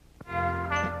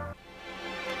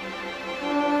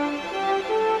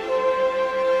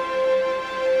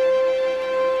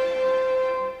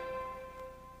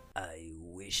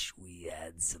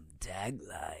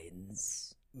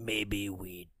taglines. Maybe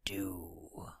we do.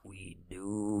 We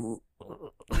do.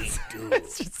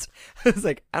 It's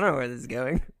like, I don't know where this is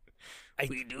going.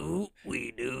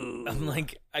 We do. I'm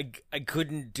like, I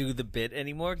couldn't do the bit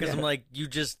anymore because I'm like, you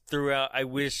just threw out I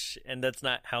wish, and that's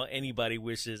not how anybody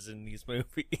wishes in these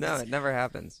movies. No, it never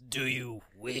happens. Do you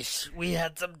wish we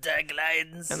had some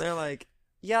taglines? And they're like,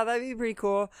 yeah, that'd be pretty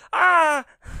cool. Ah!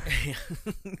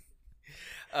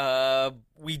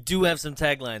 We do have some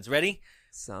taglines. Ready?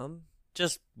 Some?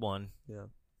 Just one. Yeah.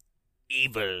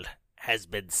 Evil has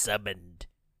been summoned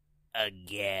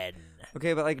again.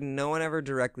 Okay, but like no one ever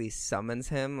directly summons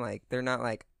him. Like they're not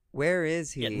like, where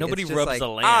is he? Yeah, nobody It's just rubs like, the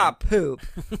lamp. Ah, poop.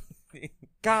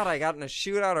 God, I got in a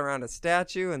shootout around a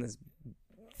statue and this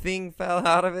thing fell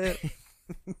out of it.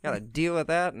 Gotta deal with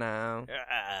that now.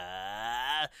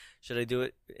 Should I do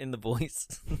it in the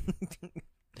voice?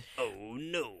 Oh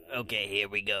no. Okay, here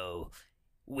we go.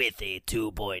 With a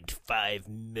 $2.5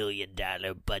 million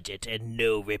budget and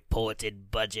no reported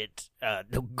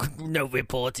no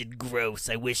reported gross.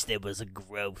 I wish there was a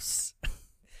gross.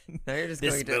 Now you're just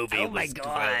This going movie to, oh my was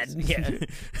God. gross. Yeah.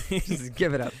 Just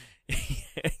give it up.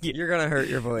 Yeah. You're gonna hurt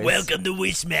your voice. Welcome to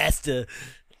Wishmaster.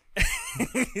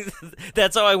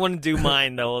 That's how I want to do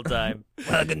mine the whole time.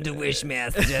 Welcome to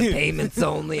Wishmaster. Payments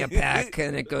only a pack,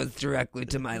 and it goes directly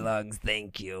to my lungs.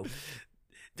 Thank you.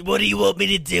 What do you want me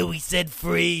to do? He said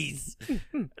freeze.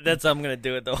 That's how I'm going to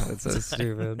do it the whole That's so time.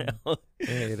 stupid. I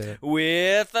hate it.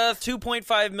 With a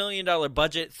 $2.5 million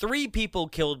budget, 3 people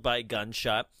killed by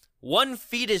gunshot, 1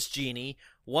 fetus genie,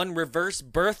 1 reverse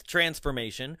birth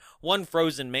transformation, 1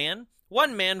 frozen man,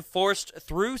 1 man forced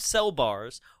through cell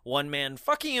bars, 1 man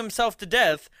fucking himself to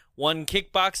death, 1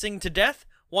 kickboxing to death,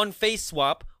 1 face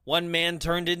swap, 1 man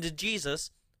turned into Jesus,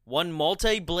 1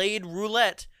 multi-blade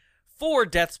roulette, 4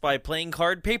 deaths by playing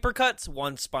card paper cuts,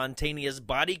 1 spontaneous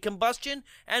body combustion,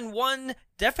 and 1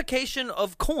 defecation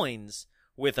of coins.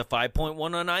 With a 5.1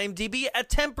 on IMDb at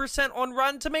 10% on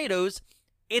Rotten Tomatoes,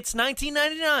 it's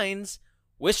 1999's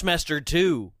Wishmaster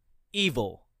 2,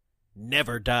 Evil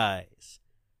Never Dies.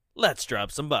 Let's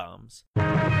drop some bombs.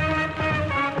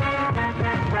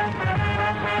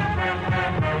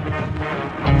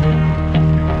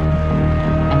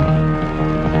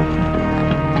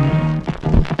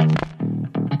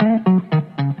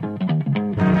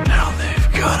 Now they've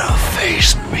gotta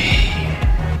face me.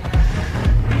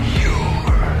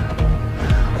 Your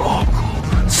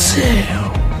Uncle Sam.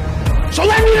 So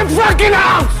let me the fucking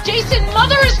house! Jason,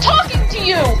 Mother is talking to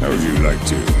you! How would you like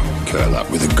to curl up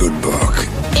with a good book?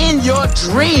 In your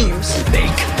dreams!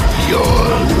 Make your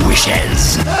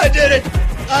wishes. I did it!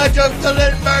 I took the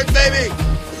Lindbergh, baby!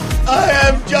 I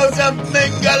am Joseph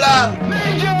Mingala!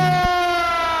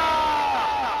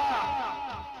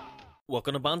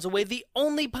 Welcome to Bombs Away, the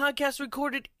only podcast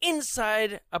recorded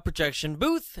inside a projection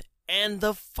booth and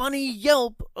the funny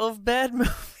yelp of bad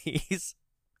movies.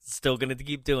 Still gonna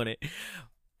keep doing it.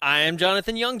 I am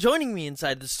Jonathan Young. Joining me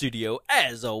inside the studio,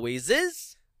 as always,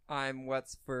 is... I'm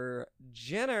what's for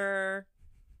Jenner.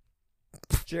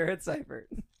 Jared Seifert.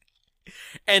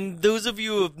 And those of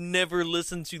you who have never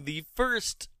listened to the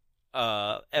first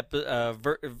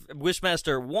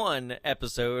Wishmaster 1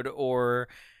 episode or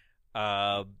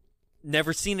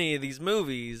never seen any of these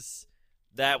movies,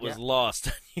 that was lost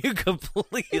on you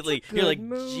completely. You're like,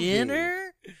 movie.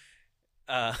 Jenner?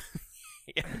 Yeah.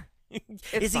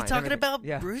 Is he fine, talking everything- about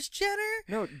yeah. Bruce Jenner?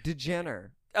 No, degener.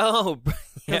 Oh,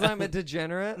 Because yeah. I'm a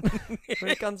degenerate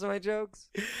when it comes to my jokes.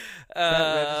 Is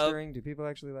that registering? Do people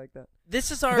actually like that?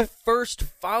 This is our first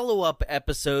follow-up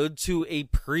episode to a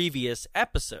previous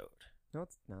episode. No,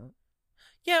 it's not.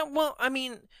 Yeah, well, I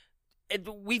mean,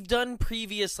 we've done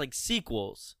previous, like,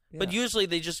 sequels, but Yeah. usually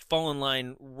they just fall in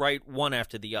line right one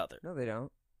after the other. No, they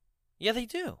don't. Yeah, they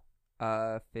do.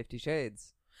 50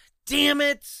 Shades. Damn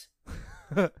it!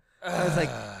 I was like,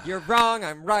 you're wrong,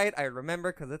 I'm right, I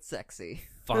remember because it's sexy.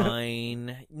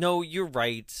 Fine. No, you're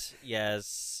right.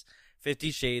 Yes.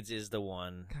 50 Shades is the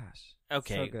one. Gosh.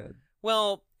 Okay. So good.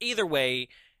 Well, either way,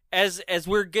 as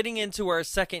we're getting into our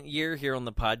second year here on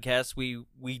the podcast, we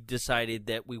decided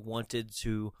that we wanted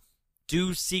to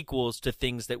do sequels to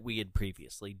things that we had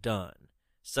previously done,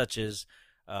 such as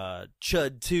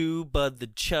Chud 2, Bud the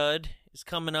Chud is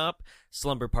coming up,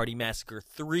 Slumber Party Massacre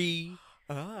 3.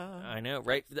 I know,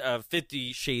 right?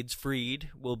 50 Shades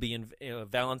Freed will be in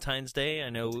Valentine's Day. I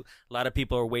know a lot of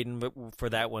people are waiting for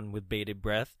that one with bated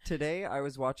breath. Today, I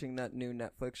was watching that new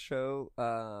Netflix show,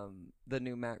 the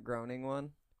new Matt Groening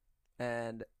one,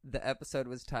 and the episode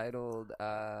was titled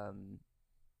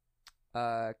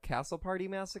Castle Party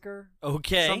Massacre.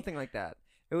 Okay. Something like that.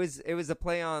 It was a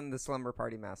play on the Slumber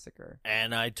Party Massacre.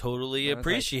 And I totally I was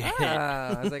appreciate like, it.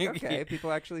 I was like, okay,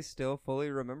 people actually still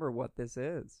fully remember what this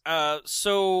is.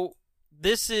 So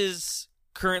this is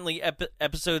currently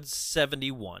episode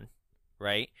 71,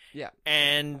 right? Yeah.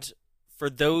 And for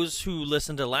those who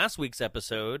listened to last week's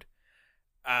episode,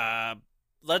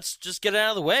 let's just get it out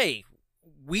of the way.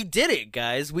 We did it,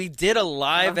 guys. We did a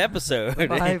live episode.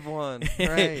 Live one,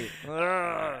 right?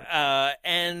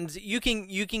 And you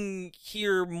can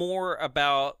hear more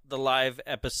about the live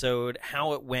episode,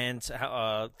 how it went,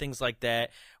 things like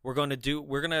that. We're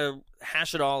gonna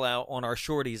hash it all out on our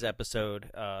Shorties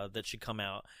episode that should come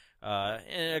out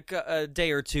in a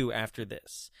day or two after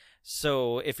this.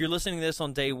 So if you're listening to this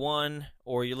on day one,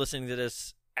 or you're listening to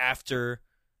this after,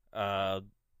 I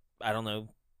don't know,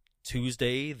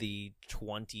 Tuesday the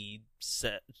 28th.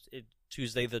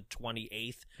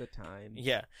 The time.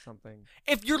 Yeah. Something.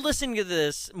 If you're listening to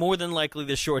this, more than likely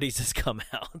the Shorties has come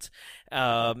out,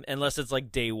 unless it's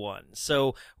like day one.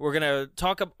 So we're going to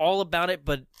talk all about it,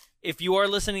 but if you are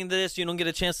listening to this, you don't get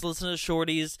a chance to listen to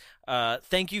Shorties,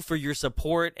 thank you for your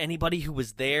support. Anybody who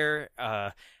was there,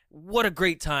 what a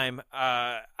great time.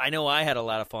 I know I had a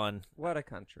lot of fun. What a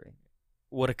country.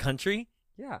 What a country?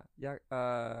 Yeah.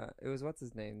 It was what's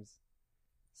his name's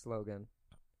slogan.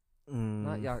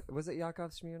 Mm. Not was it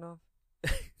Yakov Smirnoff?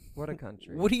 What a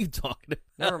country. What are you talking about?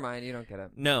 Never mind, you don't get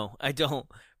it. No, I don't.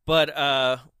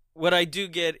 But what I do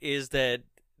get is that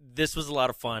this was a lot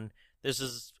of fun. This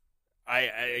is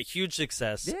a huge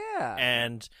success. Yeah.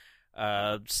 And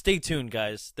stay tuned,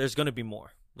 guys. There's going to be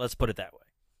more. Let's put it that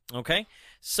way. Okay?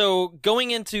 So going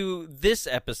into this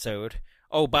episode...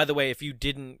 Oh, by the way, if you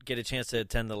didn't get a chance to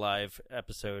attend the live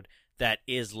episode, that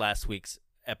is last week's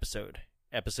episode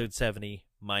 70,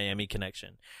 Miami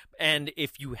Connection. And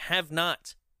if you have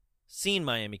not seen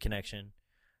Miami Connection,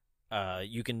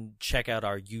 you can check out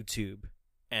our YouTube.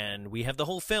 And we have the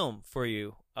whole film for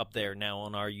you up there now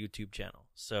on our YouTube channel.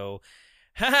 So,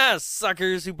 haha,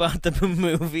 suckers who bought the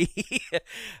movie.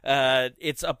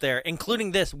 It's up there,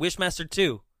 including this. Wishmaster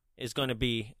 2 is going to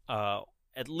be...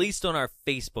 at least on our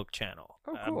Facebook channel.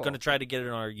 Oh, cool. I'm going to try to get it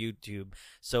on our YouTube.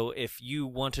 So if you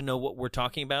want to know what we're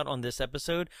talking about on this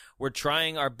episode, we're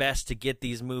trying our best to get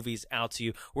these movies out to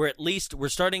you. We're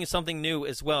starting something new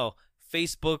as well.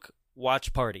 Facebook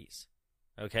watch parties.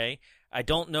 Okay? I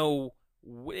don't know.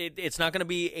 It's not going to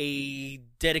be a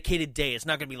dedicated day. It's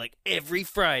not going to be like every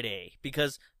Friday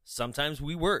because sometimes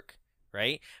we work,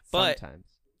 right? Sometimes.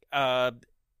 But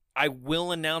I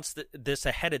will announce this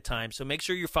ahead of time, so make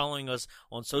sure you're following us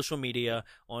on social media,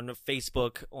 on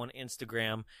Facebook, on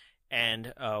Instagram,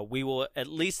 and we will at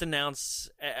least announce,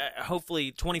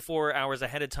 hopefully 24 hours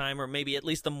ahead of time, or maybe at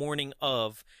least the morning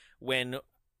of, when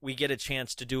we get a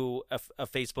chance to do a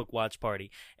Facebook watch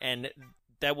party. And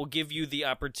that will give you the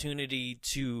opportunity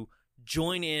to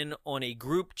join in on a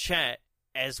group chat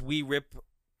as we rip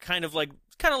kind of like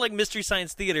Mystery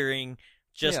Science Theatering,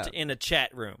 just in a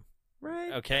chat room.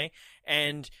 Right. Okay?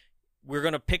 And we're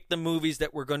going to pick the movies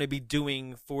that we're going to be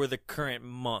doing for the current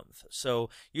month.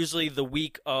 So usually the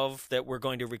week of that we're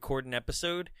going to record an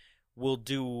episode, we'll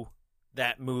do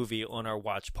that movie on our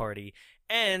watch party.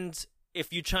 And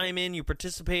if you chime in, you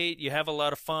participate, you have a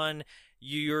lot of fun,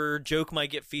 your joke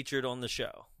might get featured on the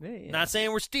show. Yeah. Not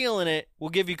saying we're stealing it. We'll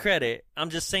give you credit.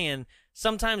 I'm just saying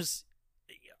sometimes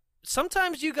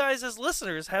you guys as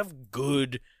listeners have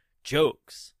good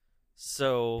jokes.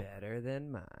 So better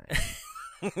than mine.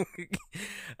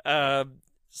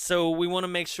 So we want to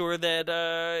make sure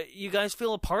that you guys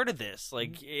feel a part of this.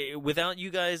 Like, without you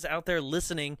guys out there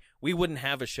listening, we wouldn't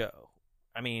have a show.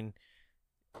 I mean,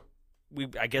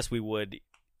 I guess we would.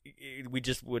 We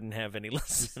just wouldn't have any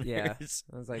listeners. Yeah.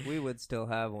 I was like, we would still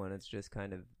have one. It's just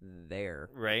kind of there.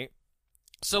 Right.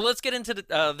 So let's get into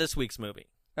this week's movie.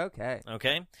 Okay.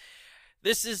 Okay.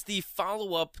 This is the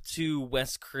follow-up to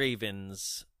Wes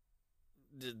Craven's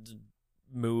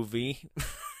movie.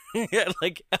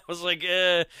 Like I was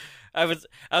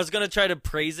gonna try to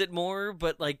praise it more,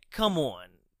 but like, come on,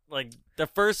 like the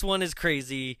first one is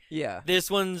crazy. Yeah, this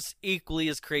one's equally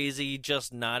as crazy,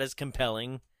 just not as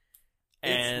compelling.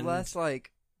 And it's less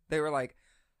like they were like,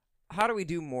 how do we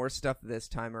do more stuff this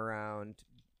time around,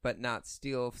 but not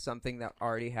steal something that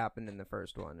already happened in the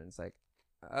first one? And it's like,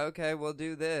 okay, we'll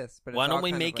do this, but why it's don't all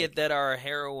we kind of make like, it that our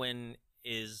heroine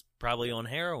is probably on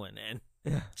heroin and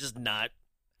just not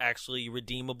actually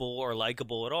redeemable or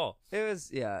likable at all. It was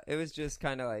just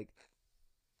kind of like,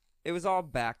 it was all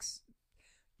backs.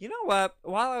 You know what?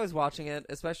 While I was watching it,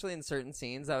 especially in certain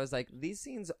scenes, I was like, these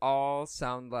scenes all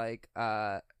sound like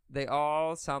they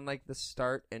all sound like the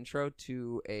start intro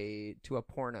to a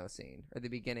porno scene, or the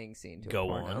beginning scene to a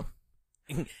porno. Go on.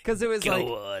 Because it was Go like,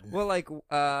 on. well, like,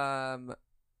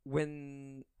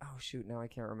 when, oh shoot, now I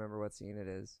can't remember what scene it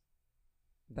is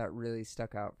that really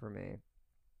stuck out for me.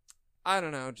 I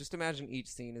don't know. Just imagine each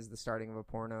scene is the starting of a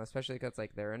porno, especially because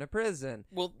like they're in a prison,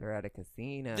 Well, they're at a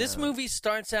casino. this movie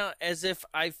starts out as if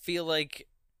I feel like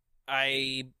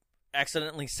I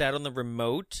accidentally sat on the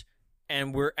remote,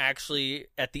 and we're actually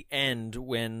at the end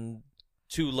when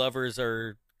two lovers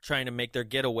are trying to make their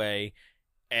getaway,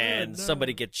 and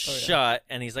somebody gets shot,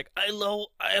 and he's like, I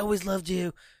always loved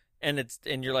you. And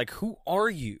you're like, who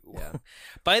are you? Yeah.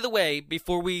 By the way,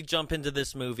 before we jump into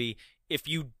this movie, if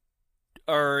you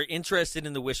are interested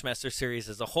in the Wishmaster series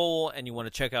as a whole and you want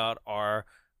to check out our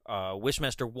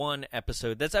Wishmaster 1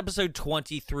 episode, that's episode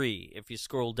 23 if you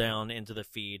scroll down into the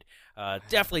feed.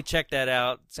 Definitely check that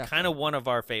out. It's kind of one of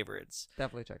our favorites.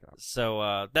 Definitely check it out.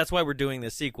 So that's why we're doing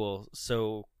the sequel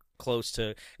so close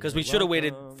to, because we should have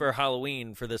waited for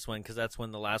Halloween for this one, because that's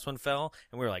when the last one fell,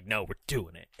 and we were like, no, we're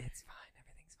doing it. It's fine.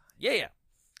 Everything's fine. Yeah.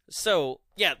 So,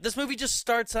 yeah, this movie just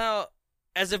starts out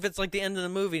as if it's like the end of the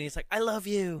movie, and he's like, I love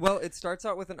you. Well, it starts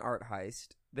out with an art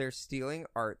heist. They're stealing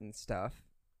art and stuff.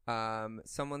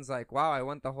 Someone's like, wow, I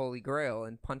want the Holy Grail,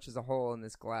 and punches a hole in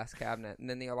this glass cabinet, and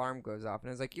then the alarm goes off, and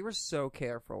I was like, you were so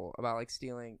careful about like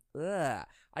stealing. Ugh.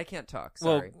 I can't talk.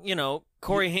 Sorry. Well, you know,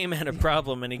 Corey Haim had a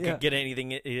problem, and he Yeah. could get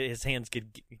anything his hands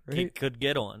could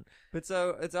get on. But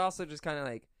so it's also just kind of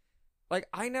like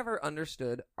I never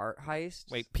understood art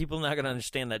heists. Wait, people are not going to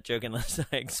understand that joke unless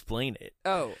I explain it.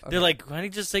 Oh, okay. They're like, why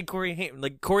did you just say Corey Haim?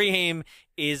 Like, Corey Haim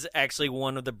is actually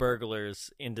one of the burglars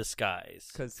in disguise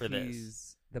because for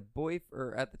he's this. the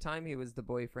or at the time he was the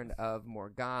boyfriend of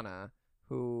Morgana,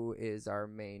 who is our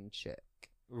main chick.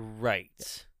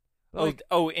 Right. Yeah. Like,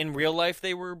 in real life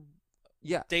they were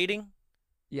yeah, dating?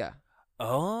 yeah.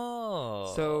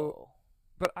 Oh. So,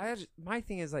 but my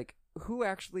thing is like, who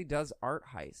actually does art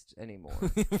heist anymore?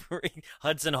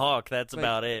 Hudson Hawk, that's Like-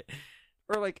 about it.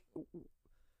 Or like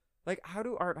how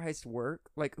do art heists work?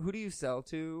 Like, who do you sell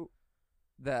to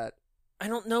that? I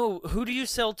don't know. Who do you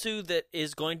sell to that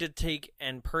is going to take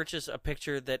and purchase a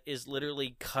picture that is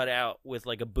literally cut out with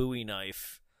like a Bowie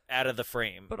knife out of the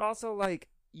frame? But also, like,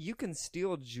 you can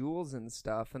steal jewels and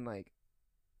stuff and like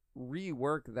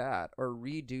rework that or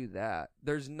redo that.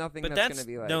 There's nothing But that's that's going to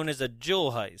be like known as a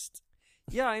jewel heist.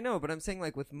 Yeah, I know, but I'm saying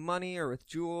like with money or with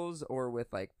jewels or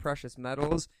with like precious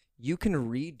metals, you can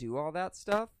redo all that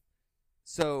stuff.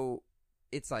 So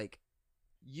it's like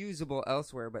usable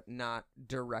elsewhere, but not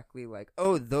directly like,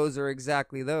 oh, those are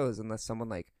exactly those, unless someone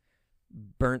like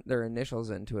burnt their initials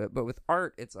into it. But with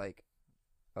art, it's like,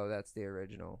 oh, that's the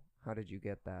original. How did you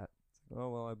get that? Oh,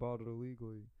 well, I bought it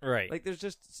illegally. Right. Like, there's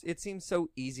just, it seems so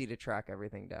easy to track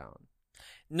everything down.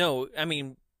 No, I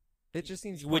mean, It just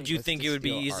seems would you pointless think to it would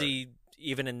be steal art. easy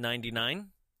even in 99?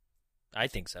 I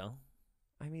think so.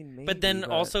 I mean, maybe. But then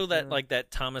also that yeah. like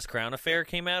that Thomas Crown affair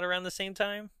came out around the same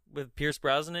time with Pierce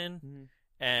Brosnan, Mhm.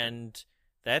 and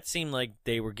that seemed like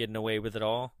they were getting away with it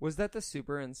all. Was that the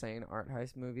super insane art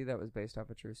heist movie that was based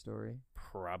off a true story?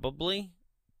 Probably.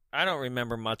 I don't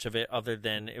remember much of it other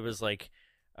than it was like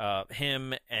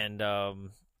him and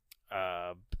damn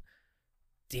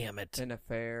it. An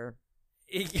affair.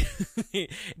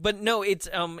 But no, it's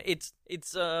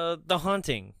The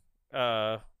Haunting.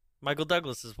 Michael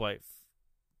Douglas's wife.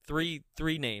 Three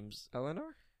names.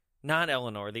 Eleanor? Not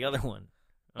Eleanor, the other one.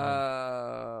 The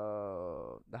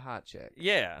hot chick.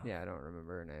 Yeah. Yeah, I don't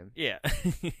remember her name. Yeah.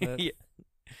 That's- Yeah.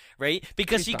 Right?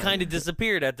 Because She's she fine. kind of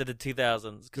disappeared after the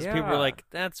 2000s. Because people were Yeah. like,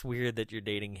 that's weird that you're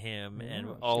dating him. And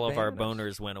Yeah, all she of our vanished.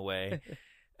 boners went away.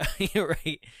 You're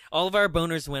right. All of our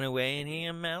boners went away and he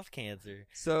had mouth cancer.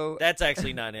 So That's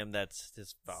actually not him. That's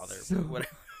his father. So- Whatever.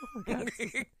 Oh my God.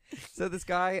 So this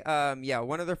guy,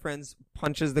 one of their friends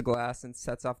punches the glass and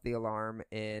sets off the alarm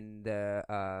in the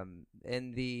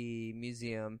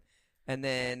museum. And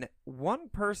then one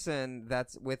person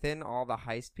that's within all the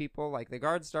heist people, like the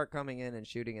guards start coming in and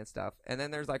shooting and stuff. And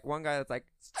then there's like one guy that's like,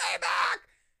 "Stay back!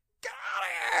 Get out of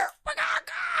here! We gotta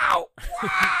go!"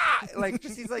 Wah! Like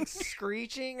just he's like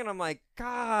screeching, and I'm like,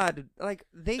 God, like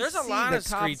they There's a see lot the of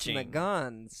cops and the screeching.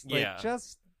 guns. Like, Yeah.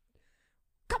 just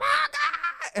come on, guy!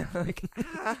 Like,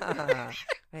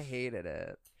 I hated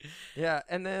it. Yeah,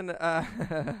 and then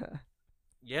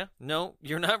Yeah. No,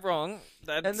 you're not wrong.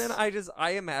 That's... and then I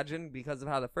imagine, because of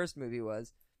how the first movie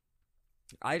was,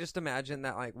 I just imagine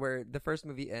that like where the first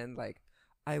movie ends, like,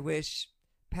 I wish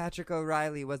Patrick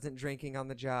O'Reilly wasn't drinking on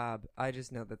the job. I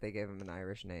just know that they gave him an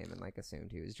Irish name and like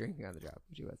assumed he was drinking on the job,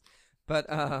 which he was. But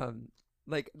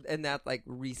like, and that like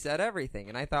reset everything.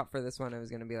 And I thought for this one it was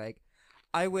gonna be like,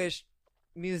 I wish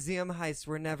museum heists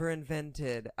were never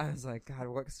invented. I was like, God,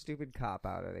 what stupid cop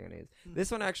out are they going to use?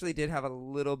 This one actually did have a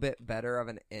little bit better of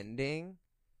an ending,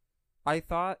 I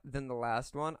thought, than the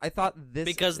last one. I thought this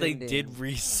because they ending- did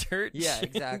research. Yeah,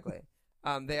 exactly.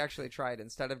 They actually tried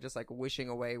instead of just like wishing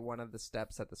away one of the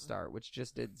steps at the start, which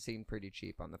just did seem pretty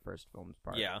cheap on the first film's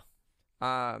part. Yeah.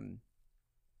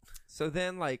 So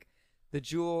then like the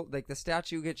jewel, like the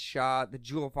statue gets shot, the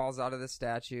jewel falls out of the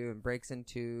statue and breaks in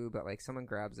two, but like someone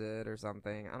grabs it or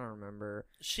something. I don't remember.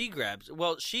 She grabs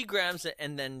it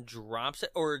and then drops it,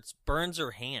 or it burns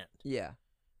her hand. Yeah.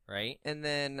 Right. And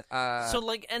then So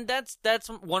like, and that's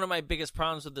one of my biggest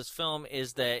problems with this film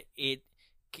is that it.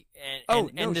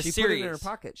 And the she series. put it in her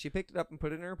pocket. She picked it up and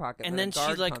put it in her pocket. And then then a guard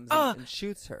she's like, comes in and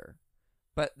shoots her.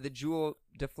 But the jewel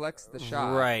deflects the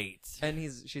shot. Right.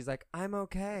 And she's like, I'm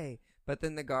okay. But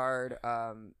then the guard,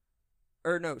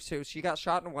 so she got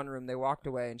shot in one room. They walked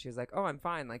away, and she was like, oh, I'm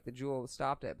fine. Like, the jewel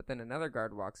stopped it. But then another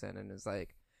guard walks in and is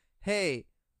like, hey,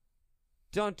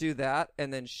 don't do that.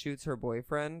 And then shoots her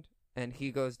boyfriend, and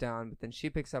he goes down. But then she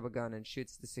picks up a gun and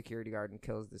shoots the security guard and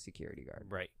kills the security guard.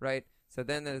 Right. Right? So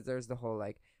then there's the whole,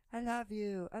 like, I love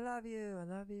you, I love you, I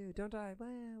love you, don't die, wah,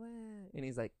 wah. And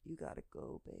he's like, you gotta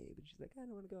go, babe. And she's like, I don't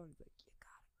want to go. And he's like, you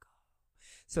gotta go.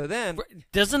 So then...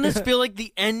 Doesn't this feel like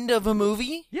the end of a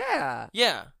movie? Yeah.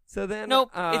 Yeah. So then...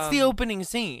 Nope, it's the opening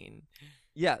scene.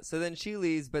 Yeah, so then she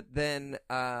leaves, but then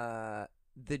the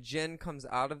Jinn comes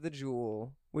out of the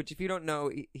jewel, which if you don't know,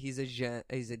 he's a Jinn,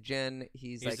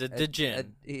 he's like a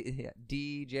Djinn. Yeah,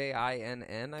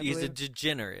 D-J-I-N-N, I He's believe. a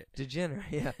degenerate. Degenerate,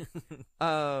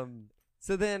 yeah.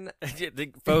 So then...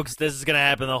 Folks, this is going to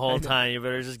happen the whole time. You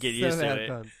better just get used to it.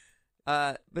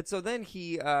 Fun. But so then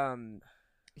he...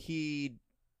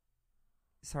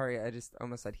 Sorry, I just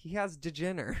almost said he has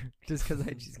degener just because I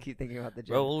just keep thinking about the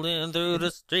gin. Rolling through the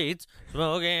streets,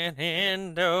 smoking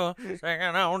Indo, singing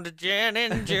on the gin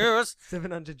and juice.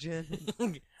 Sipping on gin.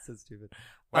 So stupid.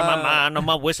 Where my mind on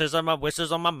my wishes and my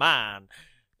wishes on my mind.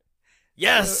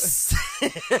 Yes.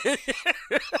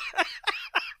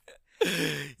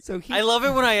 So I love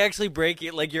it when I actually break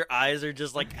it. Like your eyes are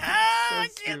just like, I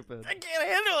stupid. can't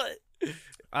handle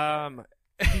it.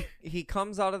 He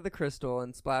comes out of the crystal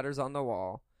and splatters on the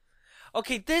wall.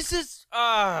 Okay, this is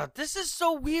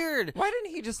so weird. Why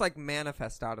didn't he just like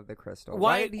manifest out of the crystal?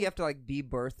 Why- Why did he have to like be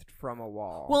birthed from a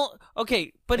wall? Well,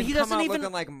 okay, but and he come doesn't out even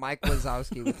looking like Mike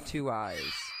Wazowski with two eyes,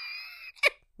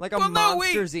 like a Well, no,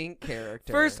 wait. Monsters Inc.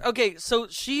 character. First, okay, so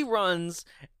she runs,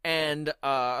 and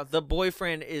the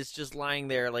boyfriend is just lying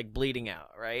there, like bleeding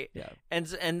out, right? Yeah.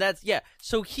 And that's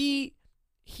So he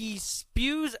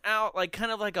spews out like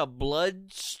kind of like a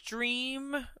blood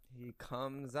stream, He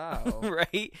comes out.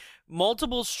 right?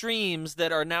 Multiple streams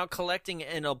that are now collecting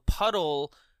in a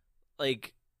puddle,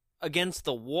 like against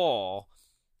the wall,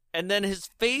 and then his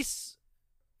face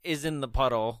is in the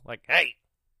puddle, like, hey.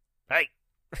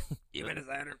 You in his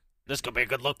ladder? This could be a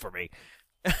good look for me.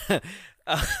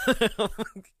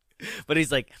 But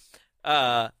he's like,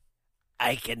 I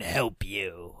can help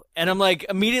you. And I'm like,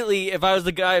 immediately, if I was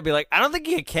the guy, I'd be like, I don't think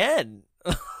you can.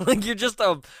 Like, you're just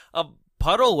a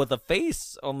puddle with a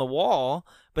face on the wall.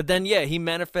 But then, yeah, he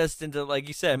manifests into, like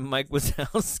you said, Mike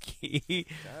Wazowski. He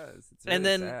does. It's And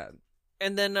really then- sad.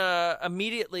 And then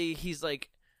immediately he's like,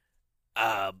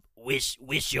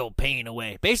 wish your pain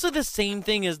away. Basically the same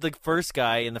thing as the first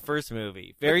guy in the first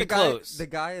movie. But Very the guy- close. The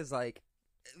guy is like,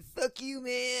 fuck you,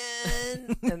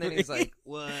 man. And then he's like,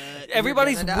 what?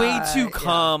 Everybody's You're gonna way die. too Yeah.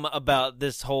 calm about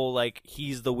this whole, like,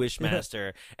 he's the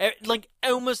Wishmaster. Like,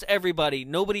 almost everybody,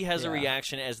 nobody has a Yeah.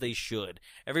 reaction as they should.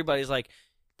 Everybody's like,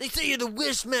 they say you're the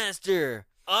Wishmaster.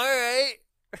 All right.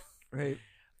 Right.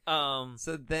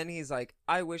 So then he's like,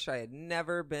 I wish I had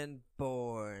never been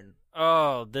born.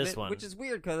 Oh, this But- one. Which is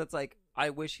weird because it's like, I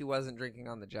wish he wasn't drinking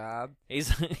on the job.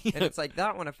 He's And it's like,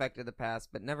 that one affected the past,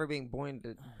 but never being born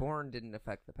didn't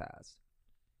affect the past.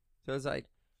 So it's like,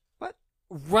 what?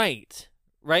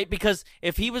 right. Because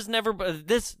if he was never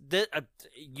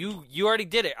you already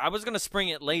did it. I was going to spring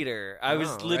it later. I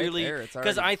was No, literally right there, it's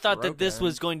because already I thought that this broken.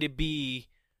 was going to be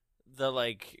the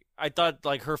like I thought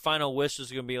like her final wish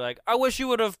was going to be like, I wish you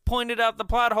would have pointed out the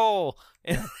plot hole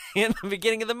in the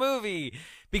beginning of the movie.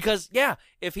 Because, yeah,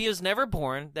 if he was never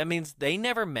born, that means they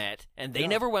never met, and they Yeah.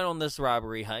 never went on this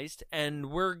robbery heist, and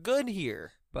we're good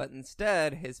here. But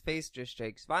instead, his face just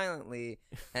shakes violently,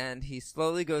 and he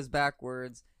slowly goes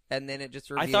backwards, and then it just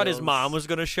reveals... I thought his mom was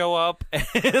going to show up, and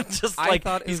just I like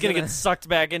thought it he's was going to gonna- get sucked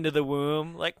back into the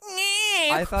womb. Like,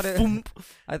 I thought it. Boom.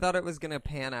 I thought it was gonna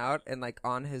pan out, and like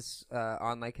on his,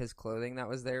 on like his clothing that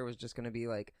was there was just gonna be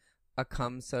like a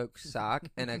cum-soaked sock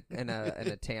and a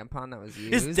tampon that was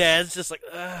used. His dad's just like,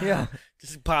 ugh. Yeah.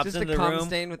 Just pops Just in a the cum room.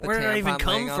 stain with the Where did I even tampon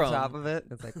come laying from? on top of it.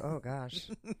 It's like, oh gosh,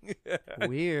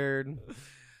 weird.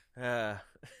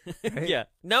 Yeah,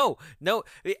 no,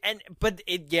 but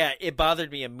it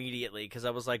bothered me immediately because I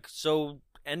was like, so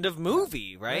end of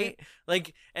movie, right?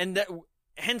 Like, and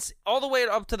hence all the way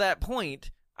up to that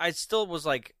point, I still was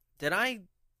like, did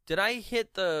I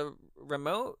hit the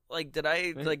remote? Like, did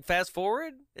I like fast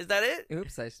forward? Is that it?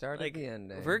 Oops, I started Like, the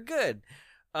ending. we're good.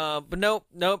 But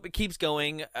nope, it keeps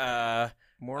going.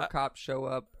 More cops show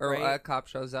up, or right. a cop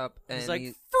shows up, and He's like,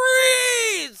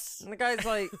 freeze! and the guy's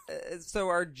like, so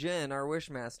our Jin, our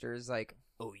Wishmaster, is like,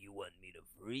 Oh, you want me to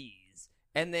freeze?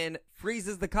 and then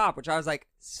freezes the cop, which I was like,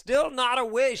 still not a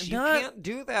wish. You Not- can't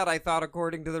do that, I thought,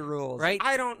 according to the rules. Right.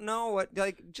 I don't know what,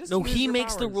 like, just No, use he your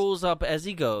makes the powers. rules up as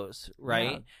he goes,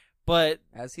 right? Yeah. But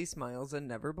As he smiles and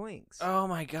never blinks. oh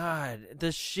my god,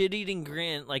 the shit-eating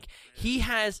grin! Like he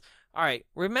has. All right,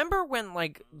 remember when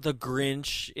like the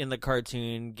Grinch in the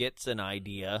cartoon gets an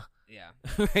idea, Yeah.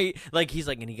 right? Like he's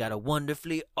like, and he got a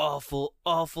wonderfully awful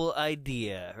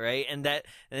idea, right? And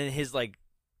his like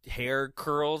hair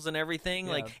curls and everything,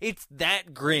 Yeah. like it's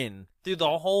that grin through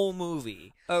the whole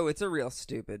movie. Oh, it's a real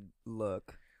stupid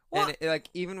look. Well- And like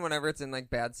even whenever it's in like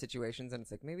bad situations, and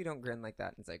it's like maybe don't grin like that.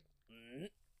 And it's like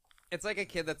it's like a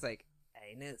kid that's like,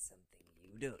 I know something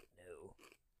you don't know.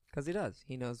 because he does.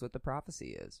 He knows what the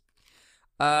prophecy is.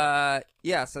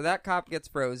 Yeah. So that cop gets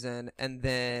frozen, and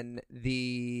then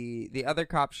the other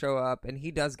cops show up, and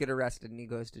he does get arrested, and he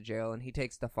goes to jail, and he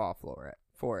takes the fall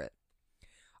for it.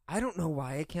 I don't know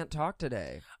why I can't talk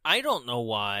today. I don't know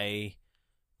why.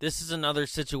 This is another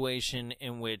situation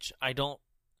in which I don't.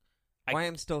 Why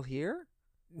I'm still here?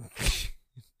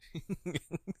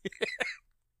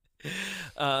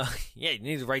 Yeah, you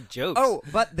need to write jokes. Oh,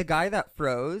 but the guy that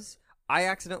froze, I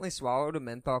accidentally swallowed a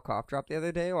menthol cough drop the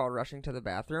other day while rushing to the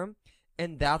bathroom,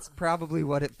 and that's probably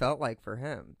what it felt like for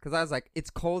him. Because I was like, it's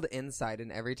cold inside,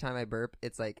 and every time I burp,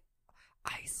 it's like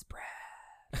ice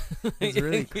breath. It's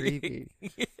really creepy.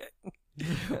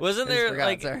 Wasn't I just there forgot,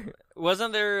 like sorry.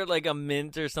 wasn't there like a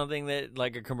mint or something that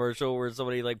like a commercial where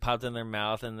somebody like popped in their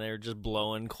mouth and they're just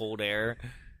blowing cold air?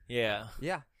 Yeah.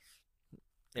 Yeah.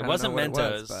 It don't wasn't know what it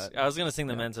Mentos. was, but- I was gonna sing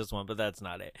the yeah. Mentos one, but that's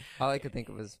not it. All I could think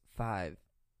of was five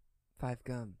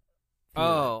gum. Feel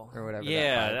Oh, it, or whatever.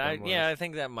 yeah, that 5 gum was. I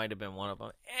think that might have been one of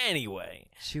them. Anyway,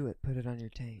 Chew it. Put it on your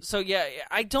taste. so yeah,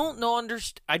 I don't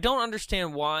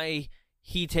understand why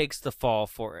he takes the fall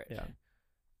for it. Yeah.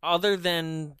 Other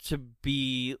than to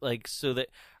be like so that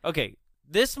okay,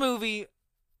 this movie.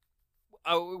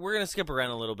 We're gonna skip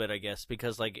around a little bit, I guess,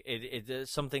 because like it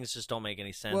some things just don't make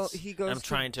any sense. Well, he goes I'm to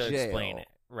trying to jail. explain it,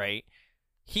 right?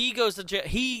 He goes to jail.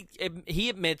 He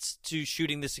admits to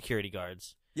shooting the security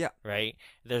guards. Yeah. Right.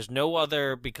 There's no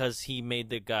other because he made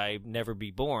the guy never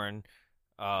be born.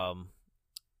 I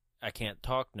can't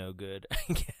talk no good.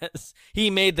 I guess he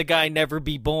made the guy never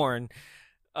be born.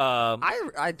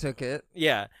 I took it.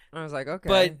 Yeah. I was like, okay.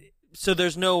 But so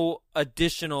there's no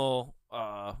additional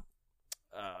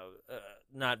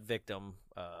not victim.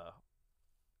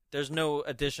 There's no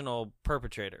additional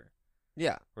perpetrator,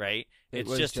 yeah, right? it It's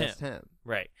was just him, him.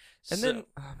 right? And So- then,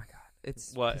 oh my god,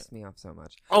 it's What? pissed me off so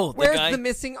much. oh, Where's guy. the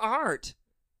missing art?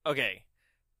 Okay,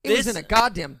 It was This- in a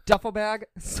goddamn duffel bag.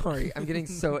 Sorry, I'm getting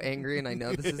so angry, and I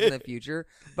know this is in the future,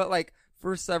 but like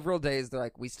for several days, they're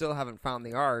like, we still haven't found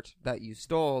the art that you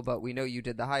stole, but we know you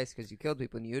did the heist because you killed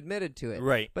people and you admitted to it.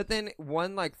 right. But then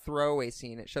one like throwaway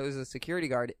scene, it shows a security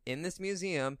guard in this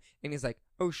museum, and he's like,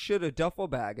 "Oh shit, a duffel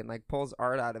bag," and like pulls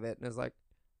art out of it, and is like,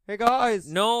 "Hey guys,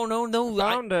 No.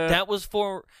 Found it.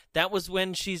 That was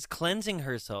when she's cleansing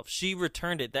herself. She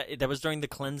returned it. That was during the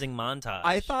cleansing montage.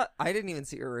 I thought I didn't even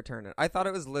see her return it. I thought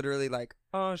it was literally like,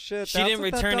 "Oh shit." she that's didn't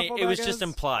what that return it. duffel It was bag just is?"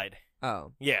 implied.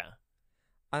 Oh, Yeah,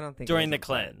 I don't think it during was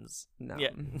the implied. cleanse. No, Yeah,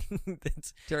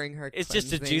 it's during her.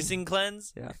 just a cleansing. juicing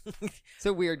cleanse. Yeah, it's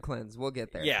a weird cleanse. We'll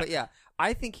get there. Yeah. But yeah,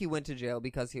 I think he went to jail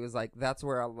because he was like, "That's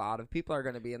where a lot of people are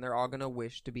going to be, and they're all going to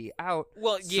wish to be out."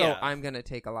 Well, yeah. So I'm going to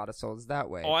take a lot of souls that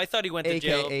way. Oh, I thought he went to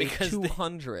jail AKA because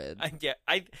 200. I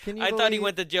Can you thought he believe-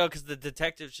 went to jail because the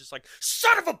detective's just like,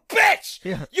 son of a bitch,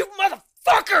 Yeah. you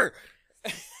motherfucker,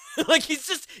 like he's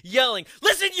just yelling,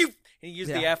 listen, you. And he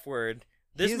used the Yeah. F word.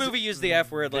 This He's movie used the F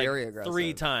word like very aggressive.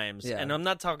 3 times, Yeah. and I'm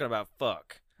not talking about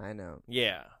fuck. I know.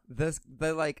 Yeah,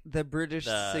 The British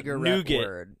the cigarette nougat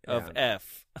word of yeah.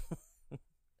 F.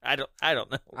 I don't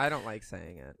know. I don't like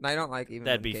saying it. And I don't like even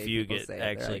That'd when be gay people fugit, say it. They're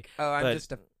actually. like, oh, I'm But-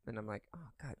 just a, and I'm like, oh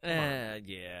god, come on.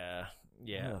 Yeah.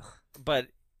 Ugh. But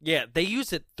yeah, they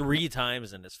use it 3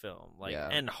 times in this film, like Yeah.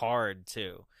 and hard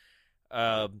too.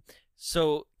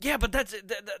 So, yeah, but that's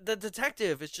the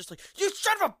detective is just like, you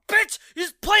son of a bitch! You're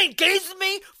just playing games with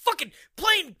me? Fucking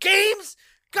playing games?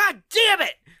 God damn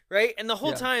it! Right? And the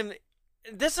whole time,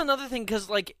 this is another thing, because,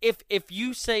 like, if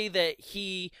you say that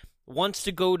he wants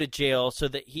to go to jail so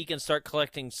that he can start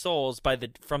collecting souls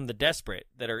from the desperate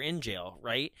that are in jail,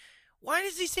 right? Why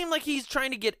does he seem like he's trying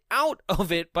to get out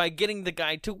of it by getting the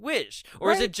guy to wish?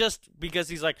 Or is it just because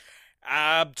he's like,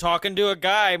 I'm talking to a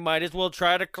guy, might as well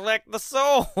try to collect the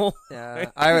soul?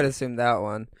 Yeah, I would assume that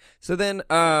one. So then,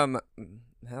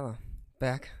 hello,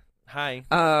 back. Hi.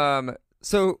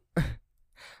 So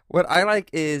what I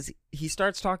like is he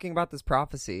starts talking about this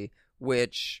prophecy,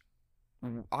 which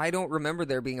I don't remember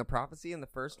there being a prophecy in the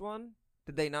first one.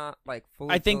 Did they not, like,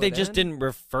 fully I think fill they it just in? didn't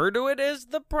refer to it as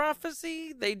the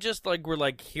prophecy. They just, like, were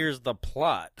like, here's the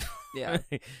plot. Yeah.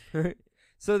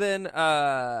 So then,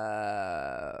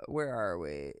 where are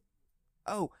we?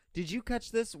 Oh, did you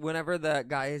catch this whenever the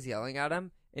guy is yelling at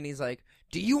him and he's like,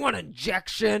 do you want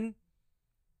injection?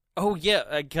 Oh,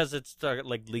 yeah, because it's,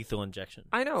 like, lethal injection.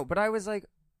 I know, but I was like,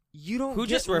 you don't Who get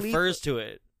just refers to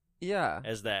it Yeah.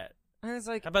 as that? I was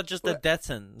like, How about just the what? death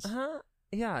sentence? huh?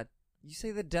 Yeah, you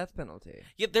say the death penalty.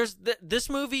 Yeah, this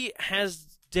movie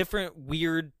has different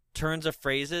weird turns of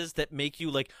phrases that make you,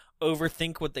 like,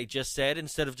 overthink what they just said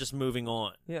instead of just moving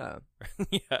on. Yeah.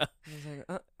 Yeah. I was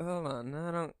like, hold on,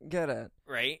 I don't get it.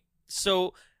 Right?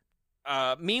 So,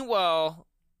 meanwhile,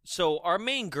 our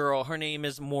main girl, her name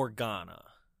is Morgana,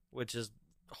 which is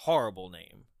a horrible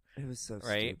name. It was so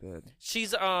Right? stupid. She's,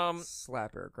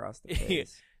 Slap her across the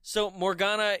face. So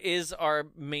Morgana is our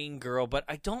main girl, but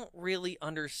I don't really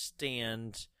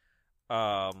understand,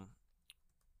 what's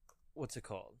it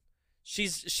called?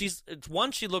 It's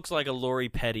one, she looks like a Lori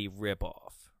Petty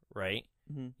ripoff, right?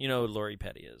 Mm-hmm. You know who Lori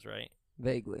Petty is, right?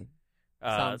 Vaguely.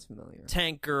 Sounds familiar.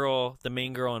 Tank Girl, the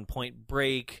main girl in Point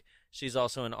Break. She's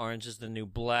also in Orange is the New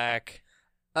Black.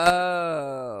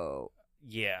 Oh.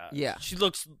 Yeah. Yeah. She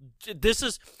looks. This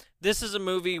is a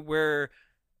movie where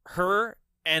her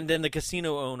and then the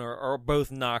casino owner are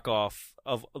both knockoff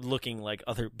of looking like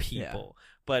other people. Yeah.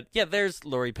 But yeah, there's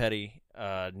Lori Petty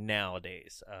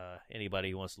nowadays. Anybody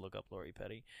who wants to look up Lori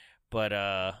Petty.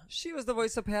 But She was the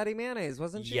voice of Patty Mayonnaise,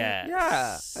 wasn't she? yes.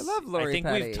 Yeah. I love Lori I think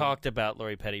Petty. we've talked about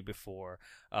Lori Petty before.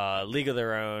 League of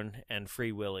Their Own and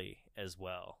Free Willy as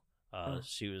well.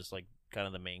 She was like kind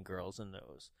of the main girls in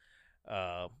those.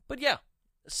 But yeah.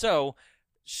 So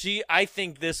I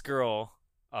think this girl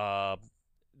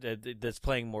that's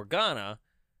playing Morgana,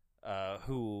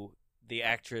 who the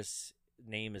actress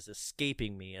name is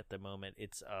escaping me at the moment.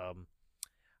 It's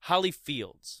Holly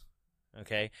Fields.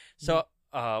 Okay, so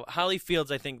Holly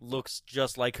Fields, I think, looks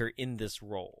just like her in this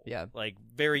role. Yeah. Like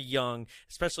very young,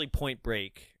 especially Point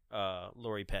Break.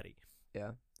 Lori Petty.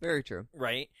 Yeah. Very true.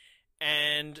 Right,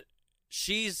 and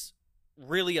she's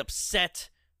really upset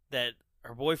that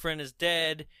her boyfriend is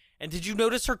dead. And did you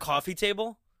notice her coffee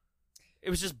table? It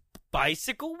was just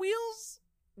bicycle wheels?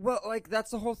 Well, like,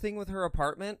 that's the whole thing with her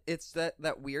apartment. It's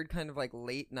that weird kind of, like,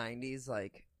 late 90s,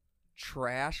 like,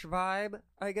 trash vibe,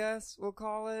 I guess we'll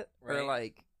call it. Right. Or,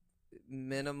 like,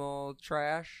 minimal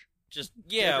trash. Just,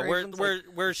 yeah, Decorations,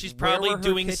 where she's Where probably were her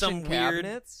doing kitchen some weird...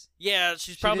 cabinets? Yeah,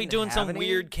 she's She probably didn't doing have some any?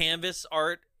 weird canvas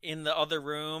art in the other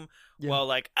room Yeah. while,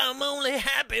 like, I'm only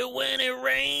happy when it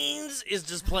rains is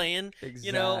just playing.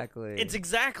 You know? Exactly. It's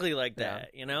exactly like Yeah. that,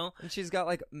 you know? And she's got,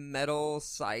 like, metal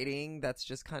siding that's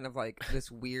just kind of, like,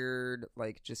 this weird,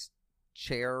 like, just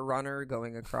chair runner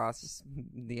going across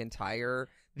the entire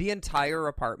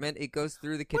apartment. It goes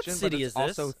through the What kitchen, city but it's is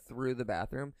this? also through the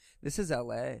bathroom. This is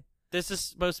L.A. This is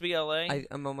supposed to be L.A.?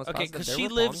 I'm almost Okay, positive because there she were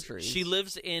palm lives trees. she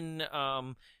lives in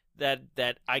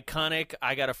that iconic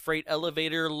I got a freight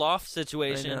elevator loft I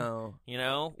situation. know. You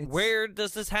know, It's- where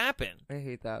does this happen? I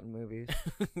hate that in movies.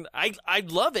 I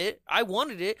love it. I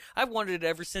wanted it. I've wanted it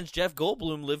ever since Jeff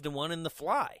Goldblum lived in one in The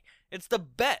Fly. It's the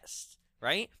best,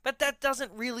 right? But that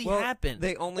doesn't really Well, happen.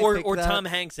 they only or picked that- Tom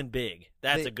Hanks in Big.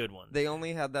 That's They- a good one. They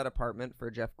only had that apartment for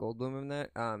Jeff Goldblum in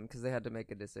that, because they had to make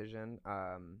a decision,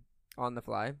 on the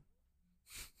fly.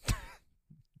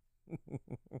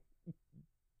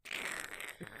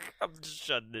 I'm just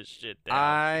shutting this shit down.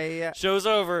 I Show's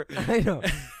over. know.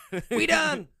 We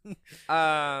done.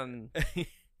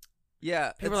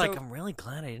 Yeah. People and are like, so I'm really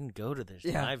glad I didn't go to this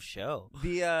Yeah. live show.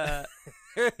 the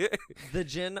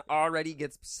Jinn already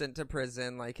gets sent to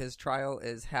prison. Like, his trial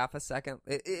is half a second.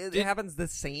 It happens the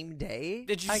same day.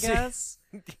 Did you I see- guess?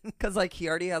 Because, like, he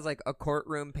already has, like, a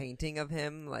courtroom painting of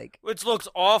him. Like, Which looks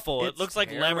awful. It It's looks like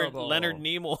Leonard terrible.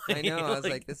 Nimoy. I know. I was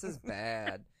like, this is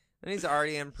bad. And he's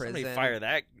already in prison. Somebody fire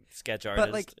that sketch artist.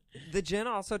 But, like, the Jinn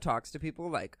also talks to people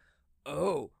like,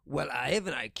 oh, well, I have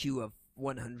an IQ of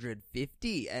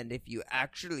 150, and if you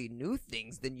actually knew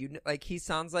things, then you like. He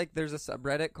sounds like there's a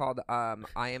subreddit called I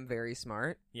am very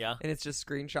smart, Yeah. and it's just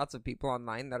screenshots of people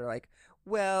online that are like,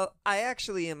 well, I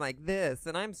actually am like this,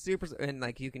 and I'm super, and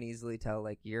like you can easily tell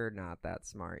like you're not that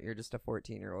smart. You're just a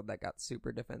 14-year-old that got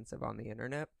super defensive on the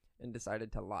internet and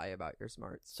decided to lie about your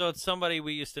smarts. So it's somebody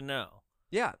we used to know.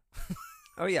 Yeah.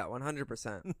 Oh yeah,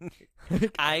 100%.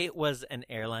 I was an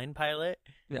airline pilot.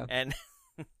 Yeah. And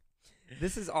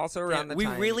This is also around the we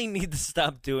time. really need to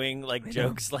stop doing like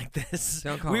jokes like this.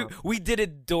 Don't call we him. we did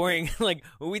it during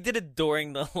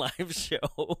the live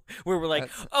show where we're like,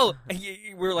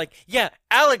 we're like, yeah,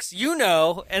 Alex, you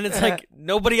know, and it's like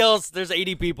nobody else. There's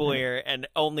 80 people here, and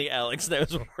only Alex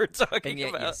knows what we're talking and yet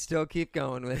you about. still keep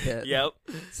going with it. Yep.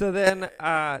 So then,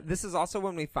 this is also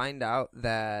when we find out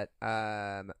that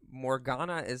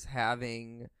Morgana is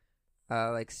having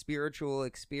like spiritual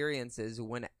experiences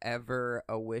whenever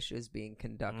a wish is being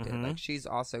conducted. Mhm. Like she's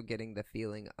also getting the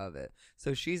feeling of it.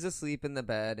 So she's asleep in the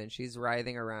bed and she's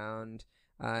writhing around.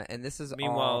 And this is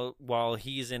Meanwhile, while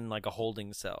he's in like a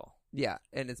holding cell. yeah,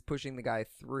 and it's pushing the guy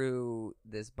through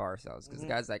this bar cells because the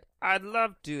guy's like, I'd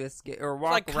love to escape or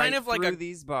walk like kind right of like through a-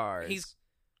 these bars. He's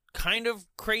kind of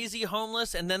crazy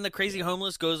homeless, and then the crazy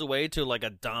homeless goes away to like a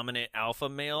dominant alpha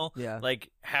male. Yeah. Like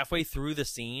halfway through the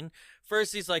scene,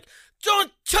 first he's like,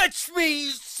 "Don't touch me, you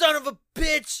son of a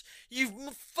bitch! You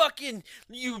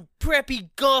preppy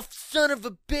golf son of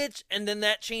a bitch!" And then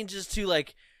that changes to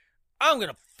like, "I'm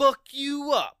gonna fuck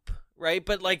you up," right?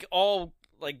 But like all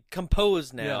like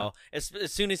composed now. As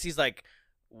soon as he's like,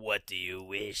 "What do you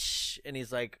wish?" And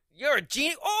he's like, "You're a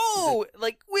genie." Oh,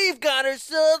 like we've got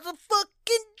ourselves a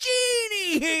fucking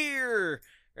genie here,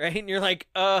 right? And you're like,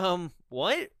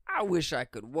 what? I wish I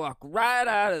could walk right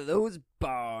out of those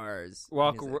bars.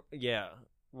 Walk, And he's like-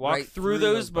 walk Right through through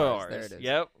those those bars. bars. There it is.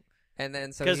 Yep. and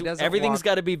then so Because he doesn't everything's walk-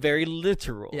 got to be very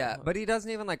literal. Yeah, but he doesn't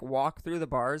even like walk through the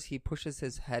bars. He pushes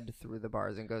his head through the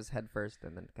bars and goes head first,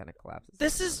 and then kind of collapses.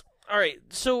 This is all right.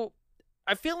 So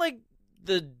I feel like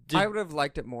I would have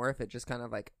liked it more if it just kind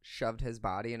of like shoved his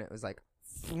body, and it was like.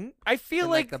 I feel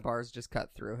and, like the bars just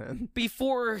cut through him.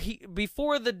 before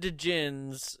the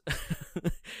Djinns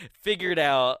figured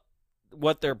out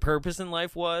what their purpose in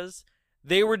life was,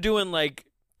 they were doing like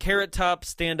Carrot Top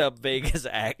stand-up Vegas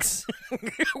acts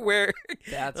where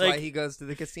That's like, why he goes to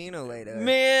the casino later.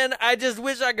 man, I just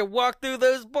wish I could walk through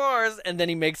those bars, and then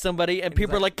he makes somebody and he's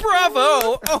people are like, like,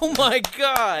 bravo, oh my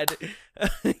god.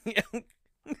 It'd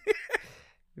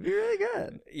be really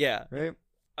good, Yeah. right?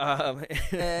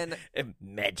 And And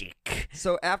magic.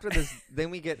 so after this, then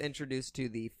we get introduced to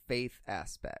the faith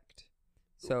aspect.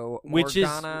 So Which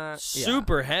Morgana, is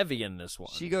super heavy in this one.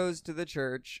 She goes to the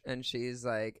church and she's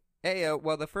like, "Hey,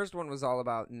 well, the first one was all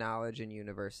about knowledge and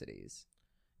universities.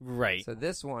 Right. So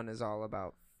this one is all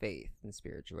about faith and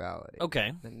spirituality.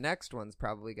 Okay. The next one's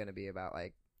probably going to be about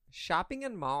like shopping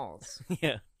in malls.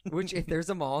 Yeah. Which, if there's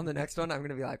a mall in the next one, I'm going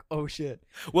to be like, oh shit.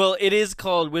 Well, it is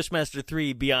called Wishmaster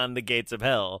 3 Beyond the Gates of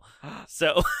Hell.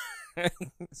 So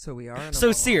So we are in a so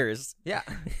mall. Sears. Yeah.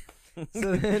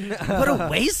 So then, What a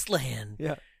wasteland.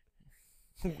 Yeah.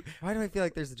 Why do I feel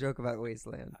like there's a joke about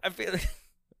Wasteland? I feel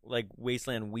like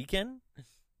Wasteland Weekend.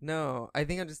 No, I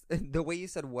think I'm just the way you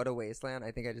said "what a wasteland."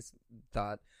 I think I just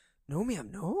thought, "No, ma'am,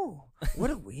 no.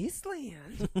 What a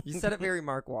wasteland." You said it very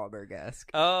Mark Wahlberg-esque.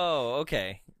 Oh,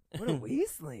 okay. What a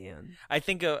wasteland. I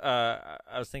think I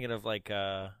was thinking of like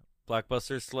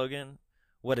Blockbuster's slogan,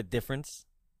 "What a difference."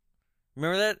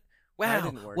 Remember that? Wow,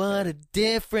 didn't work what there. a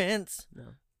difference. No.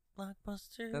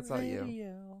 Blockbuster That's all you.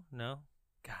 Radio. No?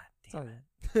 God It's all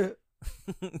damn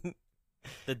it.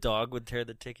 The dog would tear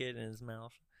the ticket in his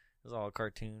mouth. It was all a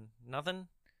cartoon. Nothing?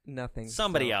 Nothing.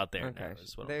 Somebody So- out there okay.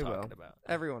 knows what They I'm talking will. about.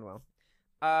 Everyone will.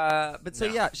 But so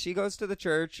No. yeah, she goes to the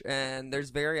church, and there's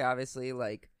very obviously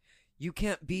like, you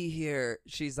can't be here.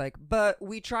 She's like, but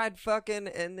we tried fucking,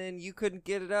 and then you couldn't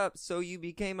get it up, so you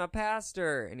became a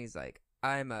pastor. And he's like,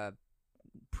 I'm a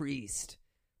priest.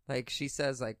 Like she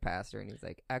says, like pastor, and he's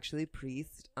like, actually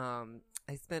priest.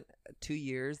 I spent 2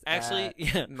 years Actually, at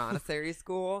yeah. Montessori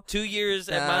school. 2 years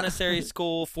at Montessori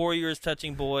school, 4 years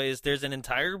touching boys. There's an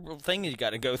entire thing you got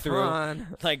to go through. Come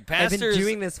on. Like I've been pastors,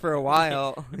 doing this for a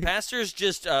while. pastors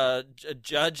just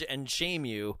judge and shame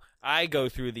you. I go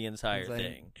through the entire It's like-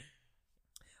 thing.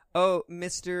 Oh,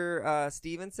 Mr.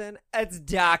 Stevenson? It's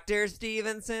Dr.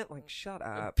 Stevenson. Like, shut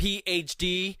up.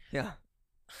 PhD. Yeah.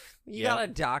 You Yeah. got a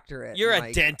doctorate. You're a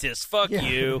Mike. dentist. Fuck Yeah.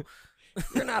 you.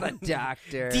 You're not a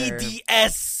doctor.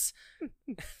 DDS.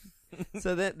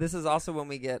 So this is also when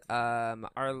we get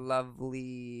our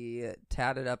lovely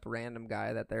tatted up random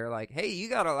guy that they're like, hey, you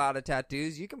got a lot of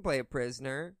tattoos, you can play a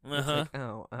prisoner. It's like,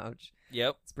 oh, ouch.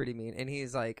 Yep. It's pretty mean. And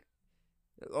he's like,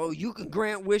 oh, you can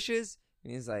grant wishes?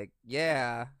 And he's like,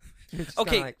 yeah. It's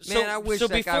Okay, like, man, I wish that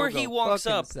guy before would he go walks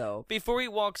fuck up, himself.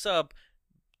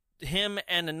 him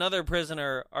and another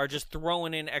prisoner are just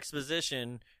throwing in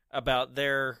exposition about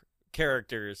their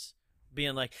characters,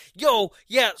 being like, yo,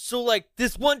 yeah, so like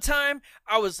this one time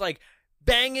I was like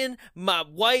banging my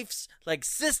wife's like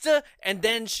sister, and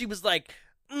then she was like,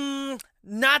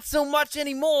 not so much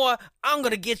anymore, I'm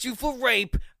gonna get you for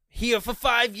rape here for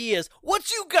 5 years, what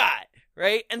you got?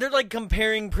 Right? And they're like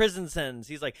comparing prison sentences.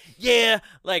 He's like, yeah,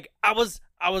 like I was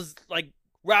like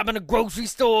robbing a grocery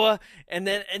store, and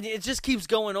it just keeps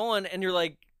going on, and you're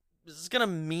like, is this gonna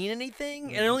mean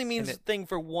anything? And it only means a thing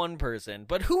for one person.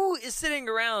 But who is sitting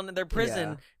around in their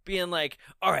prison being like,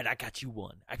 all right, I got you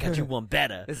one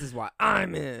better. This is why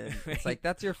I'm in. It's like,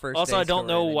 that's your first Also, day I don't story,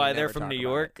 know and you why they're never from talk New about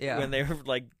York it. Yeah. when they're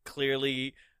like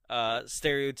clearly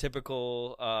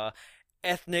stereotypical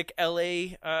ethnic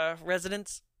LA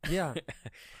residents. Yeah.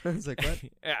 I was like, what?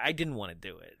 I didn't want to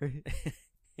do it.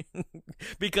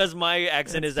 Because my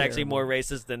accent That's is actually terrible. more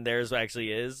racist than theirs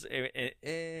actually is.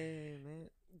 Man.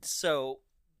 So,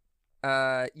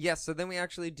 So then we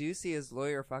actually do see his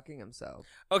lawyer fucking himself.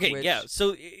 okay, Which- yeah.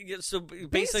 So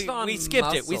basically, on we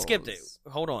skipped it. muscles.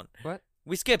 Hold on. What?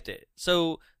 We skipped it.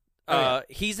 So, Oh,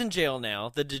 he's in jail now,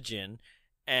 the Djinn,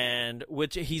 and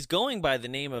which he's going by the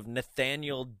name of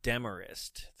Nathaniel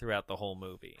Demarest throughout the whole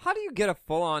movie. How do you get a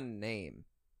full-on name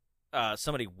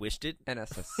Somebody wished it. and a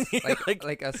Like-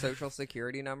 like a social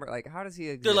security number? Like, how does he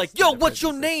exist? They're like, in yo, the what's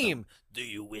your prison system? name? Do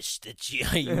you wish that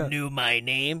you knew my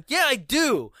name? Yeah, I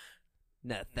do.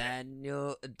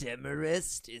 Nathaniel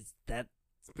Demarest, is that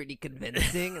pretty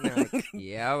convincing? And they're like,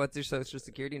 yeah, what's your social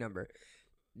security number?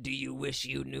 Do you wish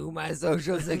you knew my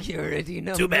social security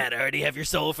number? Too bad, I already have your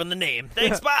soul from the name.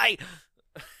 Thanks, bye.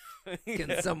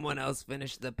 Can someone else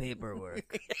finish the paperwork?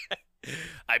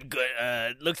 I'm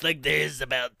good. Looks like there's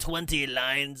about 20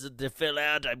 lines to fill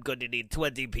out. I'm going to need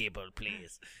 20 people,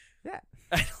 please. Yeah.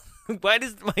 Why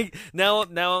does my now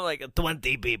I'm like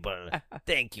 20 people?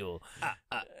 Thank you.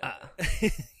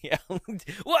 Yeah,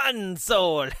 1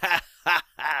 soul.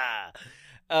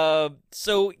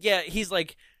 So yeah, he's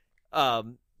like,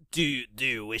 do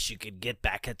you wish you could get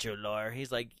back at your lawyer?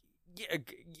 He's like, yeah.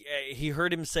 He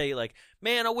heard him say like,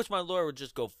 man, I wish my lawyer would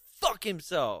just go fuck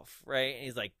himself, right? And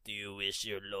he's like, do you wish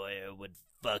your lawyer would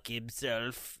fuck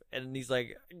himself? And he's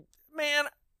like, man,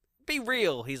 be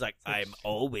real. He's like, I'm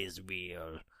always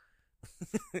real.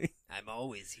 I'm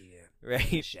always here.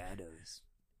 Right? Shadows.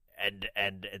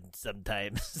 And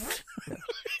sometimes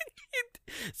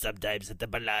at the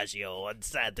Bellagio on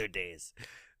Saturdays.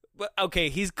 But okay,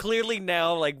 he's clearly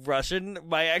now like Russian.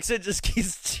 My accent just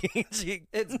keeps changing.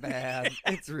 It's bad.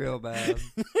 It's real bad.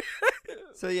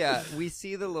 So yeah, we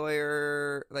see the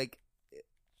lawyer like.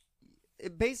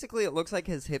 Basically, it looks like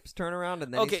his hips turn around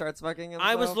and then Okay, he starts fucking himself.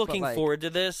 I was but, looking like, forward to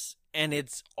this, and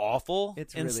it's awful.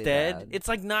 It's really instead, bad. it's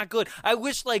like not good. I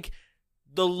wish like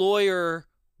the lawyer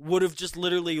would have just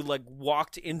literally like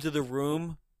walked into the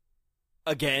room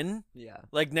again, Yeah.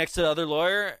 like next to the other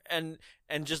lawyer, and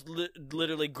just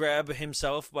literally grab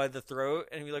himself by the throat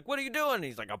and be like, "What are you doing?" And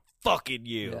he's like, "I'm fucking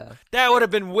you." Yeah. That would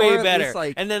have been Or way at better. least,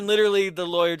 like- and then literally the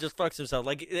lawyer just fucks himself.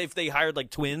 Like if they hired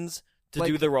like twins to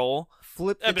Like, do the role.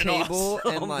 Flip the That'd been table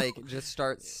awesome. and like just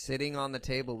start sitting on the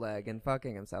table leg and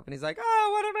fucking himself, and he's like, "Oh,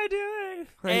 what am I doing?"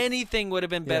 Like, Anything would have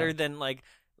been better Yeah. than like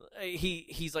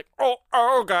he's like,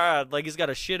 oh god, like he's got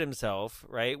to shit himself,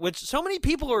 right? Which so many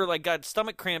people are like got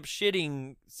stomach cramp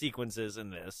shitting sequences in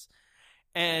this,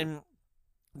 and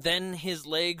then his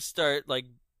legs start like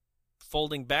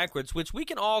folding backwards, which we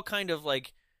can all kind of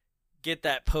like get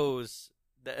that pose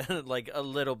that, like a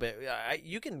little bit.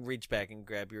 You can reach back and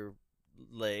grab your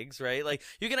legs, right? Like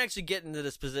you can actually get into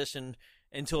this position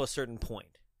until a certain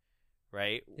point,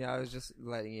 right? Yeah, I was just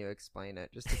letting you explain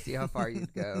it just to see how far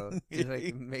you'd go to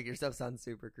like make yourself sound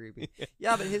super creepy.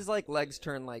 Yeah, but his like legs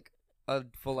turn like a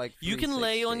full like. You can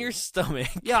lay on 360. your stomach.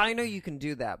 Yeah, I know you can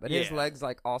do that, but his Yeah. legs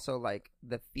like also like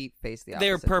the feet face the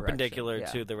They're opposite perpendicular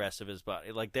direction. to the rest of his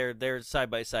body. Like they're side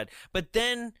by side. But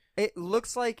then It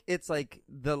looks like it's like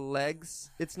the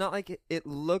legs. It's not like it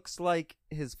looks like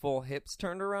his full hips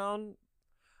turned around.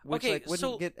 Which, okay, like, wouldn't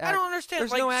so get I don't understand.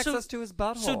 There's like, no so- access to his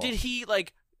butthole. So did he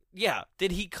like? Yeah,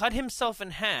 did he cut himself in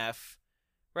half?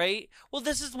 Right. Well,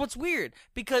 this is what's weird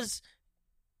because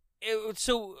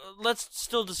So let's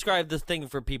still describe the thing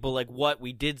for people, like what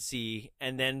we did see,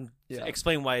 and then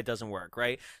explain why it doesn't work,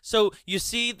 right? So you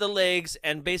see the legs,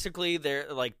 and basically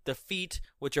they're like the feet,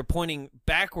 which are pointing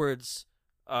backwards,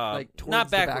 like towards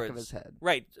not backwards, the back of his head.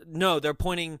 right? No, they're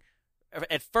pointing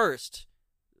at first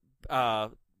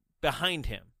behind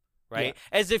him, right?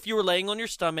 As if you were laying on your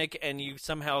stomach and you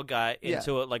somehow got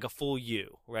into like a full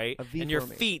U, right? A V and your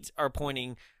formation. feet are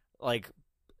pointing like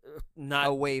not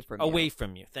away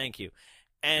from you. Thank you.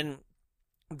 And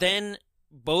then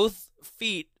both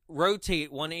feet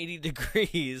rotate 180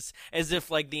 degrees as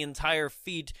if like the entire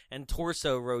feet and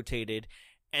torso rotated,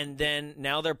 and then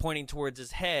now they're pointing towards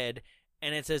his head,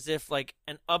 and it's as if like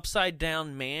an upside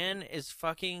down man is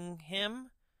fucking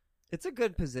him. It's a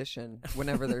good position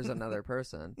whenever there's another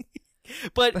person.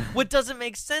 But what doesn't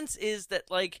make sense is that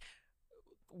like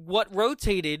what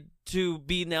rotated to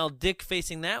be now dick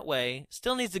facing that way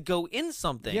still needs to go in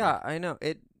something. Yeah, I know.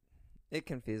 It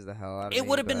confused the hell out of me. It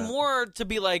would have been more to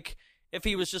be like if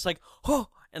he was just like, oh,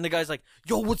 and the guy's like,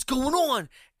 yo, what's going on?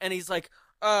 And he's like,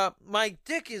 my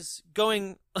dick is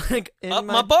going like In up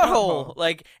my my butthole. butthole.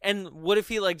 Like, and what if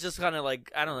he like just kind of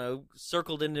like, I don't know,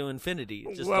 circled into infinity?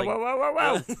 Just Whoa, like, whoa,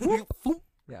 whoa, whoa.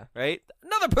 Yeah. Right?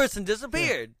 Another person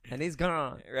disappeared. And he's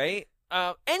gone. Right?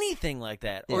 Anything like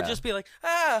that. Or Yeah. just be like,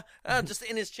 just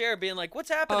in his chair being like, what's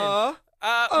happening? Uh,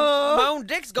 My own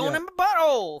dick's going yeah. in my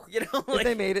butthole. You know, If like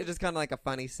they made it just kind of like a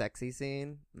funny, sexy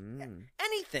scene.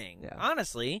 anything. Yeah.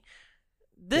 Honestly,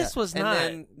 this Yeah. was and not.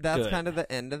 then that's good. kind of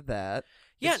the end of that.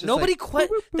 Yeah, It's just nobody. like,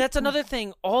 That's another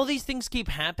thing. All these things keep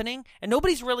happening, and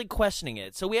nobody's really questioning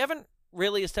it. So we haven't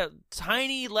really established.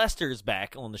 Tiny Lester's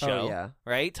back on the show. Oh, yeah.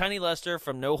 Right. Tiny Lester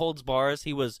from No Holds Bars.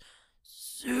 He was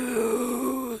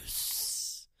Zeus.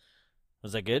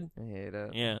 Was that good? I hate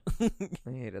it. Yeah. I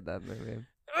hated that movie.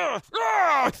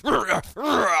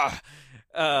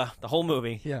 The whole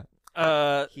movie. Yeah.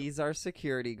 He's our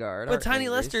security guard. But our Tiny angry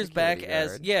Lester's back security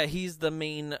as guard. he's the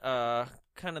main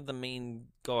kind of the main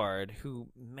guard who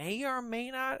may or may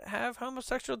not have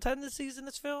homosexual tendencies in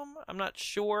this film. I'm not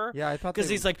sure. Yeah, I thought Because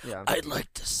they- he's like, yeah. I'd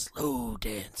like to slow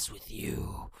dance with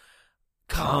you,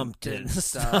 Compton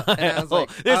style. style. And I was like,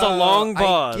 There's a long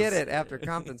pause. I get it after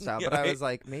Compton style, but I Right. was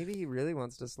like, maybe he really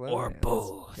wants to slow Or dance.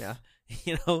 both. Yeah.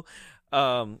 You know,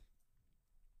 I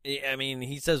mean,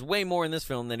 he says way more in this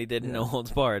film than he did in Yeah. No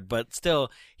Holds Barred, but still,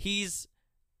 he's.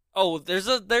 Oh, there's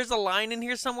a line in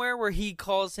here somewhere where he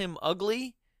calls him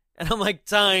ugly, and I'm like,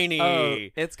 Tiny. Oh,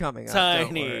 it's coming up. Don't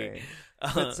Tiny. worry.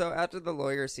 But so after the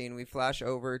lawyer scene, we flash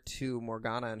over to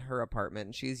Morgana in her apartment,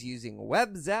 and she's using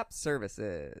WebZap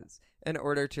services in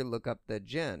order to look up the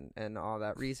djinn and all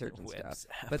that research and stuff.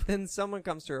 WebZap. But then someone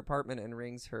comes to her apartment and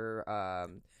rings her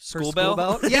School school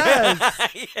bell? Yes,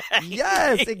 Yeah.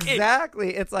 yes,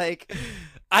 exactly. It's like,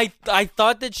 I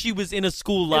thought that she was in a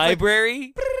school like-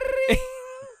 library.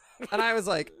 and I was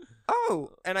like,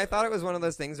 oh, and I thought it was one of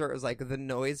those things where it was like the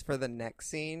noise for the next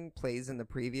scene plays in the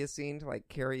previous scene to like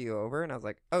carry you over, and I was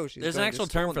like, oh, she's There's an going to actual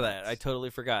term school for that. next. I totally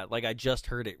forgot. Like I just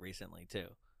heard it recently too.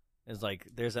 It's like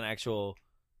there's an actual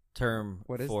term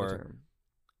What is for. the term?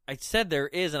 I said there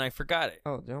is, and I forgot it.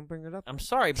 Oh, don't bring it up. I'm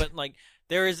sorry, but like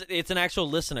there is. It's an actual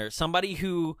listener. Somebody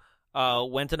who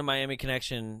went to the Miami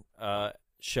Connection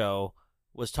show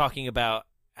was talking about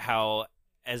how,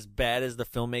 as bad as the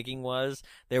filmmaking was,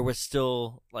 there was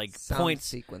still like Sound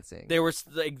points. sequencing. There was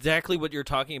exactly what you're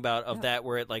talking about of that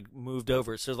where it like moved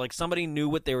over. So like somebody knew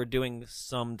what they were doing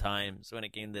sometimes when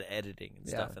it came to editing and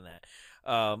stuff and that.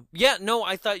 No,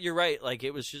 I thought you're right. Like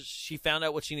it was just she found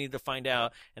out what she needed to find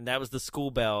out, and that was the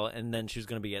school bell, and then she was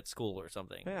going to be at school or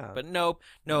something. Yeah. But nope,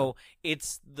 no,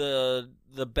 it's the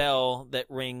bell that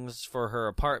rings for her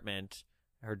apartment,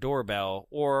 her doorbell,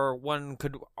 or one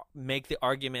could make the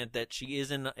argument that she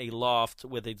is in a loft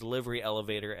with a delivery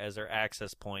elevator as her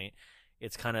access point.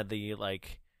 It's kind of the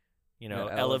like,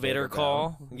 elevator elevator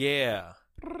call. bell. Yeah.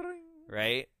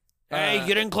 Right? Hey,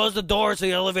 you didn't close the door, so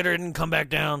the elevator didn't come back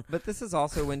down. But this is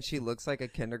also when she looks like a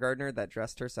kindergartner that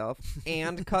dressed herself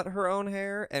and cut her own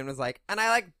hair and was like, and I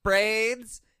like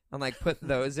braids, and like put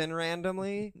those in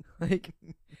randomly. Like,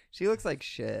 she looks like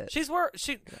shit.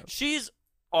 She's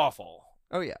awful.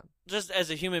 Oh yeah. Just as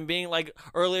a human being, like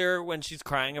earlier when she's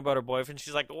crying about her boyfriend,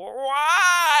 she's like,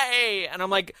 why? And I'm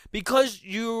like, because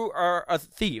you are a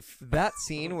thief. That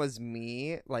scene was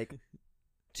me like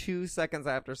 2 seconds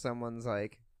after someone's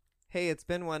like, hey, it's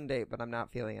been one date, but I'm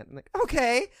not feeling it. I'm like,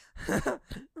 okay.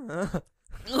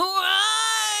 Why?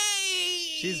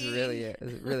 She's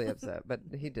really upset, but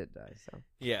he did die, so.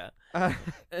 Yeah.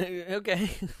 Okay.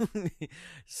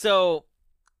 So,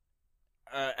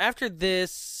 after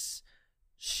this,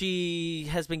 she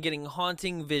has been getting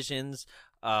haunting visions,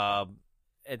 and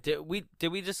did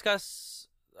we discuss?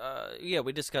 Yeah,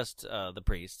 we discussed the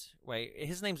priest. Wait,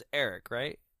 his name's Eric,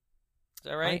 right? Is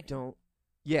that right? I don't.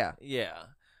 Yeah. Yeah.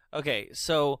 Okay,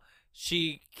 so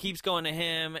she keeps going to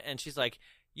him, and she's like,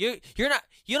 You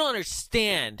don't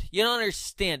understand. You don't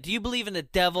understand. Do you believe in the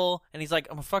devil? And he's like,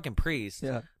 I'm a fucking priest.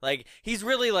 Yeah. Like, he's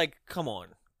really like, come on.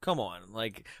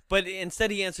 Like, but instead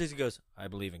he answers, he goes, I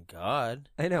believe in God.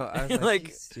 I know. I was Like,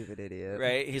 you stupid idiot.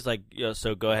 Right? He's like, yeah,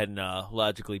 so go ahead and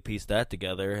logically piece that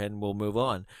together and we'll move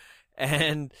on.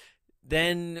 And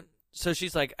then, so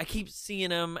she's like, I keep seeing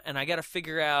him and I got to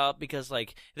figure out, because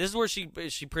like, this is where she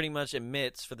pretty much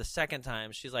admits for the second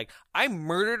time. She's like, I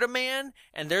murdered a man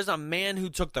and there's a man who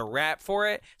took the rap for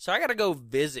it. So I got to go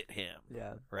visit him.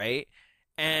 Yeah. Right?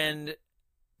 And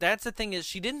that's the thing, is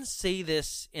she didn't say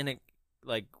this in a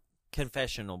like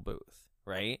confessional booth,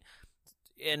 right?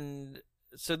 And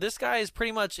so this guy is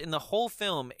pretty much in the whole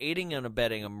film aiding and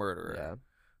abetting a murderer. Yeah.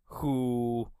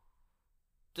 Who,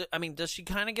 I mean, does she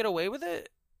kind of get away with it?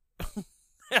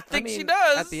 I think she mean,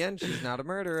 does. At the end, she's not a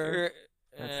murderer.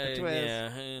 That's the twist.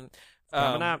 Yeah. And,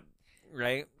 Coming up.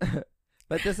 Right?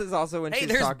 But this is also when Hey,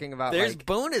 she's talking about there's like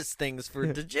bonus things for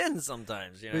Djinn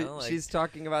sometimes, you know? Like, she's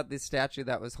talking about the statue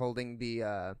that was holding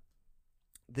the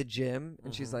gem,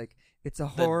 and she's like, "It's a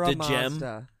Hora the gem?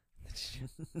 Mazda."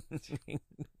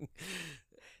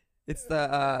 It's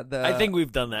the I think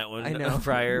we've done that one I know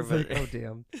prior, It's but like, oh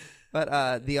damn.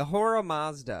 But the Ahura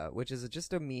Mazda, which is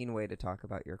just a mean way to talk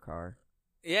about your car.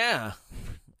 yeah,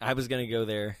 I was gonna go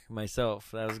there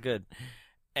myself. That was good.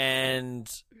 And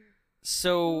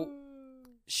so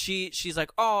she's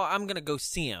like, "Oh, I'm gonna go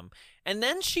see him," and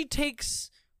then she takes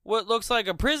what looks like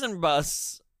a prison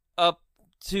bus up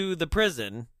to the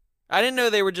prison. I didn't know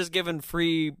they were just giving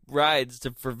free rides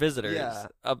for visitors. Yeah.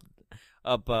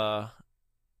 up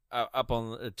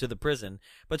on to the prison.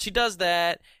 But she does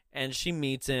that, and she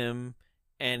meets him,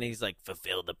 and he's like,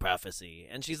 fulfill the prophecy.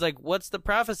 And she's like, what's the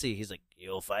prophecy? He's like,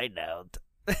 you'll find out.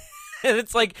 And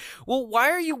it's like, well, why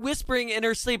are you whispering in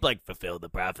her sleep like, fulfill the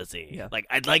prophecy? Yeah. Like,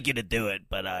 I'd like you to do it,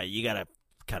 but you gotta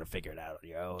kind of figure it out on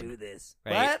your own. Do this.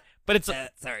 Right? What? But it's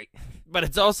Sorry. but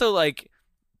it's also like,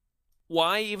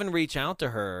 why even reach out to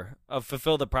her of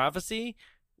fulfill the prophecy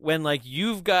when like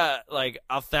you've got like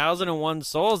 1,001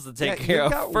 souls to take Yeah, care you've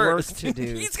of got work first? to do,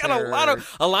 He's got a sir. lot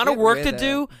of Get work to with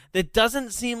do. it. That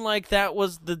doesn't seem like that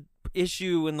was the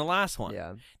issue in the last one.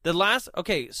 Yeah.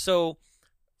 Okay, so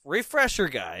refresher,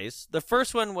 guys. The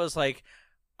first one was like,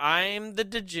 I'm the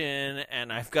Djinn,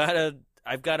 and I've got to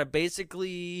I don't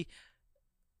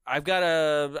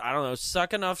know,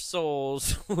 suck enough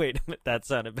souls. Wait a minute, that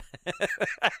sounded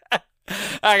bad.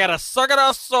 I gotta suck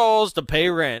enough souls to pay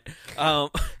rent. No,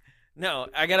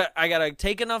 I gotta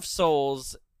take enough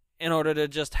souls in order to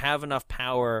just have enough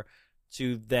power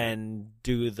to then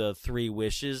do the 3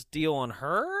 wishes deal on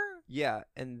her. Yeah,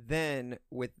 and then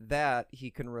with that,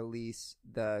 he can release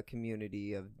the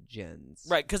community of Djinns.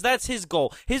 Right, because that's his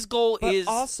goal. His goal But is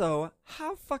also,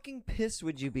 how fucking pissed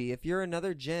would you be if you're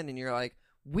another Djinn and you're like,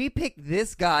 we picked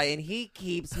this guy and he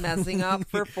keeps messing up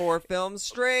for 4 films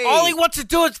straight. all he wants to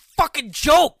do is fucking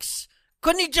jokes.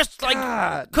 Couldn't he just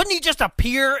God. Couldn't he just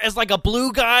appear as like a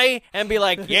blue guy and be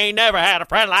like, "You ain't never had a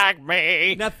friend like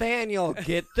me"? Nathaniel,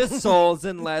 get the souls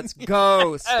and let's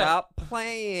go. Stop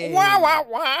playing. Wah wah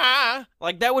wah!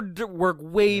 Like that would work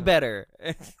way better,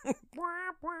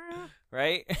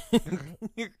 right?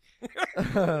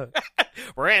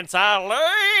 We're inside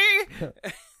LA.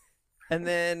 And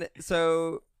then,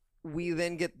 so we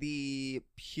then get the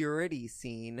purity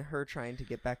scene, her trying to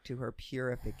get back to her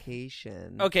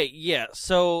purification. Okay, yeah.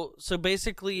 So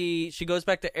basically, she goes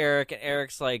back to Eric, and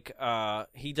Eric's like,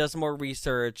 he does more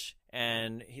research,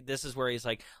 and this is where he's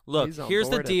like, look, He's on here's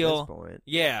the board at this deal. point.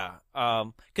 Yeah,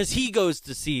 because he goes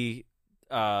to see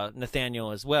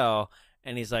Nathaniel as well,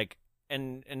 and he's like,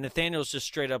 and Nathaniel's just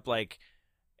straight up like,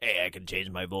 hey, I can change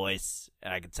my voice,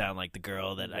 and I can sound like the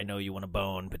girl that I know you want to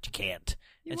bone, but you can't.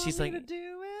 You and want she's me like, to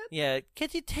do it? yeah,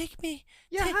 could you take me?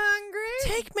 You Take- hungry?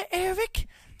 Take me, Eric.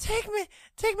 Take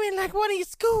me like one of your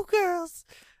schoolgirls.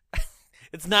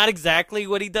 It's not exactly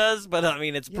what he does, but I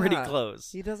mean, it's pretty Yeah.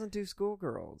 close. He doesn't do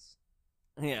schoolgirls.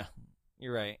 Yeah,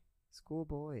 you're right.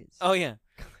 Schoolboys. Oh, yeah.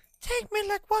 Take me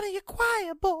like one of your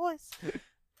choir boys.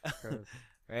 Gross.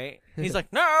 Right? He's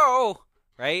like, no!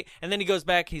 Right? And then he goes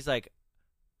back, he's like,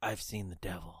 I've seen the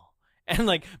devil. And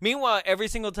like, meanwhile, every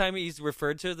single time he's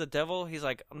referred to as the devil, he's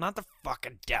like, I'm not the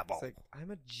fucking devil. It's like,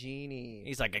 I'm a genie.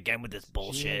 He's like, again with this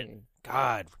bullshit. Genie.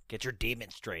 God, get your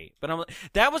demon straight. But I'm like,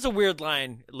 that was a weird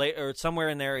line, or somewhere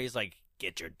in there. He's like,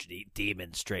 get your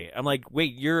demon straight. I'm like,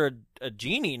 wait, you're a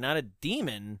genie, not a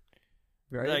demon.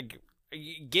 Right? Like,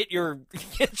 get your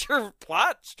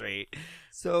plot straight.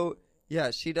 So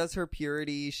yeah, she does her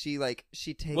purity. She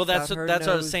takes. Well, that's out her what I was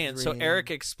nose saying. So ring.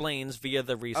 Eric explains via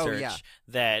the research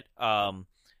that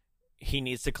he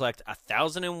needs to collect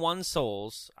 1,001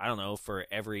 souls. I don't know, for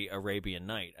every Arabian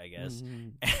Night, I guess,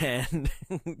 and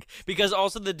because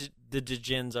also the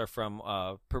djinns are from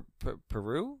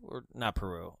Peru, or not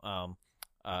Peru,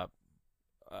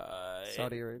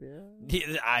 Saudi Arabia.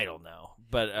 I don't know,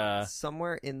 but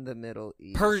somewhere in the Middle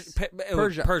East.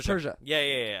 Persia.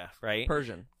 Yeah, right.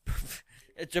 Persian.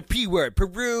 It's a P word.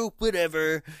 Peru,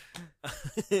 whatever.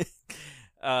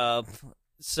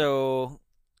 So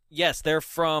yes, they're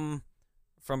from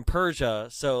Persia,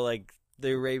 so like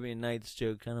the Arabian Nights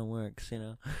joke kind of works,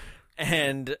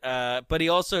 And but he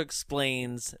also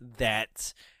explains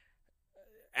that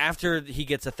after he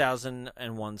gets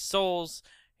 1,001 souls,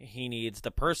 he needs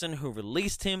the person who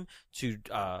released him to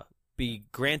be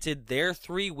granted their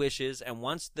 3 wishes, and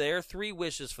once their 3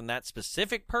 wishes from that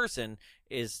specific person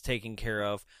is taken care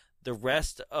of, the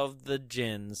rest of the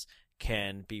jinns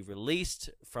can be released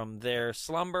from their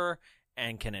slumber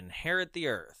and can inherit the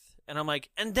earth. And I'm like,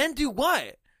 and then do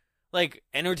what? Like,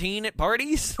 entertain at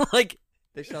parties? Like,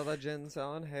 they shall the jinns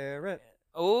inherit.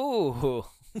 Oh.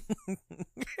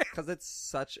 Because it's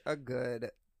such a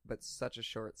good, but such a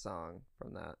short song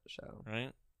from that show.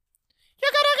 Right?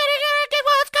 You're gonna get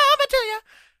what's coming to you.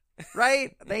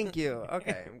 Right? Thank you.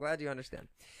 Okay, I'm glad you understand.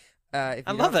 If you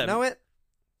I love don't it. know it,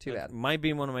 too It bad. might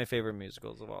be one of my favorite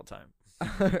musicals of all time.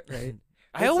 Right.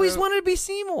 I always wanted to be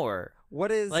Seymour.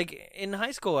 What is Like, in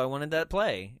high school, I wanted that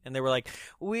play. And they were like,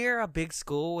 we're a big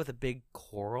school with a big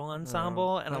choral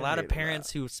ensemble. And a I lot of hated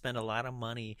parents who spend a lot of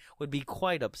money would be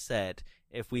quite upset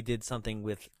if we did something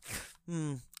with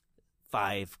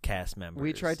 5 cast members.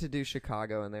 We tried to do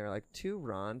Chicago, and they were like, too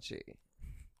raunchy.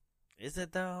 Is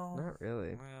it, though? Not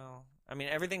really. Well, I mean,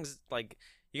 everything's like,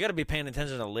 you got to be paying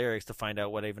attention to the lyrics to find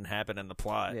out what even happened in the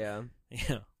plot. Yeah.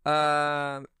 Yeah.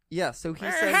 Yeah, so he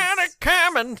I says... had it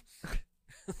coming.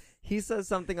 He says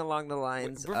something along the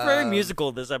lines We're very of,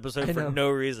 musical this episode I for know. no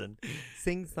reason.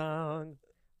 Sing song.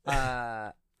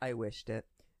 I wished it.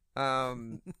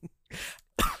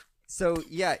 So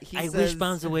yeah, he I says, wish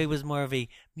Bombs Away was more of a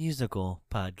musical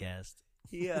podcast.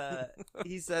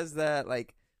 he says that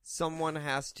like someone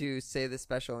has to say the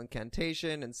special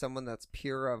incantation, and someone that's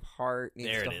pure of heart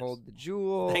needs There it to is. hold the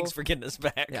jewel. Thanks for getting us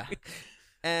back. Yeah.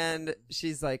 And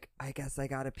she's like, I guess I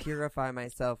gotta purify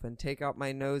myself and take out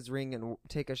my nose ring and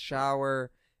take a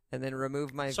shower and then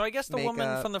remove my So I guess the woman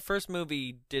makeup. from the first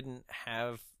movie didn't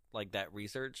have like that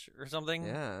research or something.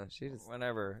 Yeah, she just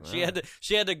Whatever. Wow.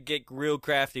 She had to get real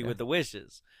crafty with the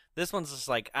wishes. This one's just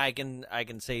like I can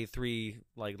say 3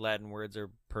 like Latin words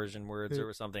or Persian words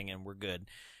or something and we're good.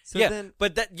 So yeah, then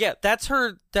but that's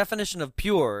her definition of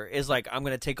pure is like I'm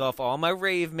gonna take off all my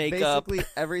rave makeup.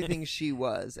 basically everything she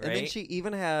was. And then Right? she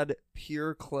even had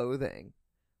pure clothing.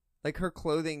 Like her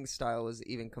clothing style was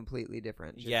even completely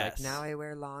different. She's Yes. like, now I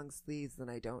wear long sleeves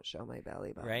and I don't show my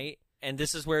belly button. Right? And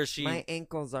this is where she My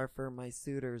ankles are for my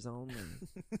suitors only.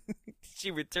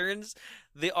 she returns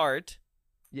the art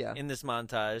Yeah. in this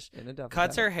montage, In a duffel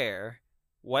cuts bag. her hair,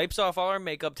 wipes off all her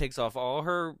makeup, takes off all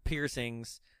her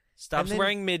piercings, stops And then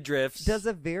wearing midriffs. Does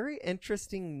a very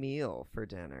interesting meal for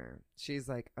dinner. She's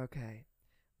like, okay,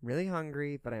 I'm really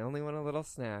hungry, but I only want a little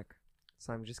snack.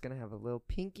 So I'm just going to have a little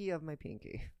pinky of my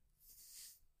pinky.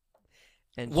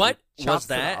 And What she was chops it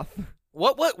that? off.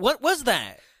 What was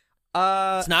that?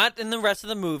 It's not in the rest of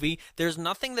the movie. There's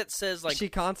nothing that says like she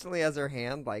constantly has her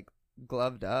hand like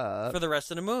gloved up. for the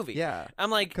rest of the movie. Yeah. I'm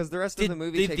like, Because the rest did of the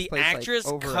movie did takes the place actress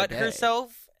like, over a cut day.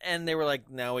 herself? And they were like,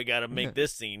 now we got to make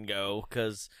this scene go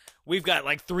because we've got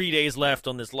like 3 days left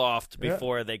on this loft Yeah.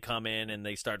 before they come in and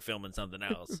they start filming something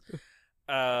else.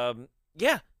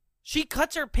 Yeah, she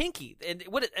cuts her pinky. And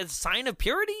what a sign of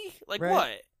purity? Like Right.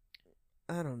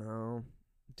 what? I don't know.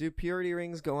 Do purity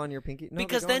rings go on your pinky? No, they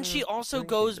Because go then on she your also ring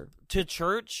goes finger. to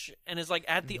church and is like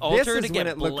at the This altar is to get when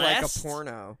it blessed. looked like a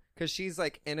porno. Because she's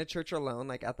like in a church alone,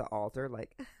 like at the altar,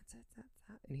 like,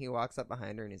 and he walks up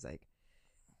behind her and he's like,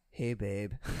 hey,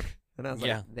 babe. And I was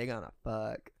Yeah. like, they gonna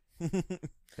fuck.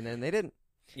 And then they didn't.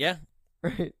 Yeah.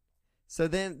 Right. So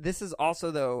then this is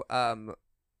also, though,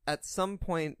 at some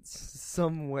point,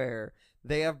 somewhere,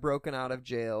 they have broken out of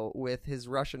jail with his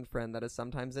Russian friend that is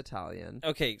sometimes Italian.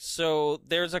 Okay, so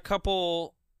there's a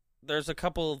couple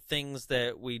things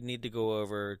that we need to go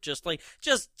over, just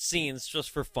scenes just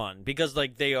for fun, because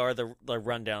like they are the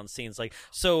rundown scenes. Like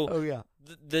so, yeah.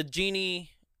 the genie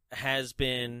has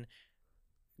been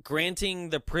granting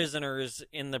the prisoners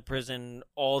in the prison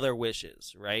all their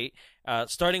wishes, right?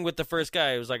 Starting with the first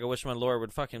guy who was like, I wish my lord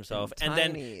would fuck himself. And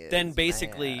then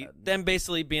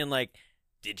basically being like,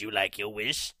 did you like your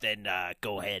wish? Then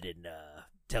go ahead and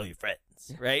tell your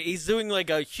friends, right? He's doing like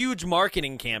a huge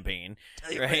marketing campaign.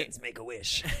 Tell your friends, make a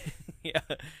wish.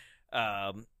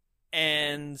 Yeah.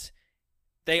 And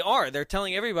they're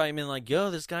telling everybody, I mean, like, yo,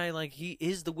 this guy, like, he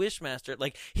is the Wishmaster.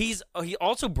 Like, he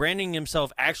also branding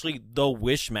himself actually the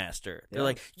Wishmaster. They're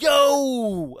like,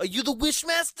 yo, are you the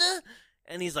Wishmaster?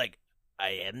 And he's like, I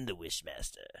am the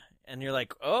Wishmaster. And you're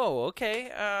like, oh,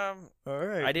 okay. All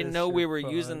right. I didn't know we were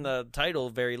using the title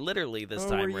very literally this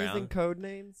time we're around. using code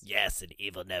names? Yes, and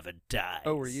evil never dies.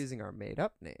 Oh, we're using our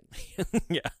made-up names.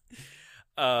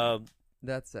 Yeah.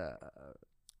 That's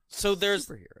So there's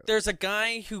superhero. a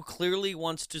guy who clearly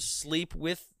wants to sleep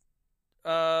with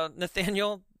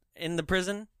Nathaniel in the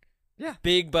prison. Yeah.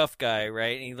 Big buff guy,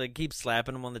 right? And he like keeps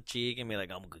slapping him on the cheek and be like,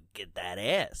 I'm gonna get that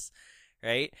ass.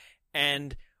 Right?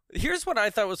 And here's what I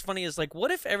thought was funny is like,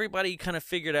 what if everybody kind of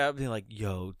figured out, being like,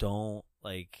 yo, don't,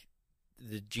 like,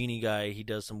 the genie guy, he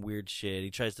does some weird shit.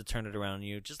 He tries to turn it around on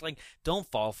you. Just, like, don't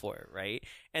fall for it, right?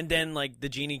 And then, like, the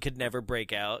genie could never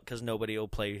break out because nobody will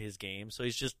play his game. So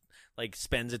he's just, like,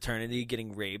 spends eternity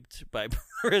getting raped by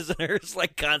prisoners,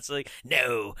 like, constantly.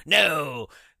 No,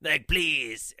 like,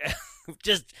 please.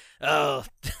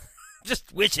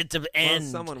 Just wish it to end.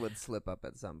 Well, someone would slip up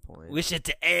at some point. Wish it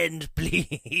to end,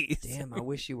 please. Damn, I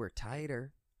wish you were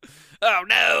tighter. Oh,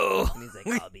 no. And he's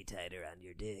like, I'll be tighter on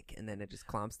your dick. And then it just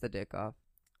clomps the dick off.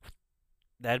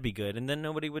 That'd be good. And then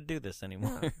nobody would do this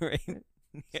anymore, right?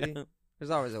 See?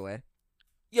 There's always a way.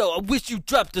 Yo, I wish you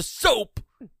dropped the soap.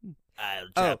 I'll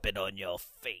drop it on your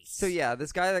face. So, yeah,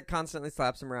 this guy that constantly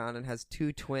slaps him around and has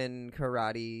two twin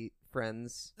karate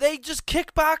friends. They just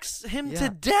kickbox him Yeah. to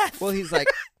death. Well, he's like,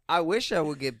 I wish I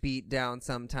would get beat down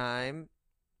sometime.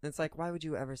 And it's like, why would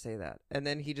you ever say that? And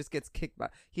then he just gets kicked by.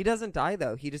 He doesn't die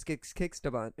though. He just gets kicked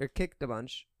a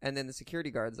bunch, and then the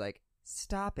security guard's like,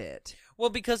 "Stop it!" Well,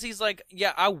 because he's like,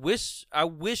 yeah, I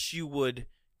wish you would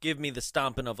give me the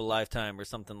stomping of a lifetime or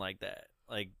something like that,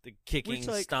 like the kicking, Which,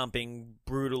 like, stomping,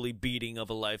 brutally beating of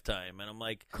a lifetime. And I'm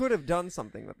like, Could have done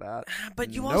something with that.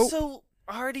 but you Nope. also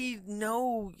already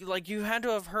know, like, you had to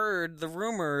have heard the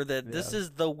rumor that this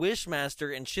is the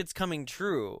Wishmaster and shit's coming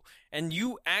true. And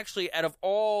you actually, out of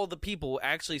all the people,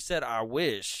 actually said, I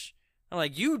wish. I'm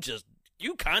like, you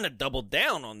kind of doubled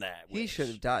down on that. He wish. should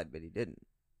have died, but he didn't.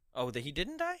 Oh, that he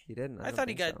didn't die? He didn't. I don't thought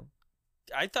he think got- so.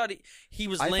 I thought he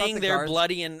was I thought laying the there guards-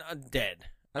 bloody and dead.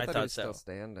 I thought he was so. still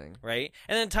standing. Right?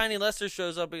 And then Tiny Lester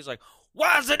shows up and he's like,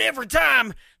 why is it every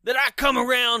time that I come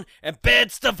around and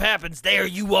bad stuff happens, there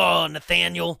you are,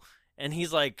 Nathaniel? And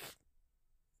he's like,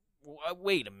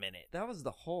 wait a minute. That was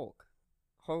the Hulk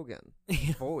Hogan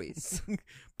voice.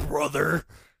 Brother.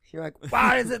 You're like,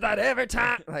 why is it that every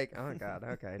time? Like, oh god,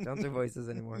 okay, don't do voices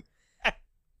anymore.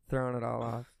 Throwing it all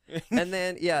off. And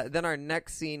then, then our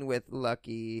next scene with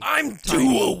Lucky, I'm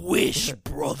due a wish,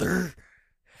 brother.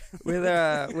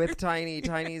 with Tiny.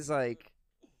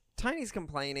 Tiny's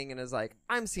complaining and is like,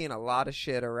 I'm seeing a lot of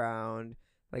shit around.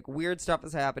 Like, weird stuff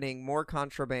is happening, more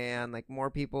contraband, like more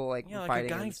people like Yeah, like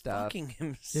fighting a guy and stuff. fucking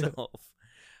himself.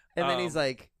 And then he's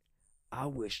like, I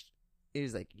wish.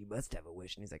 He's like, you must have a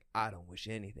wish. And he's like, I don't wish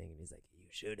anything. And he's like, you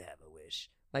should have a wish.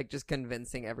 Like, just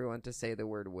convincing everyone to say the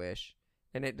word wish.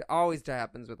 And it always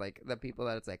happens with, like, the people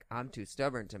that it's like, I'm too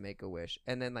stubborn to make a wish.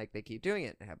 And then, like, they keep doing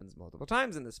it. It happens multiple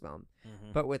times in this film.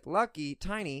 Mhm. But with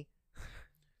Tiny,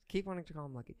 keep wanting to call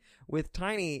him Lucky. With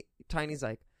Tiny's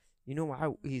like, you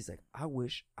know, he's like, I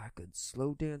wish I could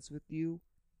slow dance with you.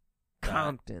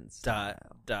 Compton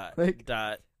style. Like,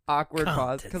 awkward pause.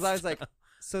 Compton Because I was like, style.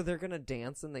 so they're going to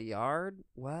dance in the yard?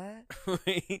 What?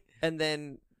 Right? And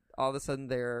then all of a sudden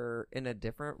they're in a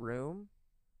different room?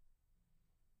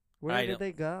 Where did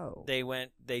they go?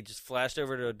 They just flashed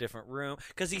over to a different room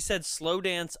because he said slow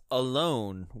dance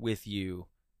alone with you,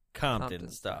 Compton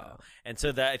style. And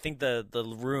so that I think the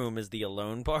room is the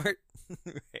alone part,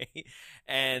 right?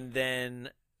 And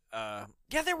then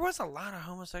there was a lot of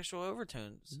homosexual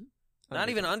overtones. Mm-hmm. Not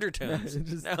even undertones.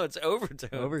 No, it's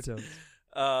overtones. Overtones.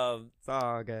 It's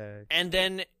all gay. And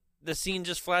then the scene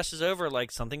just flashes over like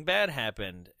something bad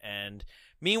happened. And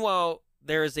meanwhile,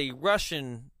 there is a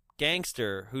Russian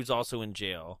gangster who's also in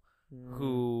jail.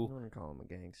 Who? I wouldn't call him a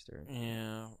gangster.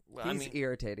 Yeah. Well, He's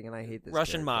irritating, and I hate this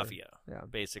Russian character. mafia,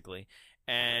 basically.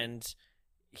 And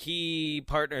he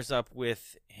partners up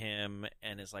with him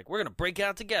and is like, we're going to break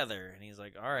out together. And he's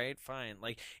like, all right, fine.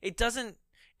 Like, it doesn't,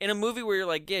 in a movie where you're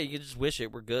like, yeah, you just wish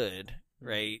it were good,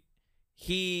 right?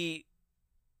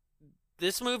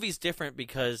 this movie's different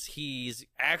because he's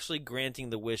actually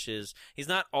granting the wishes. He's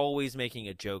not always making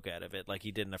a joke out of it like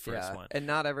he did in the first one. And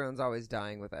not everyone's always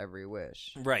dying with every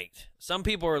wish. Right. Some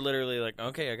people are literally like,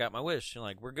 okay, I got my wish. And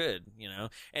like, we're good,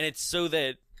 And it's so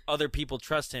that other people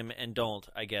trust him and don't,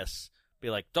 I guess, be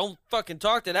like, don't fucking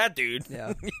talk to that dude.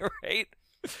 Yeah. Right?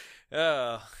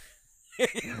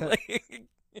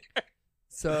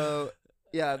 So,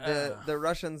 yeah, the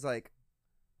Russians like,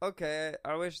 okay,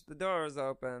 I wish the door was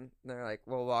open. And they're like,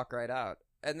 we'll walk right out.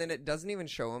 And then it doesn't even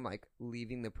show him, like,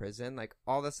 leaving the prison. Like,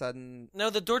 all of a sudden... No,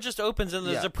 the door just opens and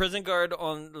there's a prison guard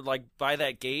on, like, by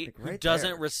that gate Like, right who doesn't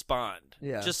there. respond.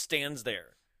 Yeah. Just stands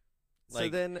there. So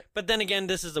then... But then again,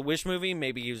 this is a Wish movie.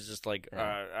 Maybe he was just like,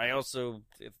 Yeah. I also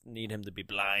need him to be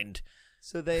blind.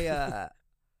 So they,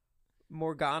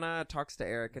 Morgana talks to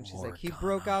Eric, and she's like, he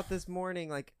broke out this morning,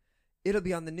 like, it'll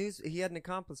be on the news. He had an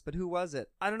accomplice, but who was it?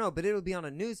 I don't know, but it'll be on a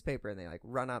newspaper. And they, like,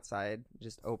 run outside,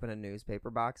 just open a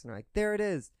newspaper box, and they're like, there it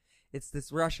is. It's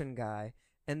this Russian guy.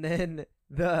 And then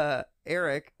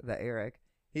Eric,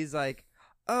 he's like,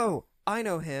 oh, I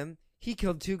know him. He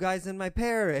killed 2 guys in my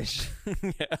parish.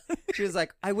 Yeah. She was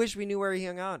like, I wish we knew where he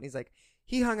hung out. And he's like,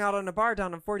 he hung out on a bar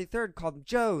down on 43rd called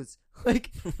Joe's.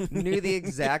 Like, knew the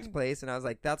exact place. And I was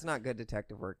like, that's not good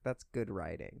detective work. That's good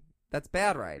writing. That's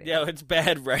bad writing. Yeah, it's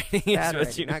bad writing. Bad is what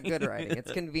writing, you not good mean. writing.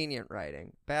 It's convenient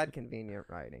writing. Bad convenient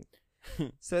writing.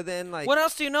 So then, like... What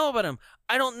else do you know about him?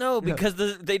 I don't know because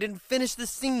they didn't finish the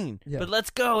scene. Yeah. But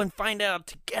let's go and find out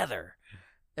together.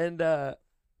 And the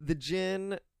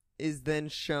djinn is then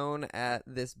shown at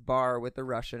this bar with the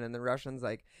Russian, and the Russian's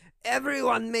like,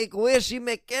 everyone make wish, you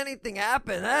make anything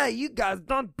happen. Hey, you guys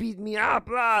don't beat me up.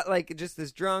 Blah. Like, just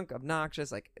this drunk,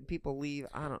 obnoxious, like, people leave.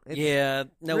 I don't know. Yeah,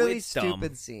 no, really it's stupid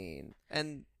dumb. scene.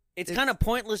 And It's kind of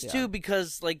pointless, yeah. too,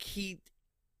 because, like, he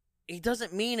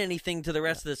doesn't mean anything to the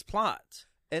rest of this plot.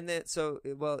 And then, so,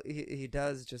 well, he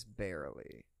does just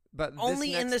barely. But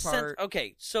Only this in the next sense... part,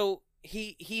 Okay, so...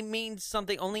 He means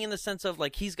something only in the sense of,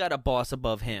 like, he's got a boss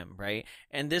above him, right?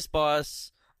 And this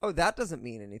boss... Oh, that doesn't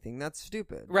mean anything. That's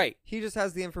stupid. Right. He just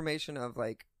has the information of,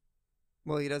 like...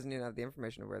 Well, he doesn't even have the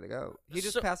information of where to go. He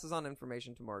just So- passes on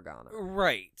information to Morgana.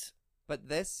 Right. But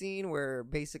this scene where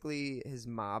basically his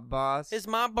mob boss... His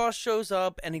mob boss shows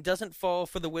up, and he doesn't fall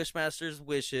for the Wishmaster's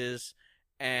wishes,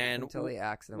 and until he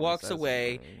accidentally walks says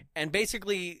away. something. And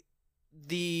basically,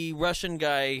 the Russian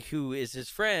guy who is his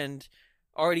friend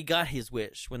already got his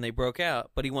wish when they broke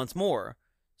out, but he wants more.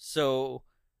 So,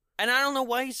 and I don't know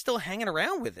why he's still hanging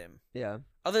around with him, Yeah.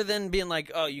 other than being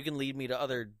like, oh, you can lead me to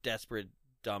other desperate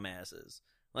dumbasses.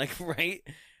 Like, right?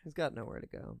 He's got nowhere to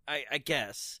go. I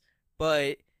guess.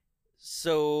 But,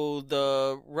 so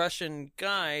the Russian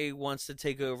guy wants to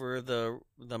take over the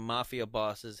mafia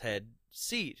boss's head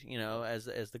seat, as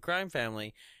the crime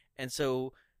family. And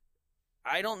so,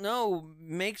 I don't know,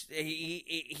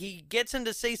 he gets him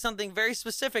to say something very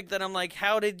specific that I'm like,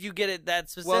 how did you get it that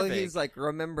specific? Well, he's like,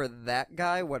 remember that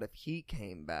guy? What if he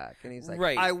came back? And he's like,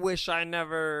 Right. I wish I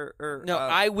never... no,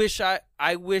 I wish I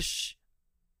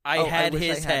had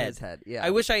his head. Yeah. I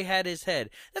wish I had his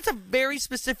head. That's a very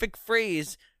specific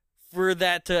phrase for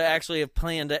that to actually have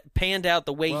panned out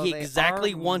the way Well, he they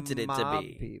exactly are wanted it to mob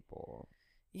be. people.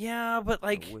 Yeah, but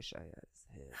like, I wish I had his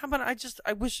head. how about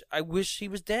I wish he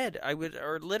was dead. I would,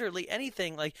 or literally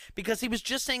anything, like, because he was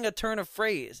just saying a turn of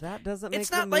phrase. That doesn't make It's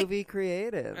the not like- movie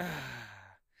creative.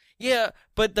 Yeah,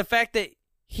 but the fact that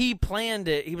he planned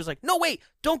it, he was like, no, wait,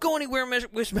 don't go anywhere,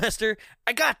 Wishmaster.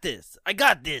 I got this.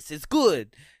 It's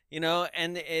good.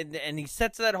 And he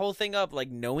sets that whole thing up, like,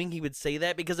 knowing he would say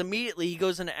that, because immediately he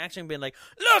goes into action being like,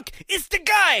 look, it's the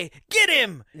guy! Get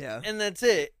him! Yeah. And that's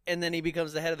it. And then he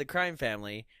becomes the head of the crime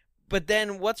family. But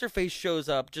then What's-Her-Face shows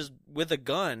up just with a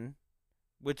gun,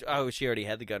 which, she already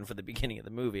had the gun for the beginning of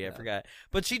the movie, I forgot.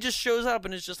 But she just shows up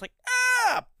and is just like,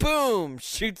 boom,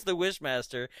 shoots the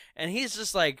Wishmaster. And he's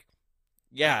just like,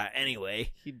 yeah,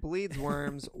 anyway. He bleeds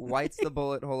worms, whites the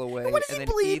bullet hole away, What does and he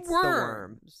then bleed eats the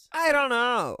worms. I don't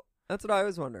know. That's what I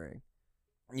was wondering.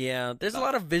 Yeah, there's a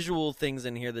lot of visual things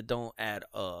in here that don't add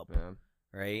up,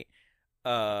 right?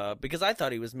 Because I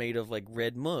thought he was made of, like,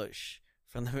 red mush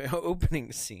from the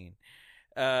opening scene.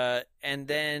 And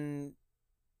then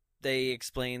they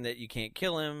explain that you can't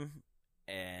kill him,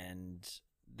 and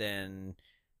then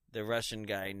the Russian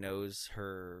guy knows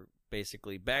her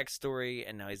basically backstory,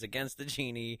 and now he's against the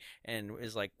genie and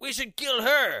is like, we should kill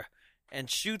her, and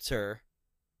shoots her.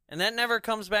 And that never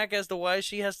comes back as to why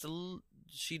she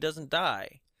doesn't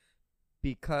die.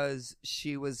 Because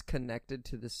she was connected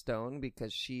to the stone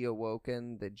because she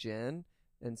awoken the djinn,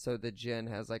 and so the djinn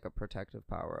has like a protective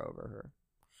power over her.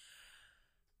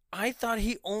 I thought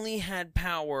he only had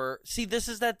power. See, this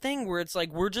is that thing where it's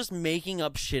like we're just making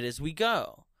up shit as we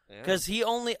go. Because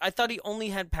I thought he only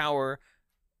had power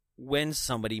when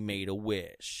somebody made a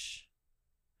wish.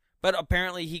 But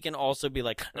apparently he can also be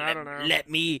like, I don't know. Let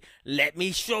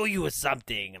me show you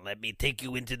something. Let me take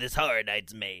you into this Horror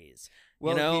Nights maze.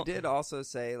 Well, you know? he did also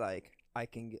say like I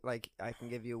can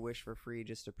give you a wish for free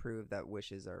just to prove that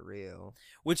wishes are real.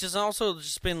 Which has also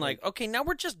just been like, okay, now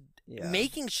we're just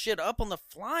making shit up on the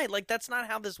fly. Like, that's not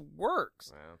how this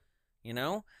works. Wow. You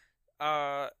know?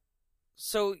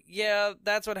 So, yeah,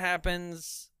 that's what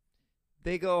happens.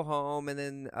 They go home, and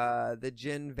then the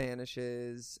djinn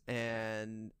vanishes,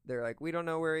 and they're like, we don't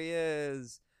know where he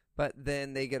is. But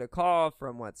then they get a call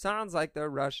from what sounds like the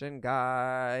Russian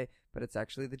guy, but it's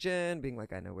actually the djinn being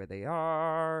like, I know where they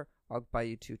are. I'll buy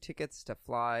you 2 tickets to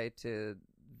fly to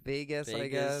Vegas, I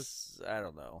guess. I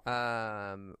don't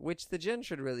know. Which the djinn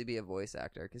should really be a voice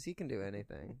actor, because he can do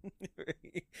anything.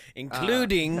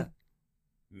 Including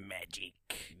magic.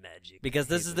 Because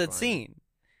this is that scene.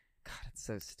 God, it's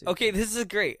so stupid. Okay, this is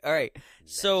great. All right.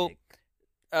 So,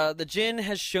 the djinn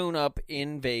has shown up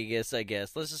in Vegas, I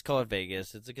guess. Let's just call it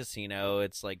Vegas. It's a casino.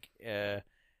 It's like, I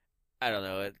don't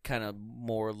know. It kind of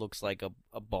more looks like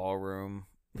a ballroom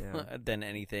than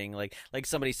anything. Like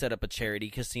somebody set up a charity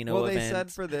casino event. Well, they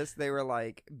said for this, they were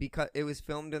like, because it was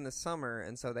filmed in the summer,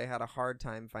 and so they had a hard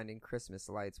time finding Christmas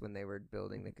lights when they were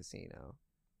building the casino.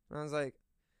 And I was like,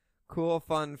 cool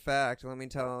fun fact. Let me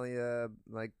tell you,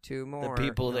 like 2 more. The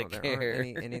people that there care.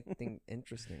 Aren't anything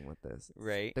interesting with this. It's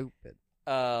right. Stupid.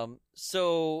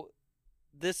 So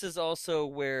this is also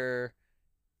where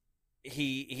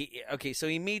he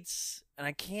meets, and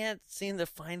I can't seem to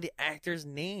find the actor's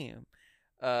name.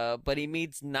 But he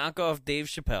meets knockoff Dave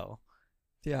Chappelle.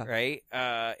 Yeah. Right?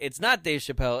 It's not Dave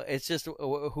Chappelle. It's just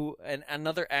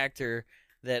another actor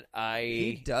that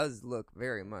He does look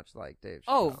very much like Dave Chappelle.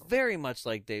 Oh, very much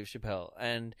like Dave Chappelle.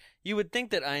 And you would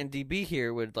think that IMDb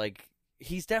here would, like,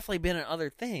 he's definitely been in other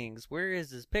things. Where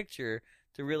is his picture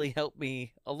to really help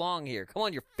me along here? Come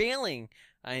on, you're failing,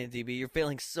 IMDb. You're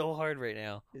failing so hard right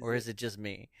now. Is it just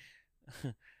me?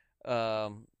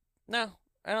 No, I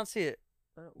don't see it.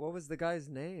 What was the guy's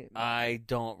name? I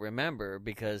don't remember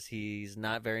because he's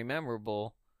not very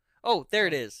memorable. Oh, there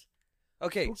it is.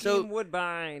 Okay, Bokeem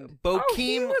Woodbine.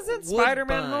 He was in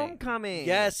Spider-Man Homecoming.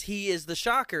 Yes, he is the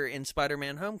Shocker in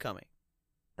Spider-Man Homecoming.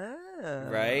 Oh.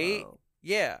 Right?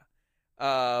 Yeah.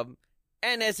 And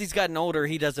as he's gotten older,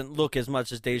 he doesn't look as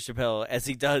much as Dave Chappelle as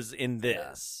he does in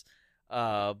this.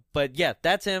 But yeah,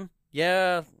 that's him.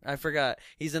 Yeah, I forgot.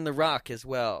 He's in The Rock as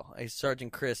well. He's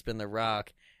Sergeant Crisp in The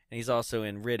Rock. And he's also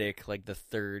in Riddick, like the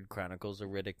 3rd Chronicles of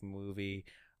Riddick movie.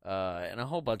 And a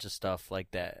whole bunch of stuff like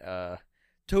that.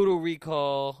 Total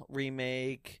Recall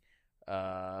remake.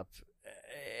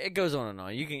 It goes on and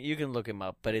on. You can look him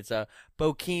up, but it's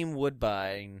Bokeem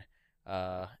Woodbine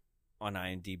on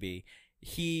IMDb.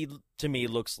 He to me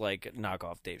looks like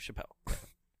knockoff Dave Chappelle.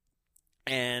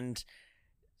 And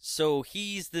so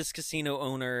he's this casino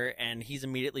owner, and he's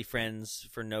immediately friends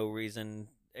for no reason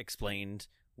explained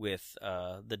with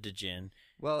the djinn.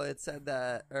 Well, it said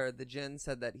that, or the djinn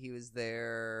said that he was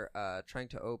there trying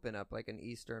to open up like an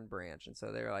eastern branch, and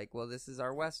so they're like, well, this is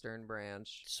our western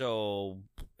branch. So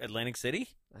Atlantic City?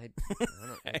 I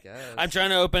guess. I'm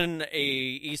trying to open a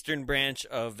eastern branch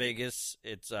of Vegas.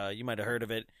 It's you might have heard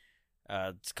of it.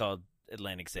 It's called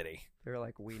Atlantic City. They're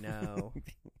like, we know.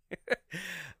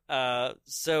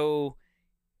 So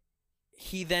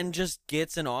he then just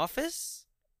gets an office?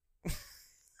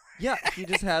 Yeah, he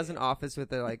just has an office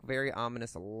with a like very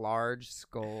ominous large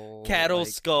skull. Cattle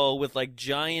skull with like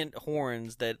giant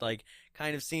horns that like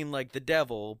kind of seem like the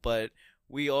devil, but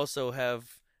we also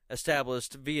have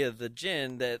established via the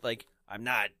djinn that like I'm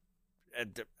not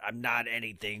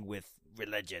anything with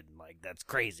religion. Like, that's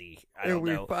crazy. I don't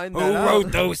know who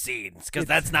wrote those scenes, because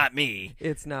that's not me.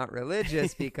 It's not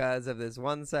religious because of this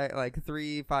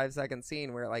 3-5 second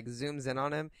scene where it like zooms in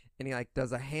on him and he like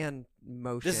does a hand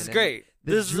motion. This is great.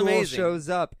 This is amazing. Shows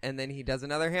up and then he does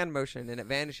another hand motion and it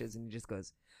vanishes and he just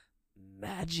goes,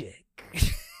 magic.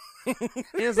 And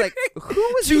it was like, who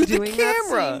was to he the doing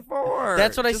camera that scene for?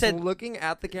 That's what I Just said. Looking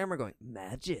at the camera, going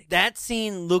magic. That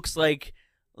scene looks like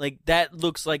that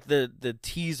looks like the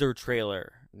teaser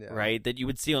trailer, right? That you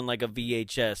would see on like a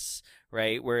VHS,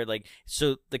 right? Where like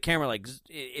so the camera like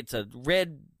it's a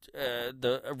red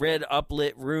red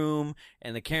uplit room,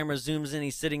 and the camera zooms in.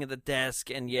 He's sitting at the desk,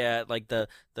 and yeah, like the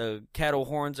cattle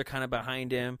horns are kind of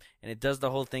behind him, and it does the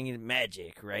whole thing in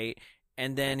magic, right?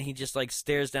 And then he just like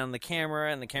stares down the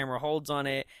camera, and the camera holds on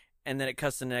it, and then it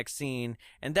cuts to the next scene,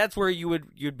 and that's where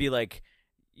you'd be like,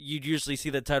 you'd usually see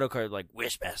the title card like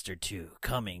Wishmaster 2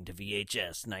 coming to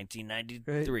VHS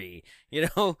 1993. You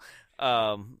know,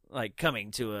 like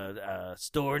coming to a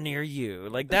store near you.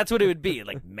 Like that's what it would be,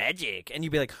 like magic, and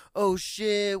you'd be like, "Oh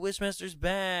shit, Wishmaster's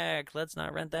back. Let's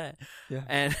not rent that."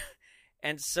 Yeah.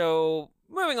 And so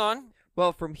moving on.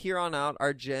 Well, from here on out,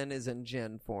 our Jin is in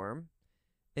Jin form,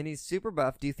 and he's super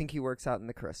buff. Do you think he works out in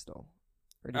the crystal,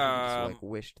 or do you think he just like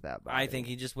wished that? Body? I think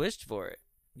he just wished for it.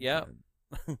 Yep.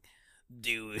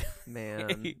 Dude,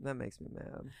 man, that makes me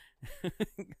mad.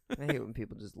 I hate when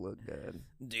people just look good.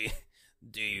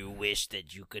 Do you wish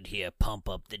that you could hear Pump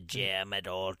Up the Jam at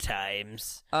all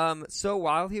times? So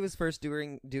while he was first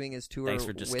doing his tour, thanks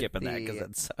for just with skipping that because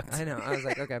that sucks. I know. I was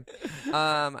like, okay.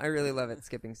 I really love it,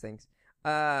 skipping things.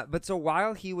 But so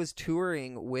while he was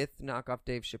touring with Knockoff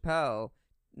Dave Chappelle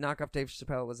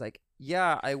was like,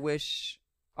 yeah, I wish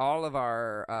all of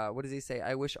our, what does he say?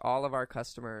 I wish all of our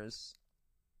customers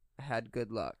had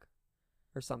good luck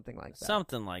or something like that.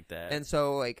 Something like that. And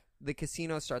so like the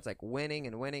casino starts like winning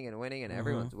and winning and winning, and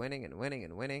everyone's winning and winning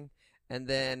and winning. And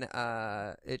then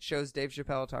it shows Dave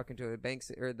Chappelle talking to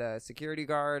the security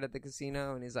guard at the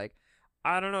casino, and he's like,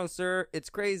 I don't know, sir.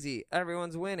 It's crazy.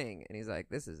 Everyone's winning. And he's like,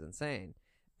 this is insane.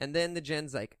 And then the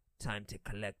Jin's like, time to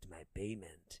collect my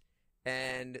payment.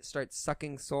 And starts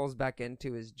sucking souls back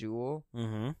into his jewel.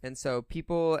 Mm-hmm. And so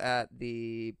people at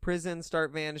the prison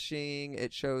start vanishing.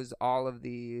 It shows all of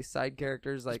the side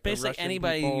characters, like it's basically the Russian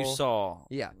anybody people. you saw.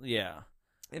 Yeah. Yeah.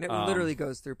 And it literally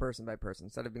goes through person by person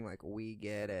instead of being like, we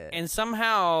get it. And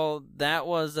somehow that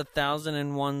was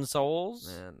 1,001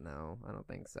 souls. No, I don't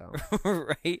think so.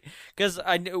 Right? Because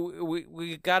I knew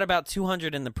we got about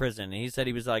 200 in the prison. And he said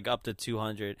he was like up to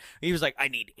 200. He was like, I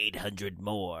need 800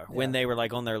 more when they were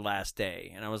like on their last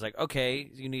day. And I was like, okay,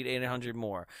 you need 800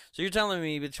 more. So you're telling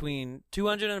me between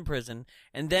 200 in the prison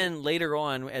and then later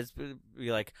on, as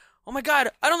you're like, oh my God,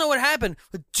 I don't know what happened.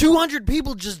 200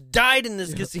 people just died in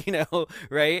this casino,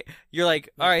 right? You're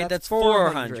like, all right, that's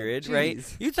 400,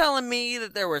 right? You telling me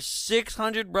that there were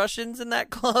 600 Russians in that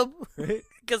club?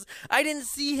 Because I didn't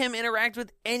see him interact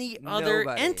with any other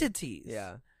entities.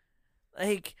 Yeah.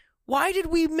 Like, why did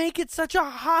we make it such a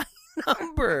high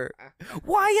number?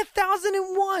 Why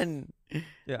 1,001?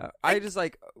 Yeah, I just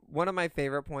like one of my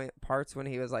favorite parts when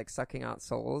he was like sucking out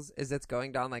souls is it's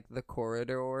going down like the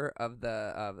corridor of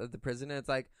the prison, and it's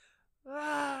like,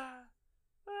 and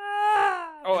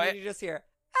then you just hear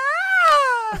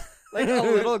like a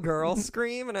little girl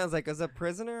scream, and I was like, is a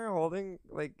prisoner holding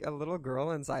like a little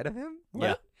girl inside of him?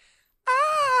 Yeah.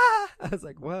 I was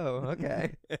like, whoa,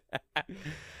 okay.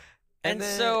 And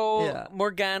then, so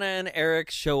Morgana and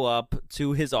Eric show up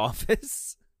to his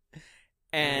office.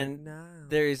 And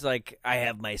there's like, I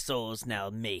have my souls now,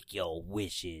 make your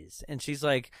wishes. And she's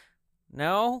like,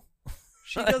 no.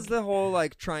 She does the whole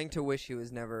like trying to wish he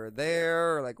was never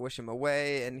there, or like wish him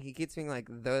away, and he keeps being like,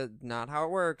 not how it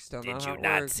works, still not how it works. Did you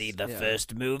not see the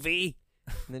first movie?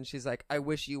 And then she's like, I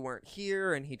wish you weren't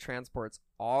here, and he transports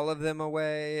all of them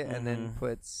away, and then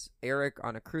puts Eric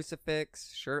on a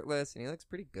crucifix, shirtless, and he looks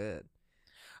pretty good.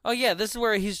 Oh yeah, this is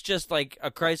where he's just like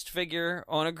a Christ figure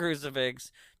on a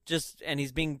crucifix. And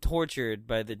he's being tortured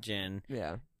by the Jin.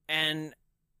 Yeah. And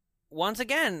once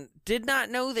again, did not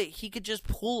know that he could just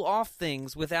pull off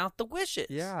things without the wishes.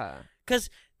 Yeah. Because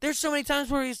there's so many times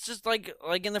where he's just like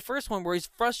in the first one where he's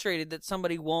frustrated that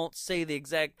somebody won't say the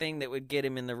exact thing that would get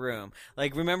him in the room.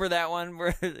 Like, remember that one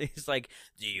where he's like,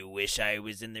 do you wish I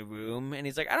was in the room? And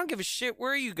he's like, I don't give a shit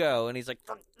where you go. And he's like,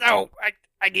 no,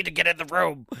 I need to get in the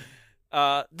room.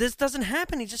 This doesn't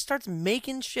happen. He just starts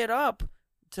making shit up.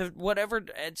 To whatever,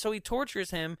 and so he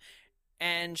tortures him,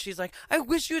 and she's like, I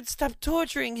wish you would stop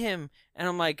torturing him. And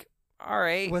I'm like, all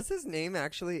right. Was his name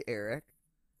actually Eric?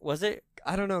 Was it?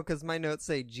 I don't know, because my notes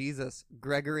say Jesus.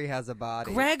 Gregory has a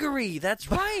body. Gregory, that's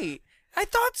right. I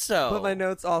thought so. But my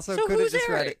notes also So could have who's just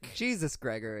read it Eric? Jesus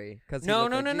Gregory.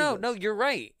 No, you're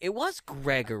right. It was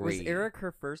Gregory. Was Eric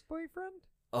her first boyfriend?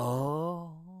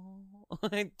 Oh.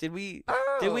 Did we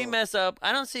mess up?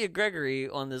 I don't see a Gregory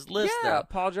on this list, though.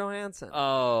 Paul Johansson.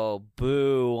 Oh,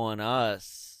 boo on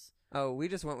us. Oh, we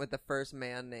just went with the first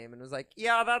man name and was like,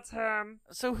 yeah, that's him.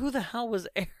 So who the hell was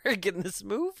Eric in this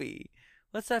movie?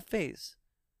 What's that face?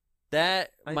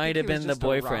 That might have been the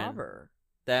boyfriend.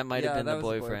 That might have been the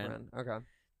boyfriend. Okay.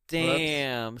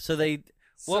 Damn. Whoops. So they...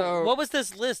 what was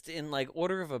this list in, like,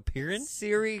 order of appearance?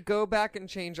 Siri, go back and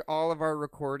change all of our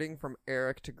recording from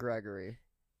Eric to Gregory.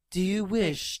 Do you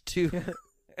wish to...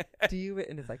 Do you...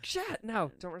 And it's like, shit,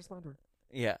 no, don't respond to her.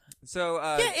 Yeah. So,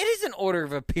 yeah, it is an order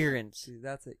of appearance. Dude,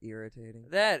 that's irritating.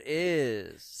 That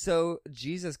is. So,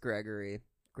 Jesus Gregory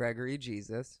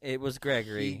Jesus. It was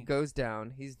Gregory. He goes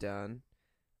down. He's done.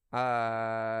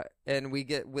 And we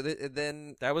get with it.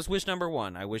 Then That was wish number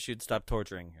 1. I wish you'd stop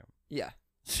torturing him. yeah.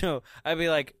 So I'd be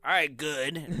like, all right,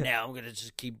 good. Now I'm gonna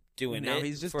just keep doing Now it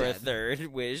he's just for a dead. third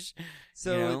wish.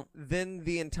 So You know? then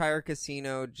the entire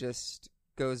casino just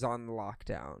goes on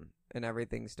lockdown, and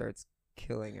everything starts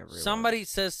killing everyone. Somebody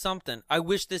says something. I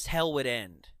wish this hell would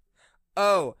end.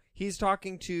 Oh, he's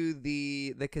talking to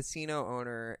the casino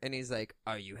owner, and he's like,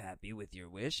 "Are you happy with your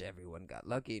wish? Everyone got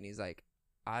lucky." And he's like,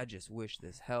 "I just wish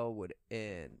this hell would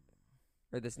end,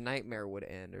 or this nightmare would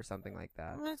end, or something like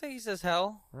that." I think he says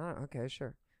hell. Oh, okay,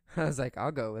 sure. I was like,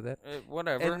 "I'll go with it."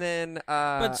 Whatever. And then,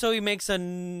 but so he makes a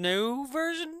new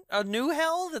version, a new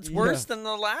hell that's worse than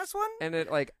the last one. and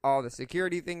it like all the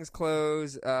security things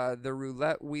close. The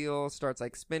roulette wheel starts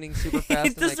like spinning super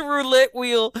fast. This and, roulette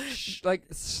wheel like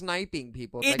sniping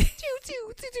people. It's It- like choo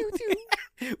choo choo choo choo.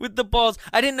 with the balls.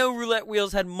 I didn't know roulette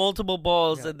wheels had multiple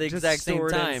balls at the Just exact same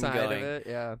stored time inside going. Of it.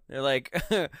 Yeah. They're like,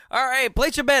 all right,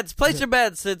 place your bets, place your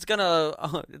bets. It's gonna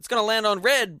land on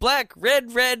red, black,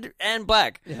 red, and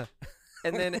black. Yeah.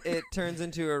 And then it turns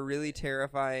into a really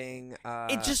terrifying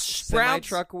It just sprouts-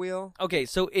 semi-truck wheel. Okay,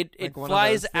 so it Like one of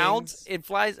flies those out. things? It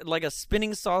flies like a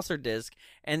spinning saucer disc,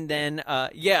 and then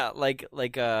like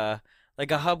a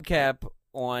hubcap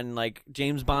on like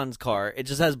James Bond's car. It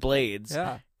just has blades.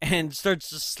 Yeah. And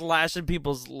starts just slashing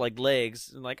people's like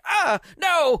legs and like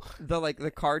no.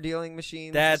 The car dealing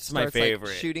machine. That's my starts, favorite.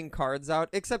 Like, shooting cards out.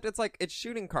 Except it's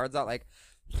shooting cards out like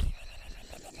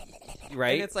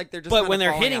Right. and it's like they're just but kinda when they're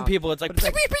falling hitting out. people, it's like, But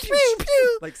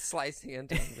it's like slicing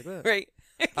into them. Like,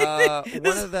 ugh.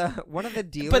 right. One of the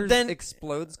dealers then-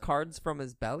 explodes cards from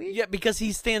his belly. Yeah, because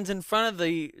he stands in front of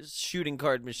the shooting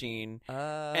card machine,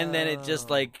 and then it just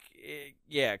like,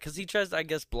 because he tries to, I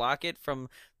guess, block it from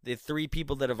the 3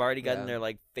 people that have already gotten Yeah. their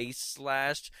like face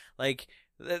slashed. Like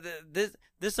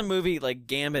this a movie like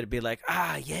Gambit would be like,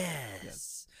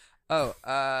 yes. Oh,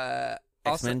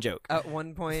 X-Men also, joke. At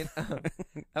one point,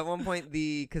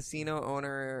 the casino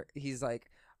owner, he's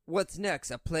like, "What's next?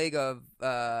 A plague of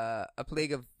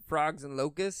frogs and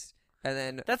locusts?" And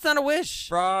then That's not a wish.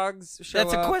 frogs show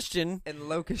That's up, a question. and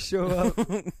locusts show up.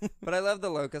 But I love the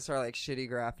locusts are like shitty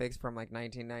graphics from like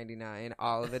 1999.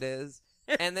 All of it is.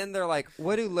 And then they're like,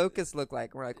 "What do locusts look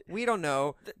like?" And we're like, "We don't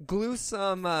know. Glue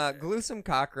some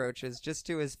cockroaches just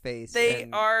to his face. They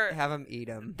and are- have him eat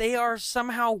them." They are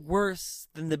somehow worse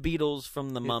than the Beatles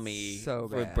from The It's Mummy so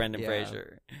with bad, Brendan yeah.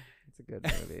 Fraser. It's a good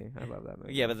movie. I love that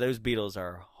movie. Yeah, but those Beatles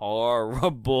are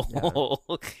horrible.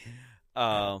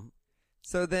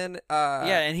 So then,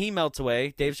 yeah, and he melts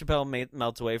away. Dave Chappelle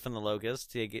melts away from the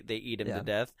locusts. They eat him Yeah. to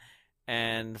death.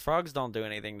 And frogs don't do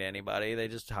anything to anybody. They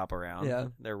just hop around. Yeah.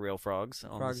 They're real frogs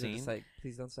on frogs the are scene. just like,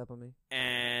 "Please don't step on me."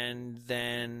 And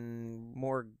then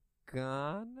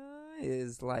Morgana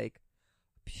is like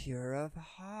pure of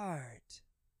heart,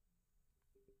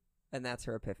 and that's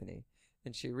her epiphany.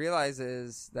 And she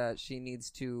realizes that she needs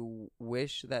to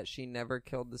wish that she never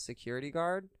killed the security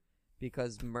guard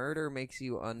because murder makes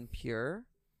you unpure,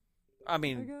 I I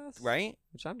mean, guess. right?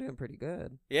 Which I'm doing pretty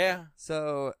good. Yeah.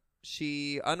 So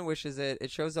she unwishes it. It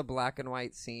shows a black and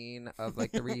white scene of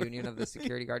like the reunion of the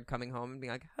security guard coming home and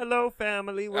being like, "Hello,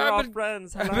 family. We're I've all been-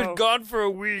 friends. I've Hello." been gone for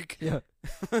a week. Yeah.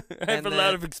 I have And a then-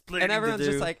 lot of explaining And everyone's to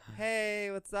do. just like, "Hey,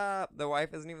 what's up?" The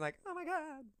wife isn't even like, "Oh my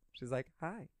god." She's like,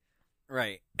 "Hi."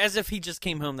 Right. As if he just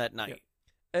came home that night.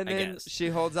 And I then guess. she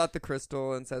holds out the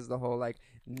crystal and says the whole like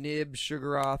Nib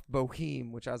Sugaroth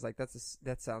Boheme, which I was like,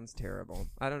 that sounds terrible.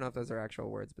 I don't know if those are actual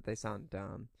words, but they sound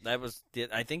dumb. That was.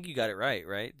 I think you got it right.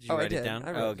 Right? Did you Oh, I write it did. down?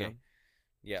 I wrote Oh, it okay. down.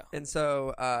 Yeah. And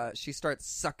so she starts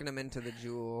sucking him into the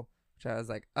jewel, which I was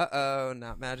like, "Uh-oh,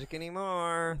 not magic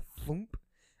anymore." Thump.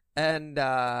 And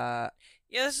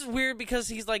Yeah, this is weird because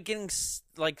he's like getting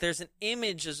like there's an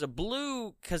image as a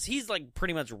blue because he's like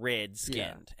pretty much red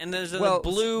skinned, and there's a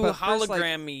blue but first, like,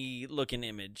 hologrammy looking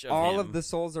image of all him. of the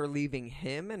souls are leaving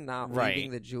him and not Right.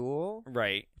 leaving the jewel,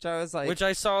 right. which I was like, Which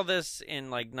I saw this in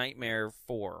like Nightmare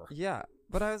 4. yeah,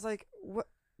 but I was like, what?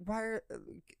 Why are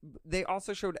they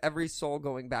also showed every soul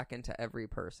going back into every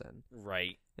person,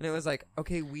 Right. and it was like,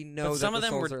 okay, we know But that some the of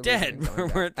them souls were are dead, leaving and going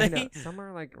back. weren't I they? know, some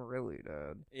are like really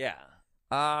dead. Yeah.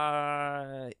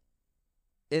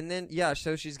 And then yeah,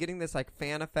 so she's getting this like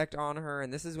fan effect on her,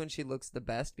 and this is when she looks the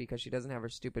best because she doesn't have her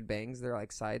stupid bangs; they're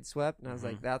like side swept. And I was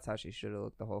like, that's how she should have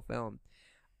looked the whole film.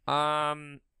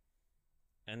 And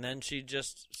then she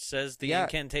just says the Yeah,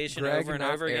 incantation Greg, over and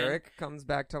not over again. Eric, comes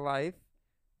back to life.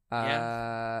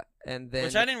 Yeah. And then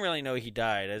Which I didn't really know he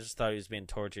died. I just thought he was being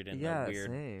tortured in Yeah, the weird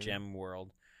same. gem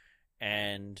world.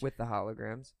 And with the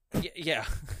holograms. yeah.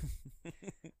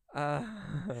 Uh,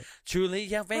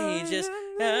 Truly outrageous.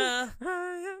 I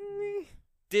am me.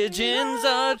 Digins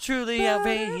are truly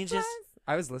outrageous.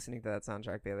 I was listening to that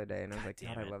soundtrack the other day, and I was like,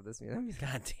 damn God, I it. love this music.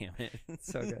 God damn it.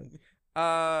 It's so good.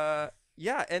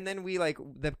 Yeah, and then we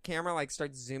the camera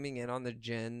starts zooming in on the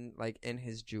djinn in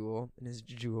his jewel,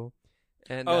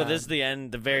 and This is the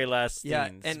end, the very last scene. yeah,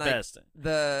 It's and best.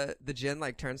 the djinn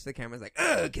turns to the camera, and is like,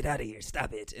 oh, get out of here,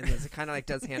 stop it, and it kind of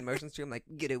does hand motions to him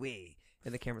get away,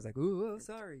 and the camera's like, ooh, oh,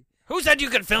 sorry, Who said you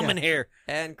could film Yeah. in here?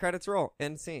 and credits roll,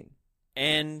 end scene,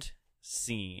 End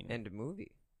scene. end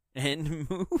movie. End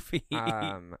movie.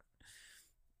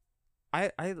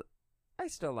 I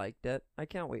still liked it. I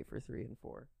can't wait for 3 and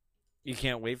 4. You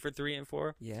can't wait for 3 and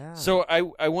 4? Yeah. So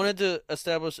I wanted to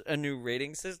establish a new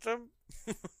rating system.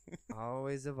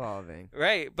 Always evolving.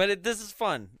 Right, but this is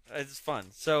fun. It's fun.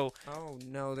 So Oh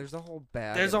no, there's a whole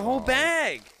bag. there's a whole involved.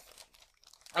 bag.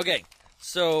 Okay,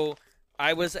 so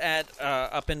I was at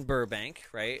up in Burbank,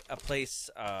 right? A place,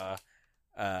 a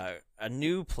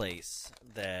new place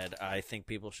that I think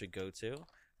people should go to.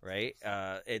 Right,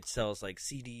 it sells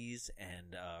CDs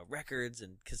and records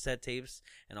and cassette tapes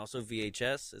and also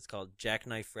VHS. It's called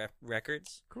Jackknife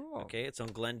Records. Cool. Okay, it's on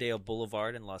Glendale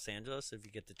Boulevard in Los Angeles. If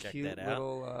you get to check Cute that out,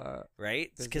 little,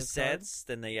 right? It's business cassettes. card.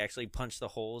 Then they actually punch the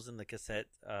holes in the cassette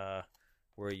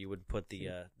where you would put the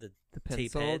the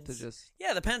tape pencil to heads. just.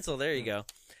 Yeah, the pencil. There you go.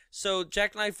 So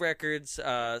Jackknife Records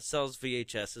sells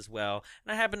VHS as well,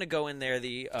 and I happened to go in there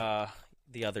the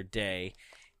other day.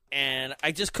 And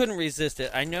I just couldn't resist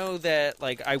it. I know that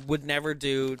I would never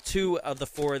do 2 of the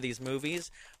 4 of these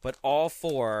movies, but all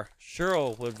 4,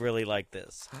 Cheryl would really like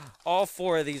this. All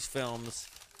 4 of these films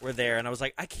were there, and I was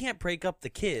like, I can't break up the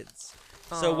kids.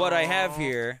 So what I have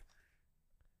here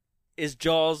is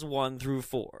Jaws 1 through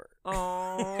 4.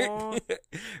 Oh.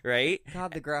 Right?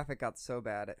 God, the graphic got so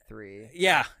bad at 3.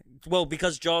 Yeah. Well,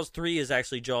 because Jaws 3 is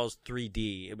actually Jaws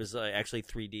 3D. It was actually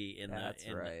 3D in That's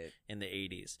right. in the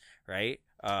 80s, right?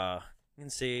 You can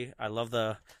see I love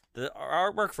the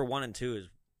artwork for 1 and 2 is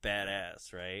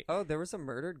badass, right? Oh, there was a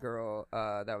murdered girl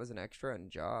that was an extra in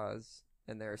Jaws,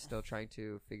 and they're still trying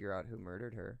to figure out who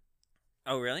murdered her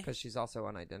Oh, really? because she's also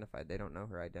unidentified. They don't know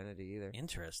her identity either.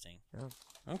 Interesting.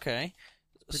 Yeah. Okay.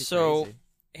 Pretty So crazy.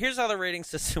 here's how the rating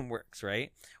system works,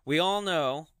 right? We all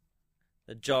know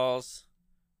that Jaws,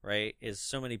 right, is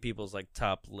so many people's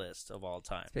top list of all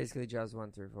time. It's basically Jaws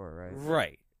 1 through 4,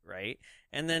 right? Right.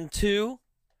 And then 2,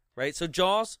 right? So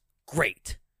Jaws,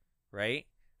 great, right?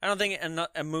 I don't think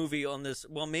a movie on this.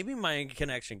 Well, maybe my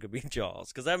connection could be Jaws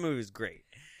because that movie is great.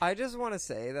 I just want to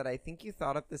say that I think you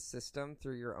thought up this system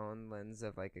through your own lens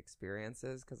of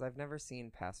experiences because I've never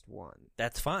seen past 1.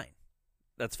 That's fine.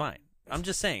 I'm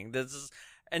just saying this is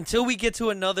until we get to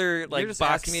another You're just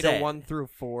box asking me set. to 1 through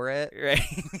 4 it. Right?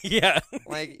 Yeah.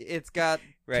 It's got 2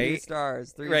 Right.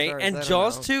 stars, 3 Right. stars. And I don't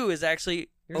Jaws know. 2 is actually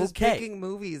You're just okay. picking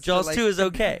movies. Jaws to, 2 is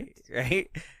okay, right?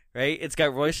 Right? It's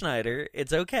got Roy Schneider.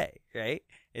 It's okay, right?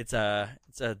 It's a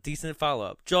decent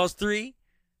follow-up. Jaws 3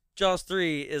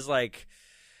 is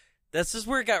this is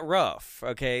where it got rough,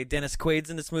 okay? Dennis Quaid's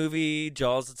in this movie.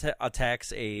 Jaws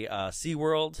attacks a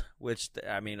SeaWorld, which,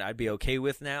 I mean, I'd be okay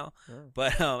with now. Oh.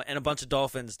 But and a bunch of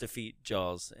dolphins defeat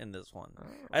Jaws in this one. Oh.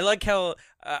 I like how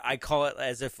I call it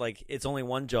as if it's only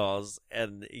one Jaws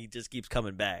and he just keeps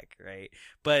coming back, right?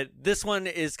 But this one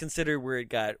is considered where it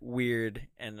got weird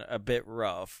and a bit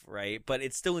rough, right? But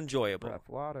it's still enjoyable, Rough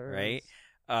waters. right?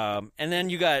 And then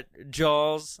you got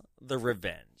Jaws the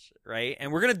Revenge, right?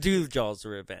 And we're going to do Jaws the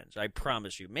Revenge, I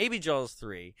promise you. Maybe Jaws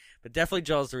 3, but definitely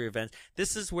Jaws the Revenge.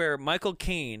 This is where Michael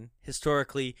Caine,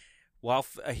 historically, while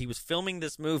he was filming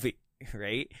this movie,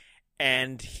 right?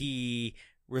 And he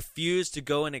refused to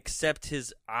go and accept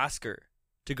his Oscar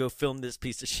to go film this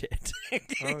piece of shit.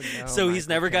 Oh, no, So he's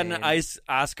Michael never gotten Caine. an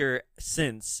Oscar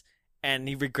since, and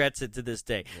he regrets it to this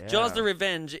day. Yeah. Jaws the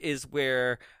Revenge is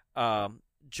where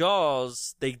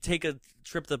Jaws, they take a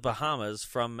trip to Bahamas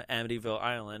from Amityville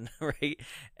Island, right?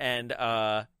 And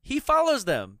he follows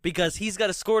them because he's got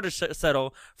a score to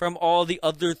settle from all the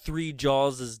other 3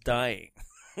 Jawses dying.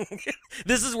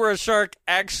 This is where a shark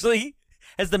actually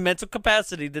has the mental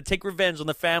capacity to take revenge on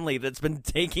the family that's been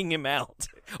taking him out,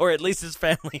 or at least his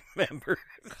family members.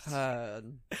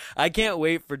 God. I can't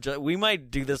wait for we might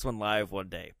do this one live one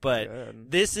day, but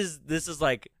Good. this is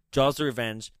like Jaws the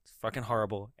Revenge. It's fucking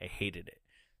horrible. I hated it.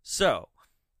 So,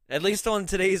 at least on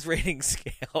today's rating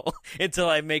scale, until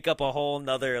I make up a whole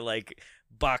nother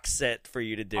box set for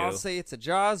you to do. I'll say it's a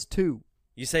Jaws 2.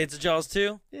 You say it's a Jaws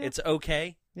 2? Yeah. It's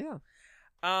okay. Yeah.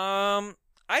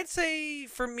 I'd say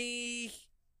for me,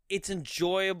 it's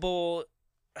enjoyable.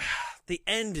 The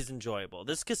end is enjoyable.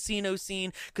 This casino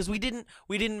scene, because we didn't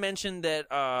mention that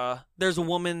there's a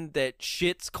woman that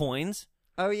shits coins.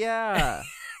 Oh, yeah.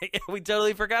 We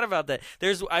totally forgot about that.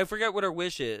 I forgot what her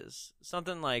wish is.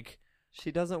 Something like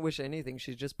She doesn't wish anything.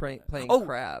 She's just playing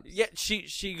crabs. Yeah,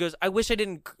 she goes, I wish I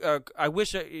didn't.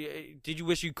 Did you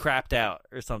wish you crapped out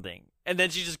or something? And then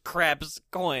she just craps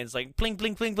coins like bling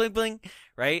bling bling bling bling.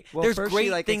 Right? Well, There's first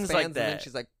great she, things like expands, that. And then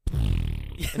she's like,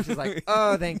 and she's like,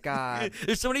 oh, thank God.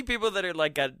 There's so many people that are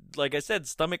got, like I said,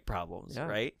 stomach problems, Yeah.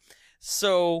 right?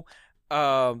 So,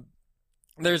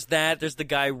 there's that. There's the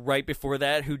guy right before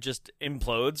that who just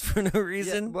implodes for no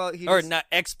reason. Yeah, well, he or just- not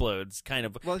explodes, kind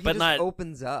of. Well, he but just not.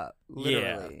 opens up.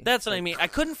 Literally. Yeah, that's what I mean. I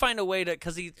couldn't find a way to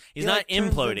because he's He, not like,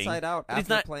 turns imploding. inside out but he's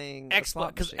after not playing a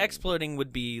slot because machine. exploding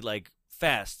would be like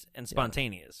fast and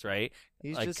spontaneous, right?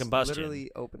 He's like just combustion.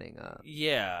 literally opening up.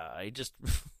 Yeah, I just.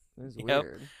 It was Yep.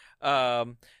 weird.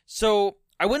 So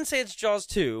I wouldn't say it's Jaws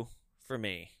 2 for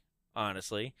me,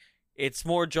 honestly. It's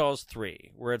more Jaws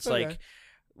 3, where it's Okay. like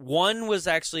 1 was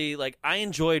actually like I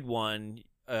enjoyed 1.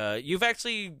 You've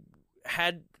actually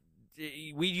had.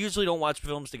 We usually don't watch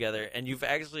films together, and you've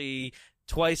actually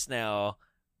twice now.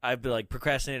 I've been like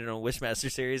procrastinating on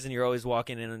Wishmaster series, and you're always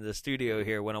walking in the studio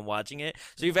here when I'm watching it.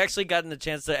 So you've actually gotten the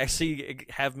chance to actually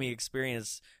have me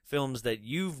experience films that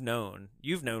you've known.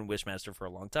 You've known Wishmaster for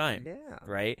a long time, Yeah.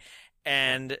 right?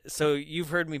 And so you've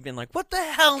heard me being like, "What the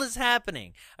hell is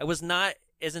happening?" I was not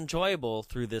as enjoyable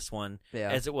through this one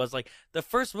Yeah. as it was like the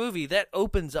first movie that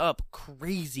opens up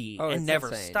crazy Oh, and it's never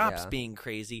insane, stops yeah. being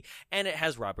crazy. And it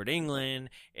has Robert Englund.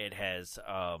 It has,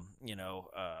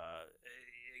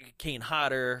 Kane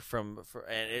Hodder and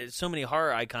it's so many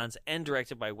horror icons and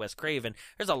directed by Wes Craven.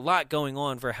 There's a lot going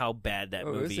on for how bad that Oh,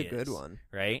 it movie was a good is, one.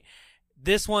 right?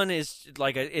 This one is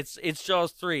like it's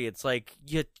Jaws 3. It's like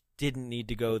you didn't need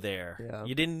to go there. Yeah.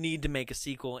 You didn't need to make a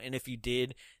sequel, and if you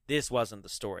did, this wasn't the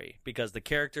story because the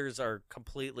characters are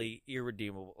completely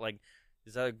irredeemable. Like,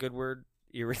 is that a good word?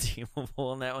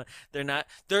 Irredeemable in that one? They're not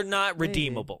Maybe.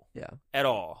 redeemable Yeah. at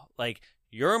all. Like,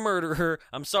 you're a murderer.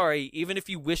 I'm sorry. Even if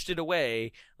you wished it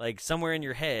away, like somewhere in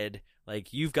your head,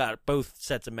 like you've got both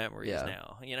sets of memories Yeah.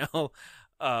 now, you know?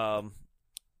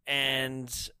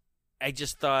 And I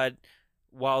just thought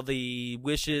while the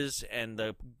wishes and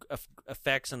the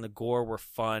effects and the gore were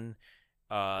fun,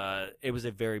 it was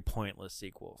a very pointless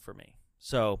sequel for me.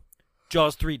 So,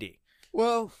 Jaws 3D.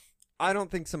 Well, I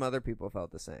don't think some other people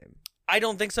felt the same. I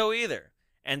don't think so either.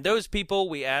 And those people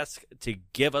we ask to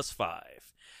give us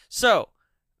 5. So,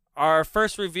 our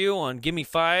first review on Gimme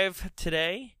 5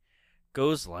 today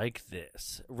goes like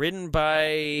this. Written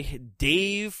by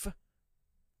Dave,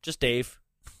 just Dave,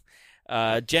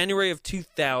 January of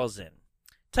 2000.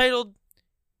 Titled,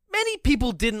 Many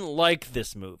People Didn't Like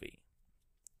This Movie.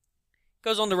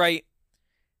 Goes on the right,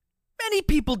 Many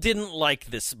people didn't like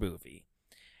this movie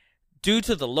due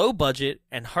to the low budget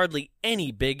and hardly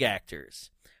any big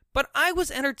actors. But I was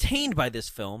entertained by this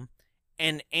film,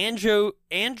 and Andrew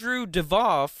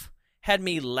Devoff had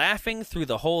me laughing through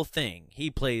the whole thing.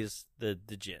 He plays the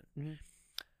djinn. Mhm.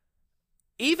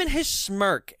 Even his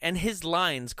smirk and his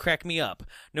lines crack me up,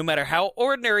 no matter how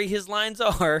ordinary his lines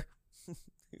are.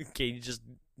 Okay, you just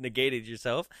negated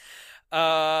yourself.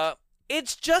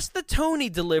 It's just the tone he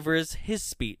delivers his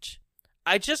speech.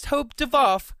 I just hope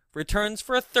Devoff returns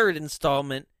for a third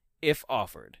installment if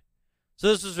offered. So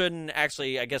this was written,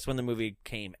 actually, I guess when the movie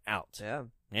came out. Yeah.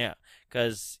 Yeah,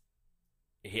 because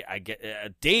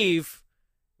Dave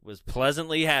was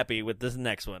pleasantly happy with this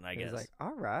next one, I He guess. was like,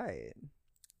 all right.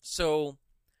 So,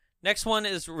 next one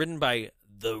is written by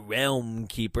The Realm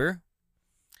Keeper.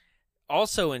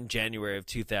 Also in January of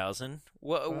 2000.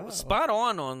 Oh. Spot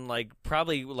on like,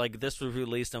 probably, like, this was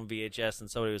released on VHS and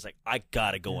somebody was like, I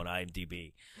gotta go on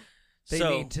IMDb. They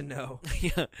So- need to know.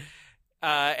 Yeah.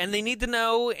 And they need to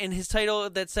know in his title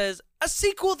that says, a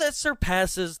sequel that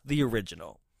surpasses the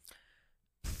original.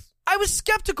 I was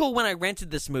skeptical when I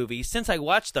rented this movie since I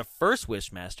watched the first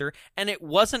Wishmaster, and it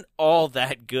wasn't all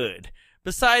that good.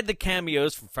 Beside the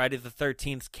cameos from Friday the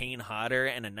 13th's Kane Hodder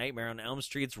and A Nightmare on Elm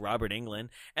Street's Robert Englund,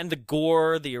 and the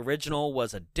gore, the original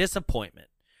was a disappointment.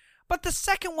 But the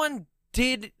second one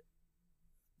did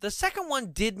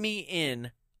me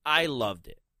in. I loved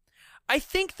it. I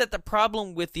think that the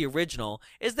problem with the original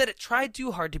is that it tried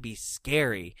too hard to be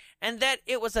scary, and that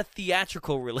it was a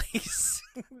theatrical release.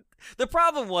 The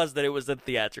problem was that it was a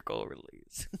theatrical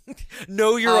release.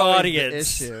 Know your Always the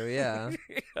audience. issue, yeah.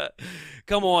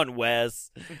 Come on,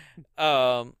 Wes.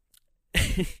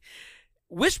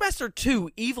 Wishmaster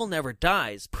 2 Evil Never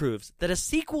Dies proves that a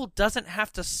sequel doesn't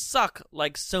have to suck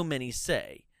like so many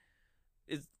say.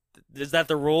 Is that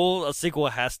the rule? A sequel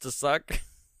has to suck?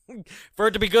 For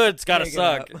it to be good, it's got to Make it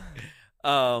suck.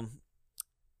 up.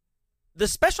 The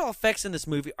special effects in this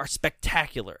movie are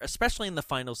spectacular, especially in the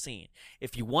final scene.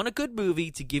 If you want a good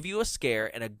movie to give you a scare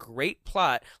and a great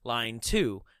plot line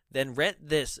too, then rent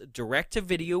this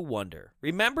direct-to-video wonder.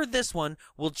 Remember, this one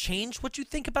will change what you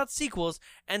think about sequels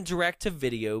and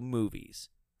direct-to-video movies.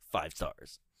 5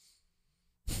 stars.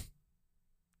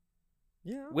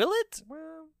 Yeah. Will it?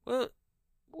 Well,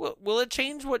 Will it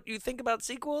change what you think about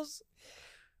sequels?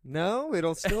 no,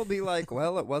 it'll still be like,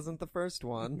 well, it wasn't the first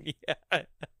one. Yeah.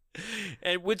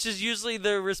 And which is usually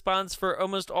the response for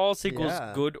almost all sequels,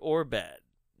 Yeah. good or bad.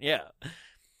 Yeah.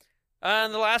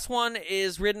 And the last one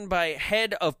is written by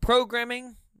head of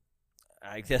programming.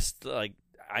 I guess like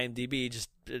IMDb just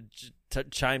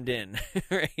chimed in.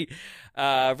 Right?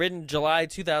 Written July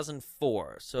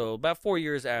 2004, so about 4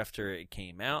 years after it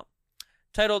came out.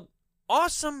 Titled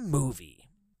Awesome Movie.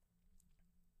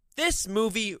 This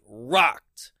movie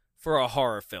rocked for a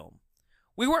horror film.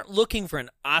 We weren't looking for an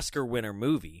Oscar winner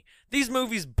movie. These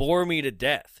movies bore me to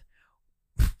death.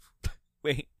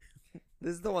 Wait.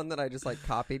 This is the one that I just like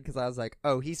copied because I was like,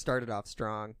 oh, he started off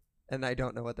strong, and I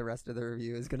don't know what the rest of the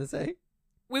review is gonna say.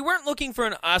 We weren't looking for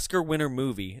an Oscar winner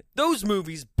movie. Those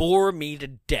movies bore me to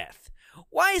death.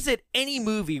 Why is it any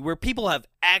movie where people have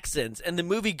accents and the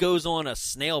movie goes on a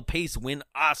snail pace win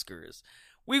Oscars?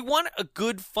 We want a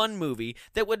good fun movie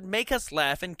that would make us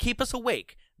laugh and keep us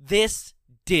awake. This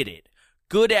did it.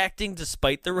 Good acting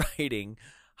despite the writing.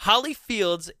 Holly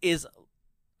Fields is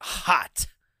hot.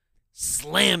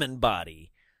 Slamming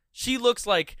body. She looks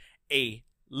like a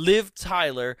Liv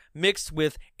Tyler mixed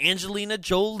with Angelina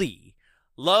Jolie.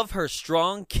 Love her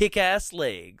strong kick-ass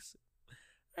legs.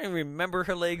 I remember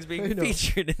her legs being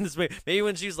featured in this movie. Maybe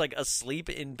when she was like asleep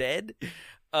in bed.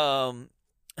 I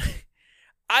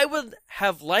would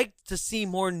have liked to see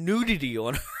more nudity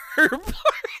on her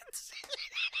parts.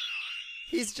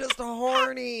 He's just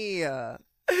horny.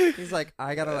 He's like,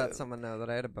 I gotta let someone know that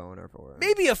I had a boner for him.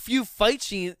 Maybe a few fight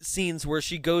scenes where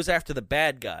she goes after the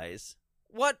bad guys.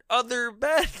 What other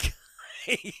bad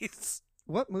guys?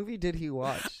 What movie did he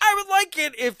watch? I would like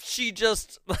it if she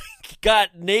just like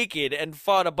got naked and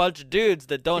fought a bunch of dudes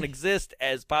that don't exist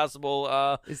as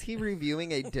possible. Is he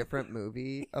reviewing a different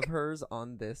movie of hers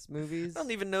on this movies? I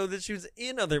don't even know that she was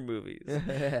in other movies.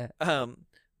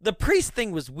 The priest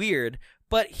thing was weird,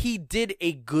 but he did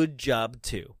a good job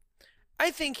too.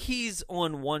 I think he's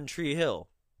on One Tree Hill.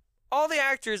 All the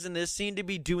actors in this seem to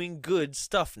be doing good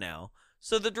stuff now,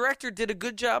 so the director did a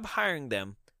good job hiring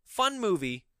them. Fun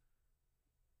movie.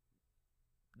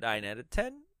 9 out of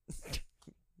 10.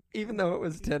 Even though it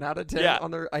was 10 out of 10 Yeah. on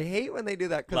the... I hate when they do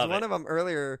that, because Love one it. of them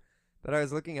earlier that I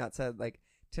was looking at said, like,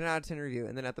 10 out of 10 review,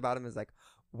 and then at the bottom is like,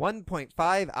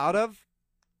 1.5 out of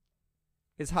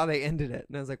is how they ended it.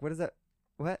 And I was like, what is that?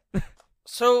 What?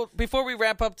 So before we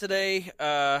wrap up today,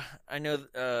 I know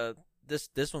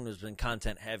this one has been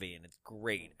content heavy and it's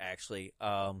great actually.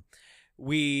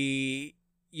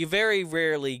 You very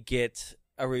rarely get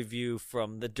a review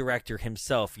from the director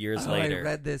himself years later. I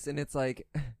read this and it's like,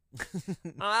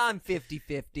 I'm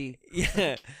 50-50.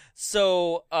 Yeah.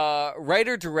 So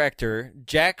writer-director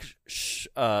Jack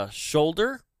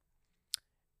Shoulder,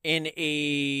 in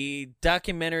a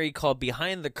documentary called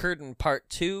Behind the Curtain Part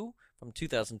 2 from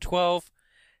 2012,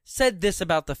 said this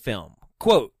about the film.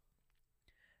 Quote,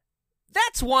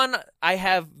 "That's one I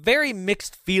have very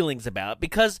mixed feelings about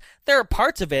because there are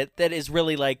parts of it that is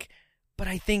really like, but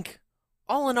I think,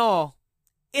 all in all,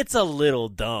 it's a little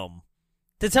dumb.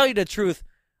 To tell you the truth,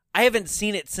 I haven't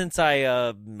seen it since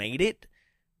I made it.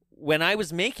 When I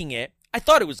was making it, I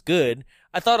thought it was good.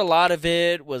 I thought a lot of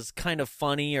it was kind of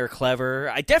funny or clever.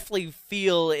 I definitely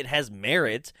feel it has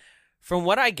merit. From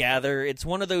what I gather, it's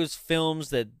one of those films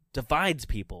that divides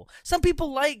people. Some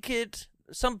people like it,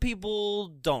 some people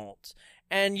don't.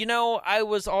 And, you know, it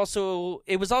was also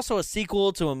a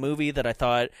sequel to a movie that I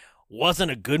thought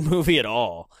wasn't a good movie at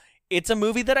all. It's a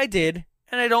movie that I did,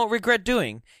 and I don't regret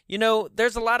doing. You know,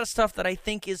 there's a lot of stuff that I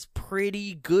think is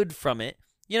pretty good from it.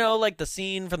 You know, like the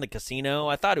scene from the casino.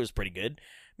 I thought it was pretty good.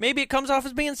 Maybe it comes off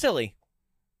as being silly.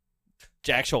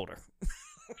 Jack Shoulder."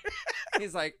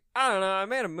 He's like, I don't know, I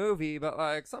made a movie, but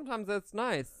like, sometimes it's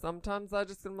nice. Sometimes I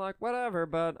just am like, whatever,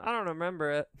 but I don't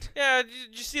remember it. Yeah,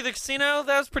 did you see the casino?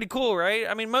 That was pretty cool, right?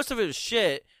 I mean, most of it was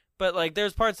shit, but like,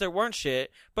 there's parts that weren't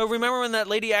shit. But remember when that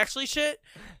lady actually shit?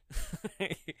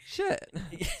 Shit.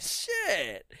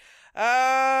 Shit.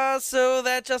 So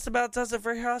that just about does it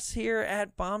for us here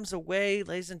at Bombs Away,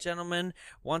 ladies and gentlemen.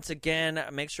 Once again,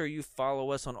 make sure you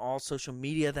follow us on all social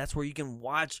media. That's where you can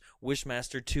watch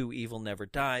Wishmaster 2 Evil Never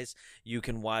Dies. You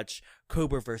can watch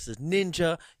Cobra vs.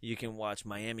 Ninja. You can watch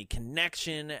Miami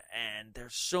Connection. And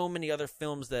there's so many other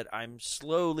films that I'm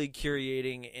slowly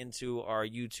curating into our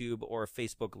YouTube or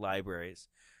Facebook libraries.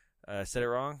 Said it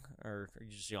wrong? Or are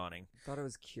you just yawning? I thought it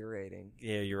was curating.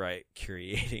 Yeah, you're right.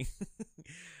 Curating.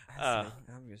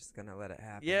 I'm just gonna let it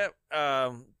happen. Yeah.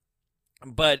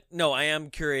 But no, I am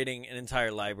curating an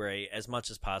entire library as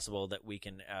much as possible that we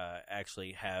can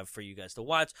actually have for you guys to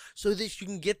watch, so that you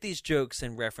can get these jokes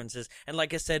and references. And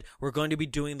like I said, we're going to be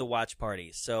doing the watch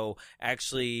party. So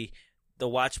actually, the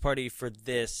watch party for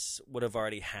this would have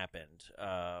already happened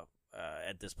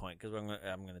at this point, because I'm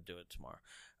going to do it tomorrow.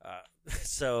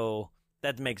 So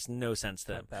that makes no sense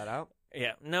to them. Cut that out.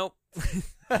 Yeah. Nope.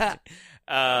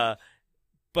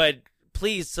 But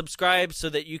please subscribe so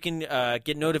that you can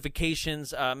get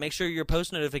notifications. Make sure your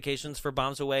post notifications for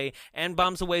Bombs Away and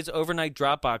Bombs Away's overnight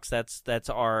Dropbox. That's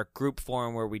our group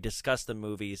forum where we discuss the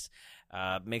movies.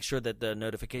 Make sure that the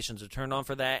notifications are turned on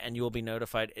for that, and you will be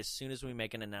notified as soon as we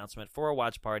make an announcement for a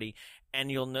watch party.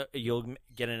 And you'll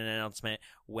get an announcement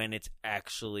when it's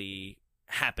actually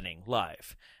happening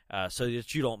live, so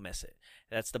that you don't miss it.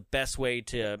 That's the best way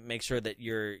to make sure that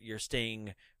you're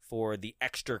staying for the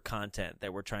extra content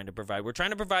that we're trying to provide. We're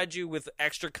trying to provide you with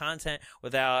extra content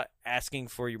without asking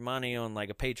for your money on like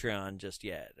a Patreon just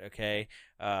yet, okay?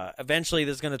 Eventually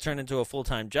this is going to turn into a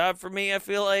full-time job for me, I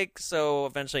feel like, so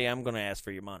eventually I'm going to ask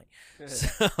for your money.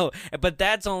 So, but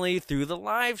that's only through the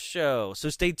live show. So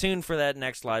stay tuned for that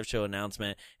next live show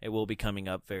announcement. It will be coming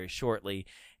up very shortly.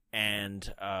 And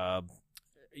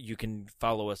you can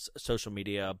follow us social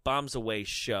media, Bombs Away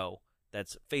Show.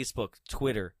 That's Facebook,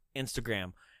 Twitter,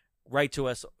 Instagram. Write to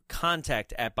us,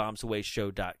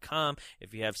 contact@bombsawayshow.com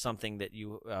if you have something that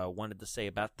you wanted to say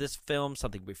about this film,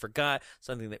 something we forgot,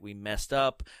 something that we messed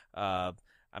up.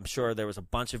 I'm sure there was a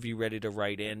bunch of you ready to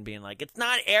write in being like, it's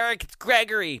not Eric, it's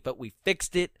Gregory, but we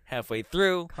fixed it halfway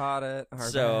through. Caught it.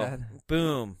 So,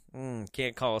 boom.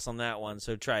 Can't call us on that one,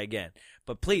 so try again.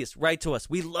 But please, write to us.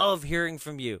 We love hearing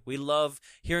from you. We love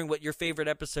hearing what your favorite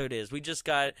episode is. We just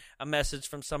got a message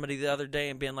from somebody the other day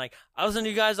and being like, I listen to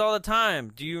you guys all the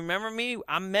time. Do you remember me?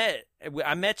 I met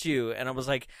you. And I was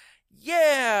like,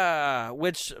 yeah.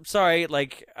 Which, sorry,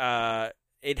 like,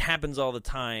 it happens all the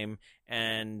time.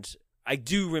 And I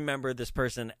do remember this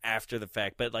person after the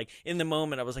fact. But, like, in the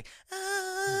moment, I was like,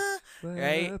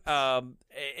 right?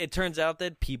 It turns out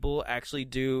that people actually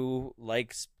do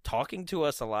like talking to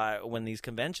us a lot when these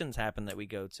conventions happen that we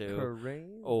go to.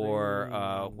 Crazy.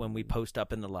 Or when we post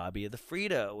up in the lobby of the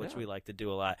Frida, which we like to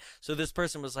do a lot. So this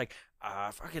person was like,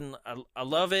 I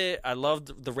love it. I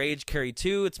loved The Rage Carry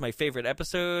 2. It's my favorite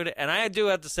episode. And I do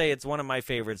have to say it's one of my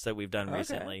favorites that we've done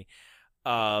recently.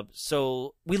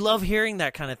 So we love hearing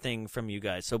that kind of thing from you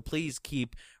guys. So please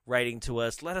keep writing to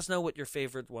us. Let us know what your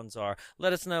favorite ones are.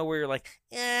 Let us know where you're like,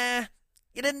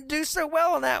 you didn't do so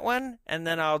well on that one. And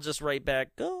then I'll just write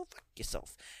back, go fuck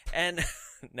yourself. And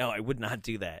no, I would not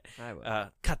do that. I would.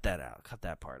 Cut that out. Cut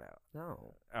that part out.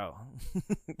 No. Oh.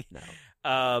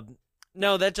 No.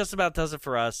 No, that just about does it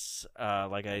for us.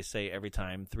 Like I say every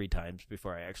time, 3 times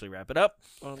before I actually wrap it up.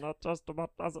 Well, that just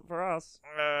about does it for us.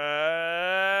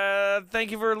 Thank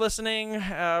you for listening.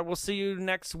 We'll see you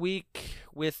next week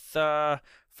with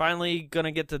finally going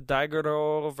to get to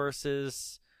Daigoro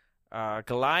versus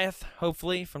Goliath,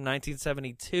 hopefully, from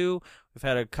 1972. We've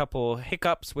had a couple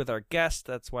hiccups with our guest.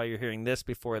 That's why you're hearing this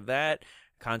before that,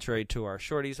 contrary to our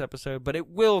Shorties episode. But it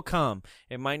will come.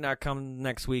 It might not come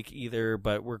next week either,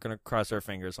 but we're going to cross our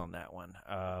fingers on that one.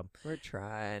 We're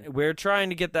trying. We're trying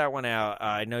to get that one out.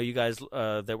 I know you guys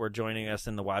that were joining us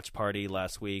in the watch party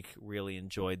last week really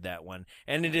enjoyed that one.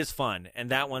 And it is fun. And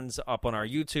that one's up on our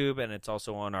YouTube, and it's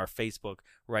also on our Facebook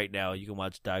right now. You can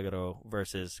watch Daigoro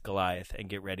versus Goliath and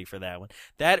get ready for that one.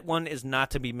 That one is not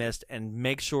to be missed, and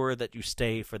make sure that you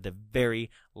stay for the very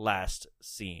last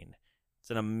scene. It's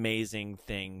an amazing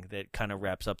thing that kind of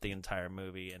wraps up the entire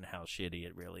movie and how shitty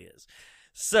it really is.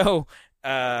 So,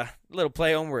 little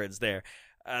play on words there.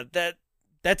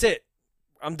 That's it.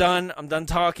 I'm done. I'm done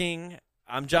talking.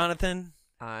 I'm Jonathan.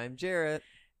 I'm Jarrett.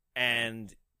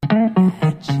 And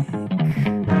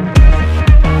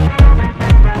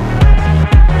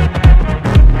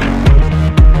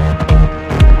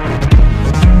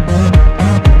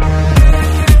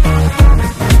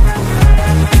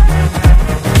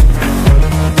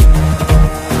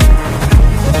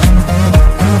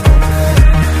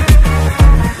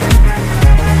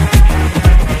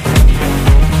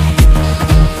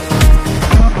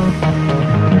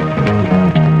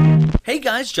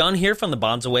guys, John here from the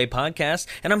Bonds Away podcast,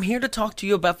 and I'm here to talk to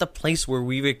you about the place where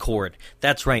we record.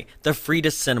 That's right, the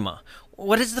Frida Cinema.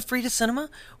 What is the Frida Cinema?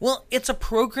 Well, it's a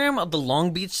program of the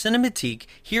Long Beach Cinematheque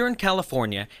here in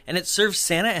California, and it serves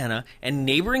Santa Ana and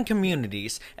neighboring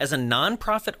communities as a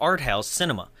non-profit art house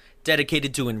cinema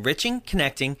dedicated to enriching,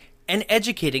 connecting, and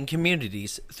educating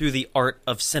communities through the art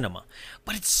of cinema.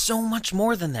 But it's so much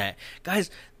more than that. Guys,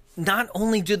 not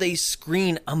only do they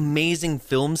screen amazing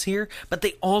films here, but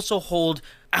they also hold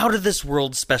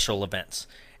out-of-this-world special events.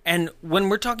 And when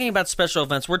we're talking about special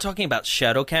events, we're talking about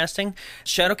shadow casting.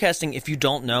 Shadow casting, if you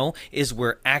don't know, is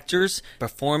where actors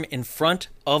perform in front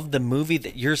of the movie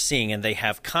that you're seeing, and they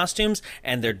have costumes,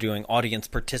 and they're doing audience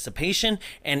participation,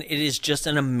 and it is just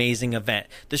an amazing event.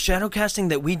 The shadow casting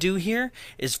that we do here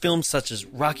is films such as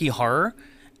Rocky Horror,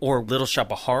 or Little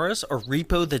Shop of Horrors, or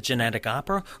Repo the Genetic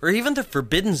Opera, or even The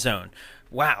Forbidden Zone.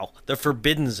 Wow, The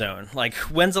Forbidden Zone. Like,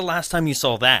 when's the last time you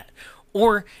saw that?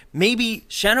 Or maybe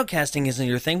shadow casting isn't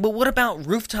your thing, but what about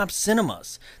rooftop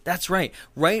cinemas? That's right.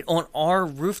 Right on our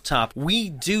rooftop, we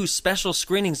do special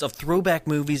screenings of throwback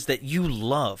movies that you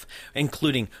love,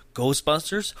 including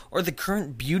Ghostbusters, or the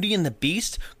current Beauty and the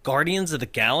Beast, Guardians of the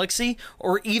Galaxy,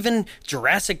 or even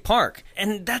Jurassic Park.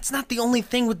 And that's not the only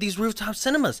thing with these rooftop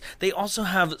cinemas. They also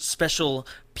have special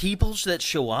people that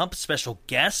show up, special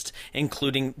guests,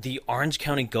 including the Orange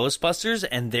County Ghostbusters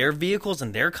and their vehicles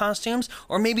and their costumes,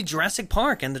 or maybe Jurassic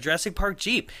Park and the Jurassic Park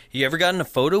Jeep. You ever gotten a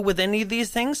photo with any of these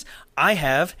things? I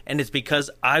have, and it's because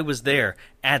I was there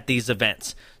at these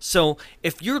events. So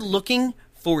if you're looking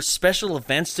for special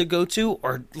events to go to,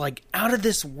 or like out of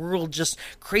this world, just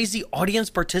crazy audience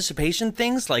participation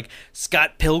things like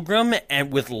Scott Pilgrim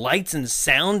and with lights and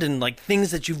sound and like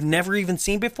things that you've never even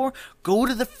seen before, go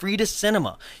to the Frida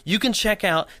Cinema. You can check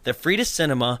out the Frida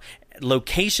Cinema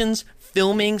locations,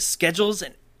 filming, schedules,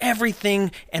 and everything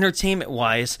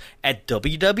entertainment-wise at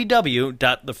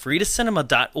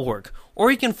www.thefridacinema.org. Or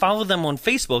you can follow them on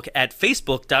Facebook at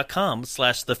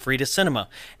facebook.com/thefridacinema,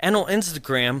 and on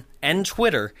Instagram and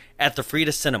Twitter at the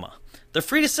Frida Cinema. The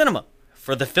Frida Cinema,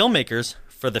 for the filmmakers,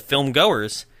 for the film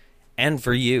goers, and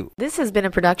for you. This has been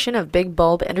a production of Big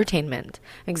Bulb Entertainment,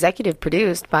 executive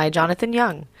produced by Jonathan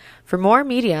Young. For more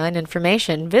media and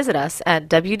information, visit us at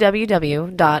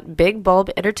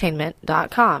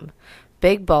www.bigbulbentertainment.com.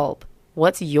 Big Bulb,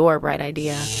 what's your bright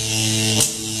idea?